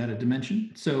 made that a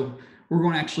dimension. So we're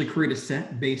going to actually create a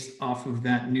set based off of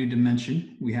that new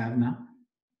dimension we have now.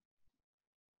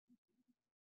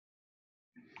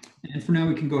 And for now,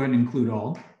 we can go ahead and include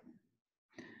all.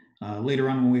 Later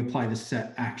on, when we apply the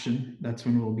set action, that's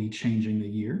when we'll be changing the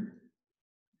year.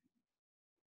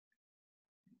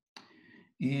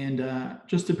 And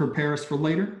just to prepare us for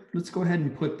later, let's go ahead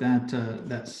and put that,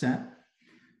 that set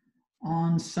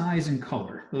on size and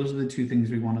color. Those are the two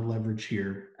things we want to leverage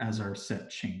here as our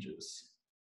set changes.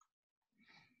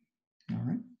 All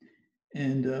right.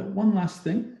 And one last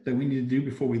thing that we need to do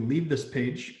before we leave this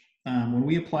page, when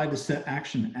we apply the set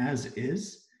action as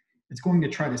is, it's going to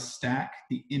try to stack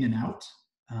the in and out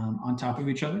on top of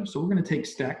each other. So we're going to take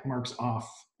stack marks off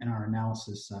in our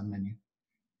analysis menu.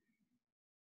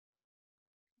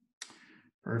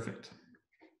 Perfect.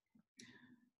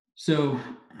 So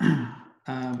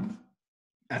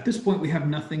at this point, we have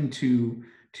nothing to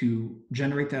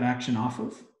generate that action off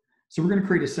of. So we're going to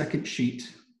create a second sheet,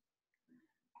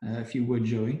 if you would,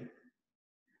 Joey.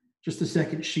 Just a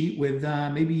second sheet with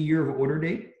maybe year of order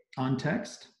date on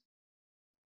text.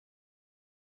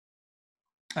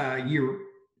 Year.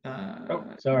 Oh,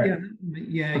 sorry.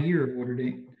 Yeah, year of order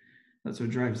date. That's what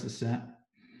drives the set.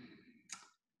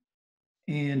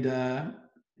 And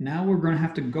now we're going to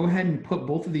have to go ahead and put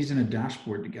both of these in a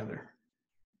dashboard together.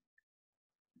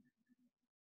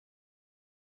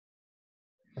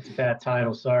 That's a bad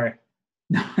title, sorry.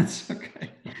 No, that's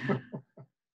okay.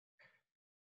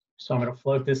 So I'm going to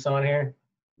float this on here.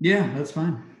 Yeah, that's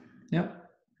fine.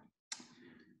 Yep.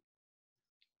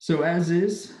 So as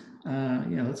is,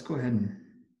 yeah, let's go ahead and.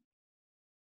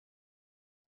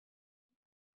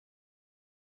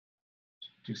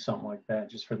 Do something like that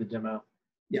just for the demo.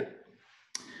 Yeah.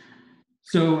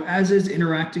 So as is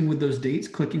interacting with those dates,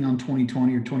 clicking on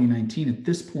 2020 or 2019 at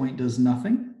this point does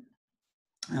nothing.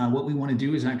 What we want to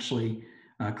do is actually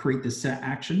create the set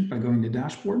action by going to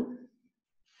dashboard,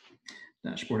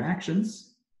 dashboard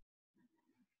actions,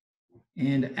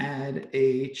 and add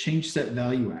a change set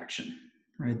value action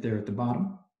right there at the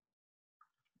bottom.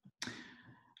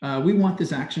 We want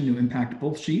this action to impact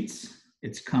both sheets.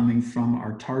 It's coming from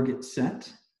our target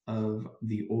set of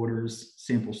the orders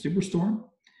sample superstore.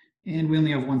 And we only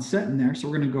have one set in there, so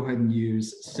we're going to go ahead and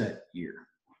use set year.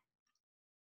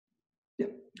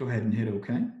 Yep, go ahead and hit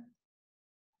OK.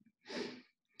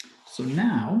 So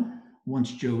now,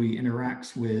 once Joey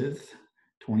interacts with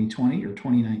 2020 or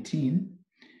 2019,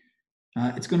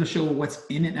 it's going to show what's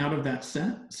in and out of that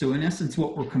set. So in essence,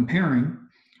 what we're comparing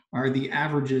are the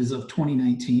averages of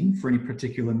 2019 for any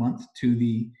particular month to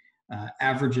the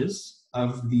averages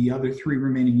of the other 3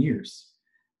 remaining years.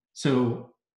 So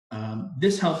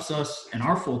this helps us in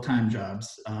our full-time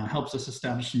jobs, helps us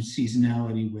establish some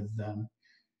seasonality with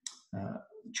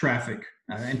traffic,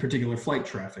 in particular flight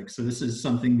traffic. So this is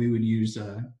something we would use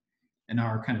in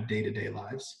our kind of day-to-day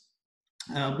lives.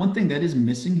 One thing that is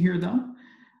missing here though,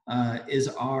 is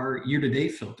our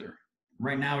year-to-date filter.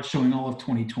 Right now it's showing all of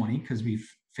 2020 because we've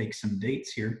faked some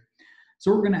dates here. So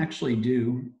what we're going to actually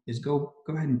do is go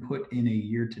ahead and put in a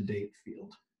year-to-date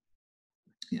field.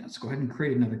 Yeah, let's go ahead and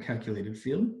create another calculated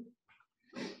field.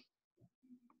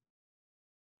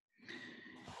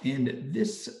 And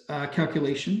this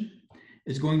calculation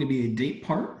is going to be a date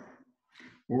part,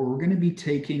 where we're going to be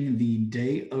taking the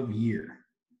day of year.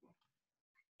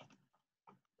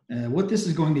 What this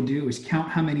is going to do is count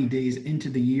how many days into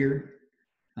the year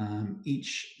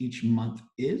each month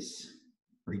is,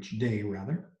 or each day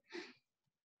rather.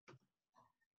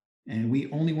 And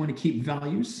we only want to keep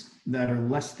values that are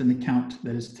less than the count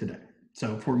that is today.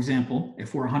 So for example,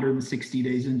 if we're 160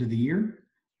 days into the year,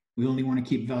 we only want to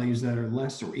keep values that are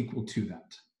less or equal to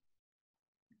that.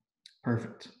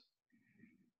 Perfect.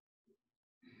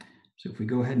 So if we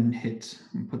go ahead and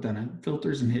put that on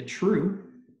filters and hit true,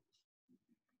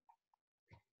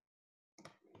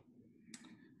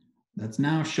 that's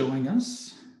now showing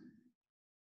us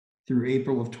through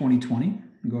April of 2020.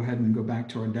 Go ahead and go back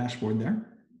to our dashboard there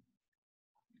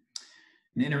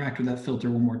and interact with that filter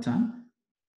one more time.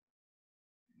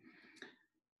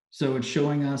 So it's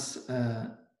showing us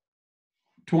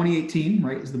 2018,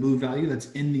 right, is the blue value that's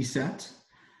in the set.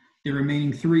 The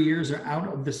remaining 3 years are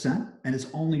out of the set, and it's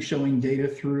only showing data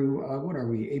through, what are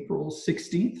we, April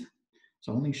 16th?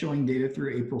 So only showing data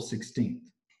through April 16th.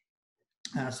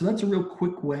 So that's a real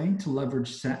quick way to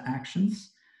leverage set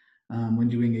actions when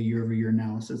doing a year-over-year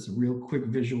analysis. A real quick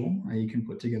visual you can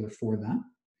put together for that.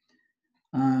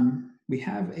 We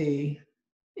have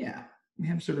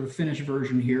sort of a finished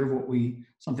version here of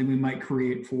something we might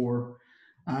create for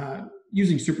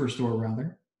using Superstore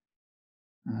rather.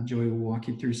 Joey will walk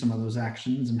you through some of those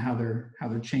actions and how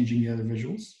they're changing the other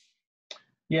visuals.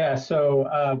 Yeah,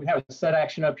 so we have a set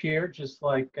action up here, just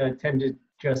like Tim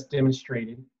just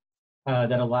demonstrated,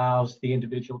 that allows the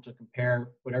individual to compare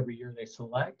whatever year they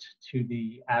select to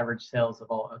the average sales of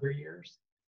all other years,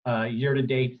 year to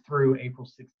date through April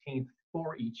 16th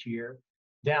for each year.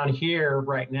 Down here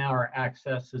right now, our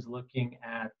access is looking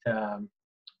at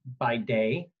by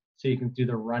day. So you can do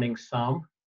the running sum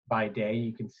by day.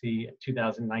 You can see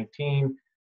 2019.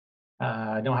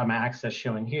 I don't have my access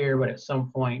showing here, but at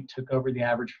some point took over the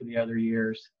average for the other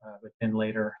years, but then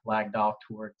later lagged off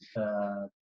towards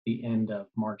the end of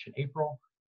March and April.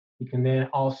 You can then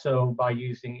also, by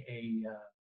using a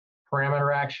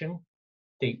parameter action,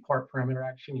 date part parameter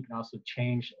action, you can also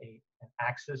change an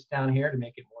axis down here to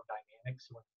make it more dynamic.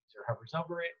 So when the user hovers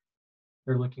over it,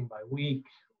 they're looking by week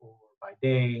or by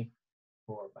day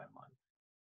or by month.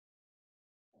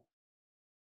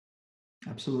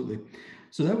 Absolutely.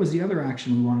 So that was the other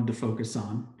action we wanted to focus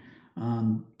on.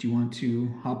 Do you want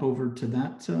to hop over to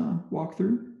that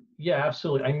walkthrough? Yeah,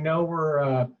 absolutely. I know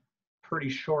we're pretty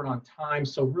short on time,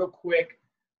 so real quick,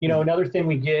 you know, another thing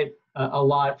we get a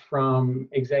lot from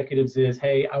executives is,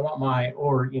 hey, I want my,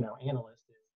 or analysts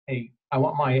is, hey, I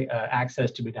want my access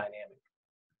to be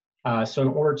dynamic. So in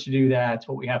order to do that,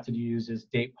 what we have to use is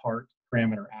date part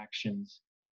parameter actions.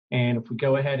 And if we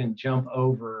go ahead and jump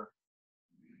over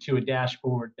to a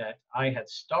dashboard that I had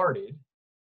started,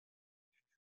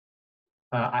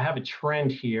 I have a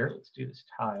trend here. Let's do this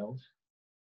tiled.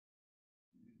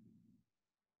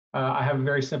 I have a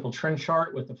very simple trend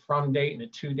chart with a from date and a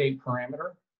to date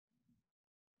parameter.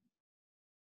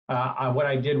 What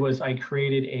I did was I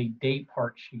created a date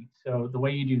part sheet. So the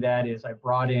way you do that is I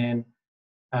brought in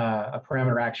a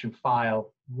parameter action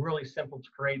file. Really simple to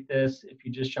create this. If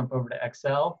you just jump over to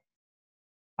Excel,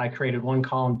 I created one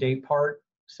column date part.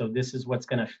 So this is what's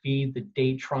going to feed the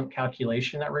date trunk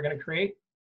calculation that we're going to create.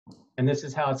 And this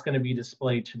is how it's going to be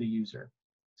displayed to the user.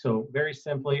 So very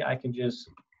simply, I can just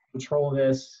control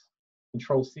this,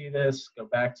 control C this, go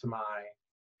back to my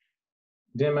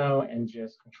demo and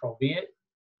just control V it.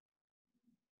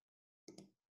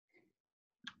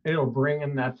 It'll bring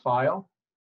in that file.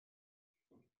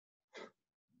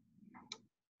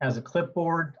 As a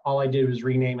clipboard, all I did was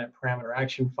rename it parameter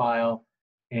action file.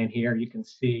 And here you can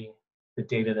see the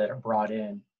data that it brought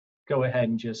in. Go ahead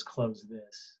and just close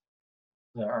this.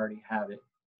 I already have it.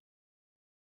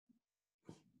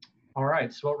 All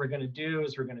right, so what we're going to do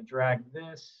is we're going to drag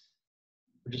this,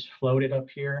 or just float it up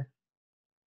here.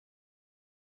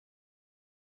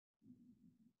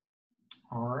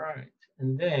 All right,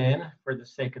 and then for the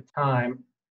sake of time,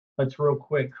 let's real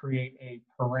quick create a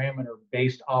parameter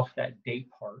based off that date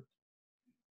part.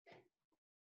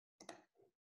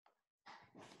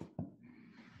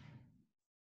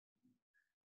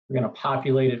 We're going to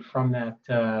populate it from that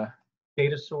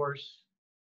data source,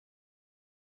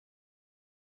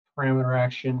 parameter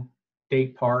action,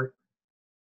 date part.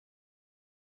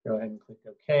 Go ahead and click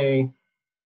OK.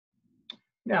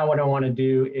 Now what I want to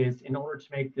do is, in order to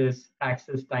make this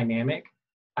axis dynamic,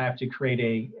 I have to create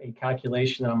a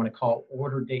calculation that I'm going to call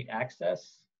order date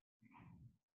access.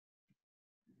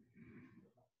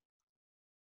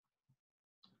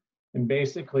 And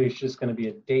basically, it's just going to be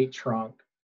a date trunk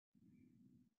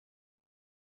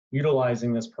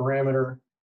utilizing this parameter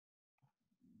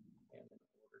and an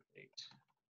order date.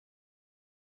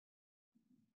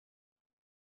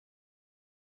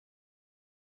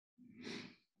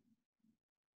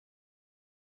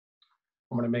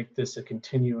 I'm going to make this a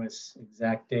continuous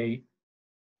exact date.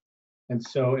 And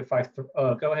so if I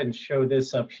go ahead and show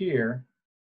this up here,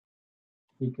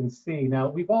 you can see, now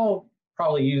we've all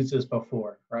probably used this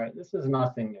before, right? This is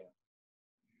nothing new.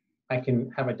 I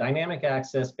can have a dynamic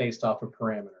access based off a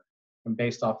parameter and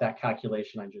based off that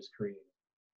calculation I just created.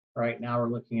 Right now we're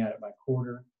looking at it by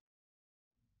quarter.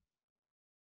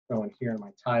 Going here in my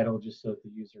title just so that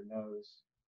the user knows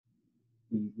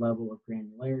the level of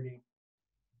granularity.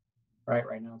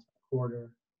 Right now it's by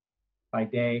quarter, by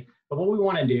day. But what we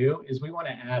want to do is we want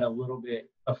to add a little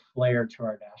bit of flair to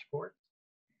our dashboard,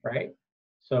 right?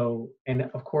 So, and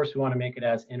of course we want to make it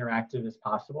as interactive as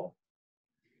possible.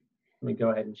 Let me go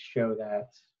ahead and show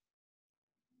that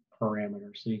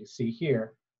parameter. So you can see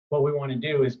here, what we want to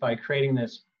do is by creating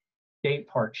this date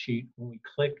part sheet, when we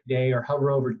click day or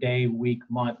hover over day, week,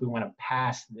 month, we want to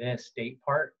pass this date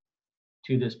part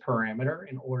to this parameter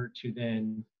in order to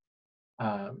then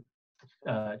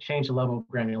change the level of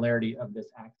granularity of this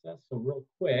access. So real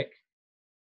quick,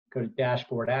 go to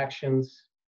dashboard actions,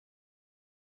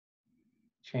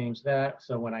 change that.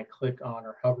 So when I click on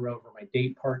or hover over my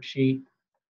date part sheet,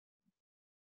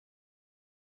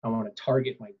 I want to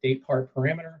target my date part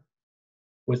parameter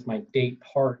with my date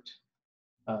part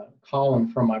column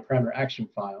from my parameter action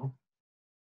file,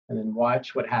 and then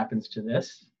watch what happens to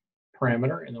this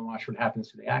parameter, and then watch what happens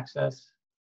to the access.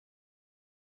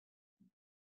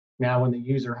 Now, when the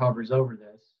user hovers over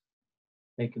this,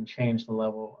 they can change the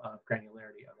level of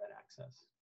granularity of that access.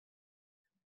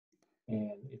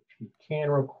 And if you can,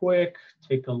 real quick,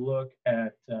 take a look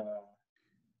at,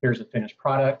 here's a finished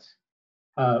product.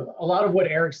 A lot of what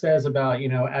Eric says about,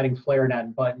 adding flair and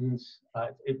adding buttons,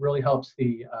 it really helps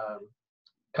the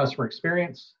customer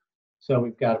experience. So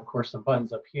we've got, of course, some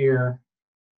buttons up here,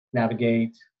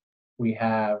 navigate. We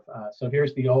have, so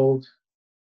here's the old,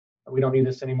 we don't need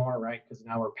this anymore, right? Because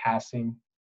now we're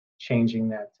changing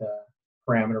that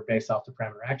parameter based off the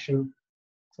parameter action.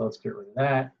 So let's get rid of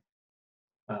that.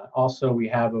 Also, we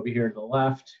have over here to the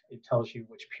left, it tells you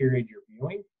which period you're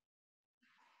viewing.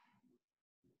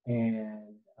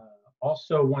 And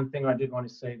also, one thing I did want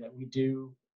to say that we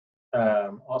do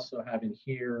also have in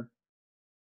here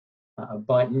a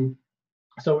button.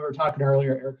 So we were talking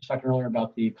earlier, Eric was talking earlier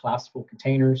about the collapsible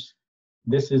containers.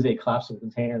 This is a collapsible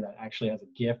container that actually has a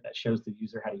GIF that shows the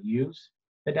user how to use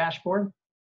the dashboard.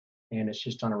 And it's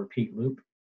just on a repeat loop.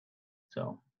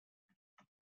 So,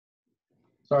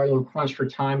 sorry, a little crunch for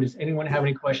time. Does anyone have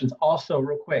any questions? Also,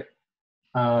 real quick,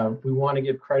 we want to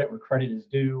give credit where credit is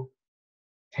due.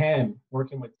 Tim,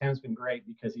 working with Tim's been great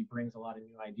because he brings a lot of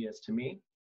new ideas to me.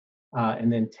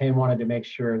 And then Tim wanted to make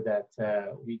sure that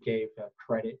we gave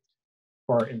credit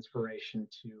for our inspiration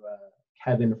to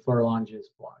Kevin Fleurlange's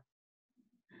blog.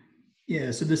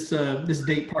 Yeah, so this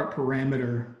date part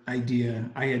parameter idea,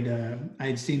 I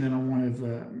had seen it on one of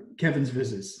Kevin's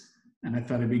visits, and I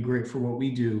thought it'd be great for what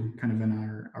we do kind of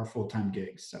in our full-time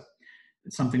gigs. So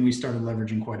it's something we started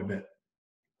leveraging quite a bit.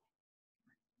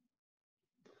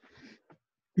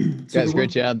 So guys, great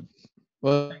job.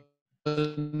 Well,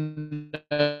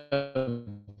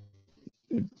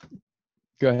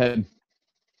 go ahead.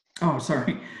 Oh,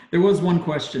 sorry. There was one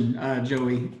question,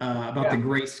 Joey, about the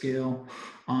grayscale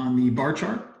on the bar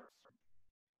chart.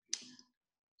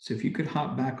 So if you could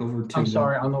hop back over to I'm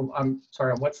sorry, on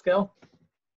what scale?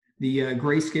 The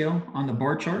grayscale on the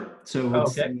bar chart. So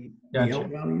it's the out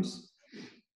values.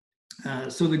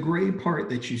 So the gray part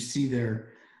that you see there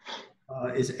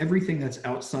is everything that's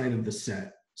outside of the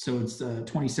set. So it's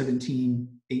 2017,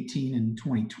 18, and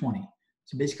 2020.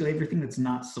 So basically everything that's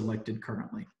not selected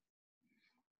currently.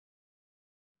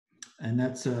 And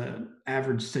that's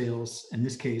average sales, in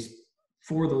this case,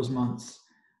 for those months,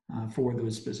 for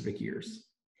those specific years.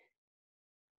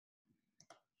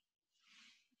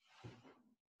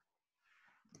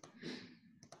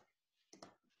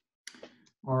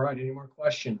 All right, any more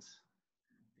questions?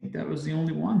 I think that was the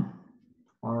only one.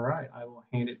 All right, I will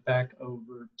hand it back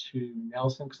over to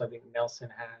Nelson because I think Nelson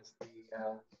has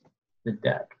the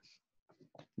deck.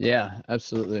 Yeah,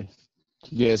 absolutely.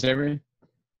 You guys hear me?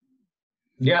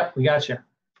 Yeah, we got you.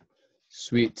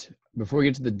 Sweet. Before we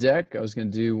get to the deck, I was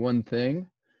going to do one thing.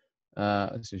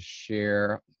 Let's just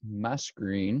share my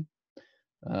screen.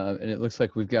 And it looks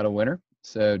like we've got a winner.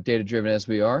 So data-driven as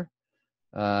we are.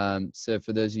 So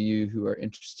for those of you who are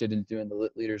interested in doing the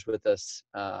Lit Leaders with us,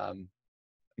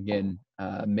 again,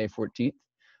 May 14th,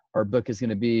 our book is going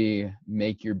to be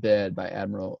Make Your Bed by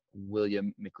Admiral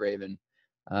William McRaven.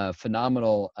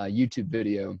 Phenomenal YouTube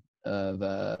video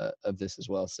of this as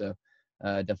well. So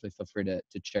definitely feel free to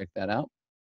check that out.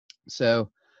 So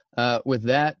with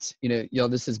that, y'all,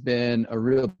 this has been a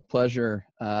real pleasure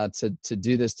to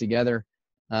do this together.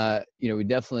 We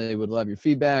definitely would love your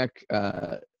feedback.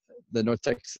 The North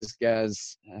Texas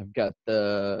guys have got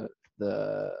the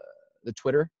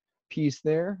Twitter piece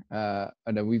there.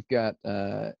 I know we've got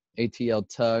ATL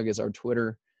Tug as our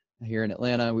Twitter here in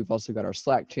Atlanta. We've also got our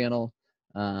Slack channel.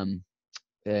 And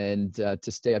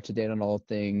to stay up to date on all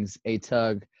things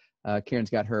ATUG, Karen's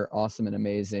got her awesome and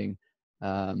amazing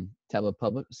Tableau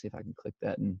Public. Let's see if I can click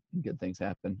that and good things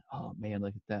happen. Oh man,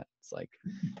 look at that. It's like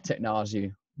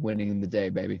technology winning the day,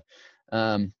 baby.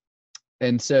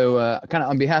 And so kind of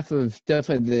on behalf of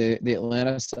definitely the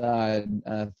Atlanta side,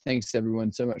 thanks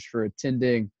everyone so much for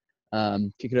attending.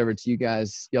 Kick it over to you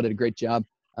guys. Y'all did a great job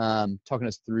talking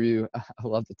us through. I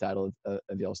love the title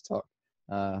of y'all's talk.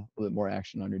 A little bit more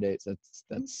action on your dates.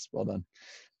 That's well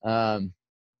done.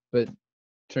 But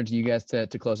turn to you guys to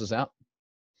close us out.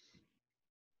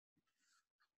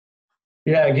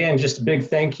 Yeah, again, just a big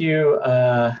thank you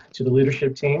to the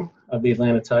leadership team of the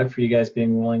Atlanta Tug for you guys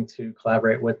being willing to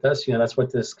collaborate with us. That's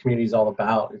what this community is all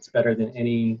about. It's better than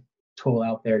any tool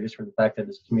out there, just for the fact that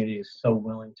this community is so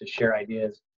willing to share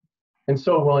ideas and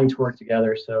so willing to work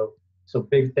together. So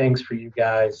big thanks for you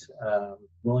guys'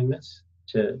 willingness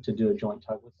to do a joint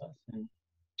tug with us. And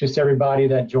just everybody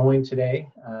that joined today,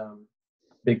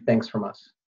 big thanks from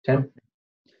us. Tim?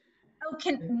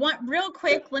 Oh, real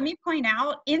quick, let me point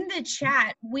out in the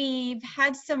chat, we've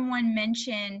had someone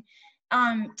mention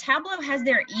Tableau has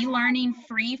their e-learning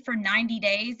free for 90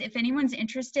 days. If anyone's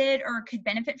interested or could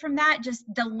benefit from that, just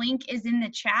the link is in the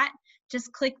chat.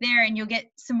 Just click there and you'll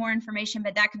get some more information,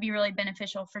 but that could be really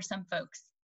beneficial for some folks.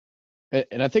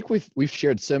 And I think we've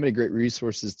shared so many great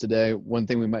resources today. One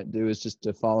thing we might do is just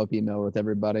to follow up email with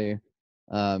everybody,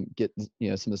 get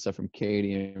some of the stuff from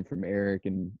Katie and from Eric,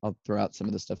 and I'll throw out some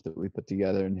of the stuff that we put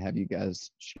together and have you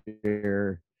guys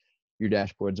share your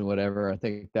dashboards and whatever. I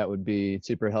think that would be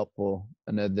super helpful.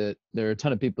 I know that there are a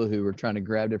ton of people who were trying to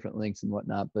grab different links and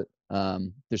whatnot, but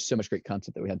there's so much great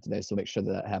content that we had today, so make sure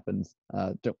that happens.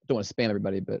 Don't want to spam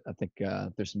everybody, but I think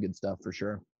there's some good stuff for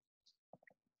sure.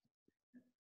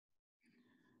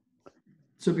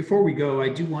 So before we go, I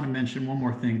do want to mention one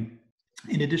more thing.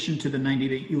 In addition to the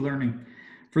 90-day e-learning,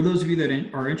 for those of you that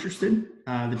are interested,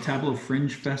 the Tableau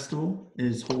Fringe Festival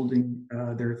is holding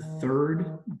their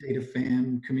third Data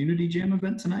Fan Community Jam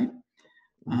event tonight.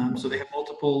 So they have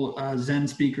multiple Zen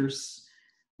speakers,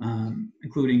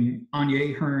 including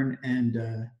Anya Ahern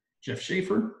and Jeff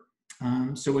Schaefer.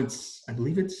 So I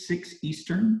believe it's 6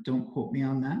 Eastern. Don't quote me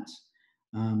on that.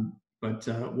 But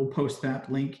we'll post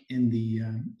that link in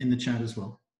the chat as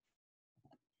well.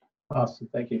 Awesome,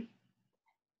 thank you.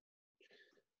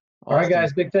 Awesome. All right,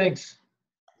 guys, big thanks.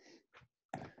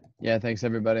 Yeah, thanks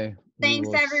everybody. Thanks,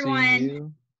 everyone. See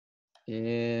you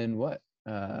in what?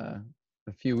 A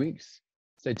few weeks.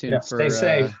 Stay tuned. Yeah, for stay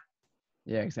safe.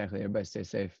 Yeah, exactly. Everybody stay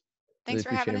safe. Thanks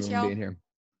Really for having appreciate us, everyone y'all. being here.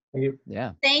 Thank you.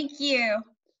 Yeah. Thank you.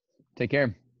 Take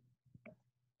care.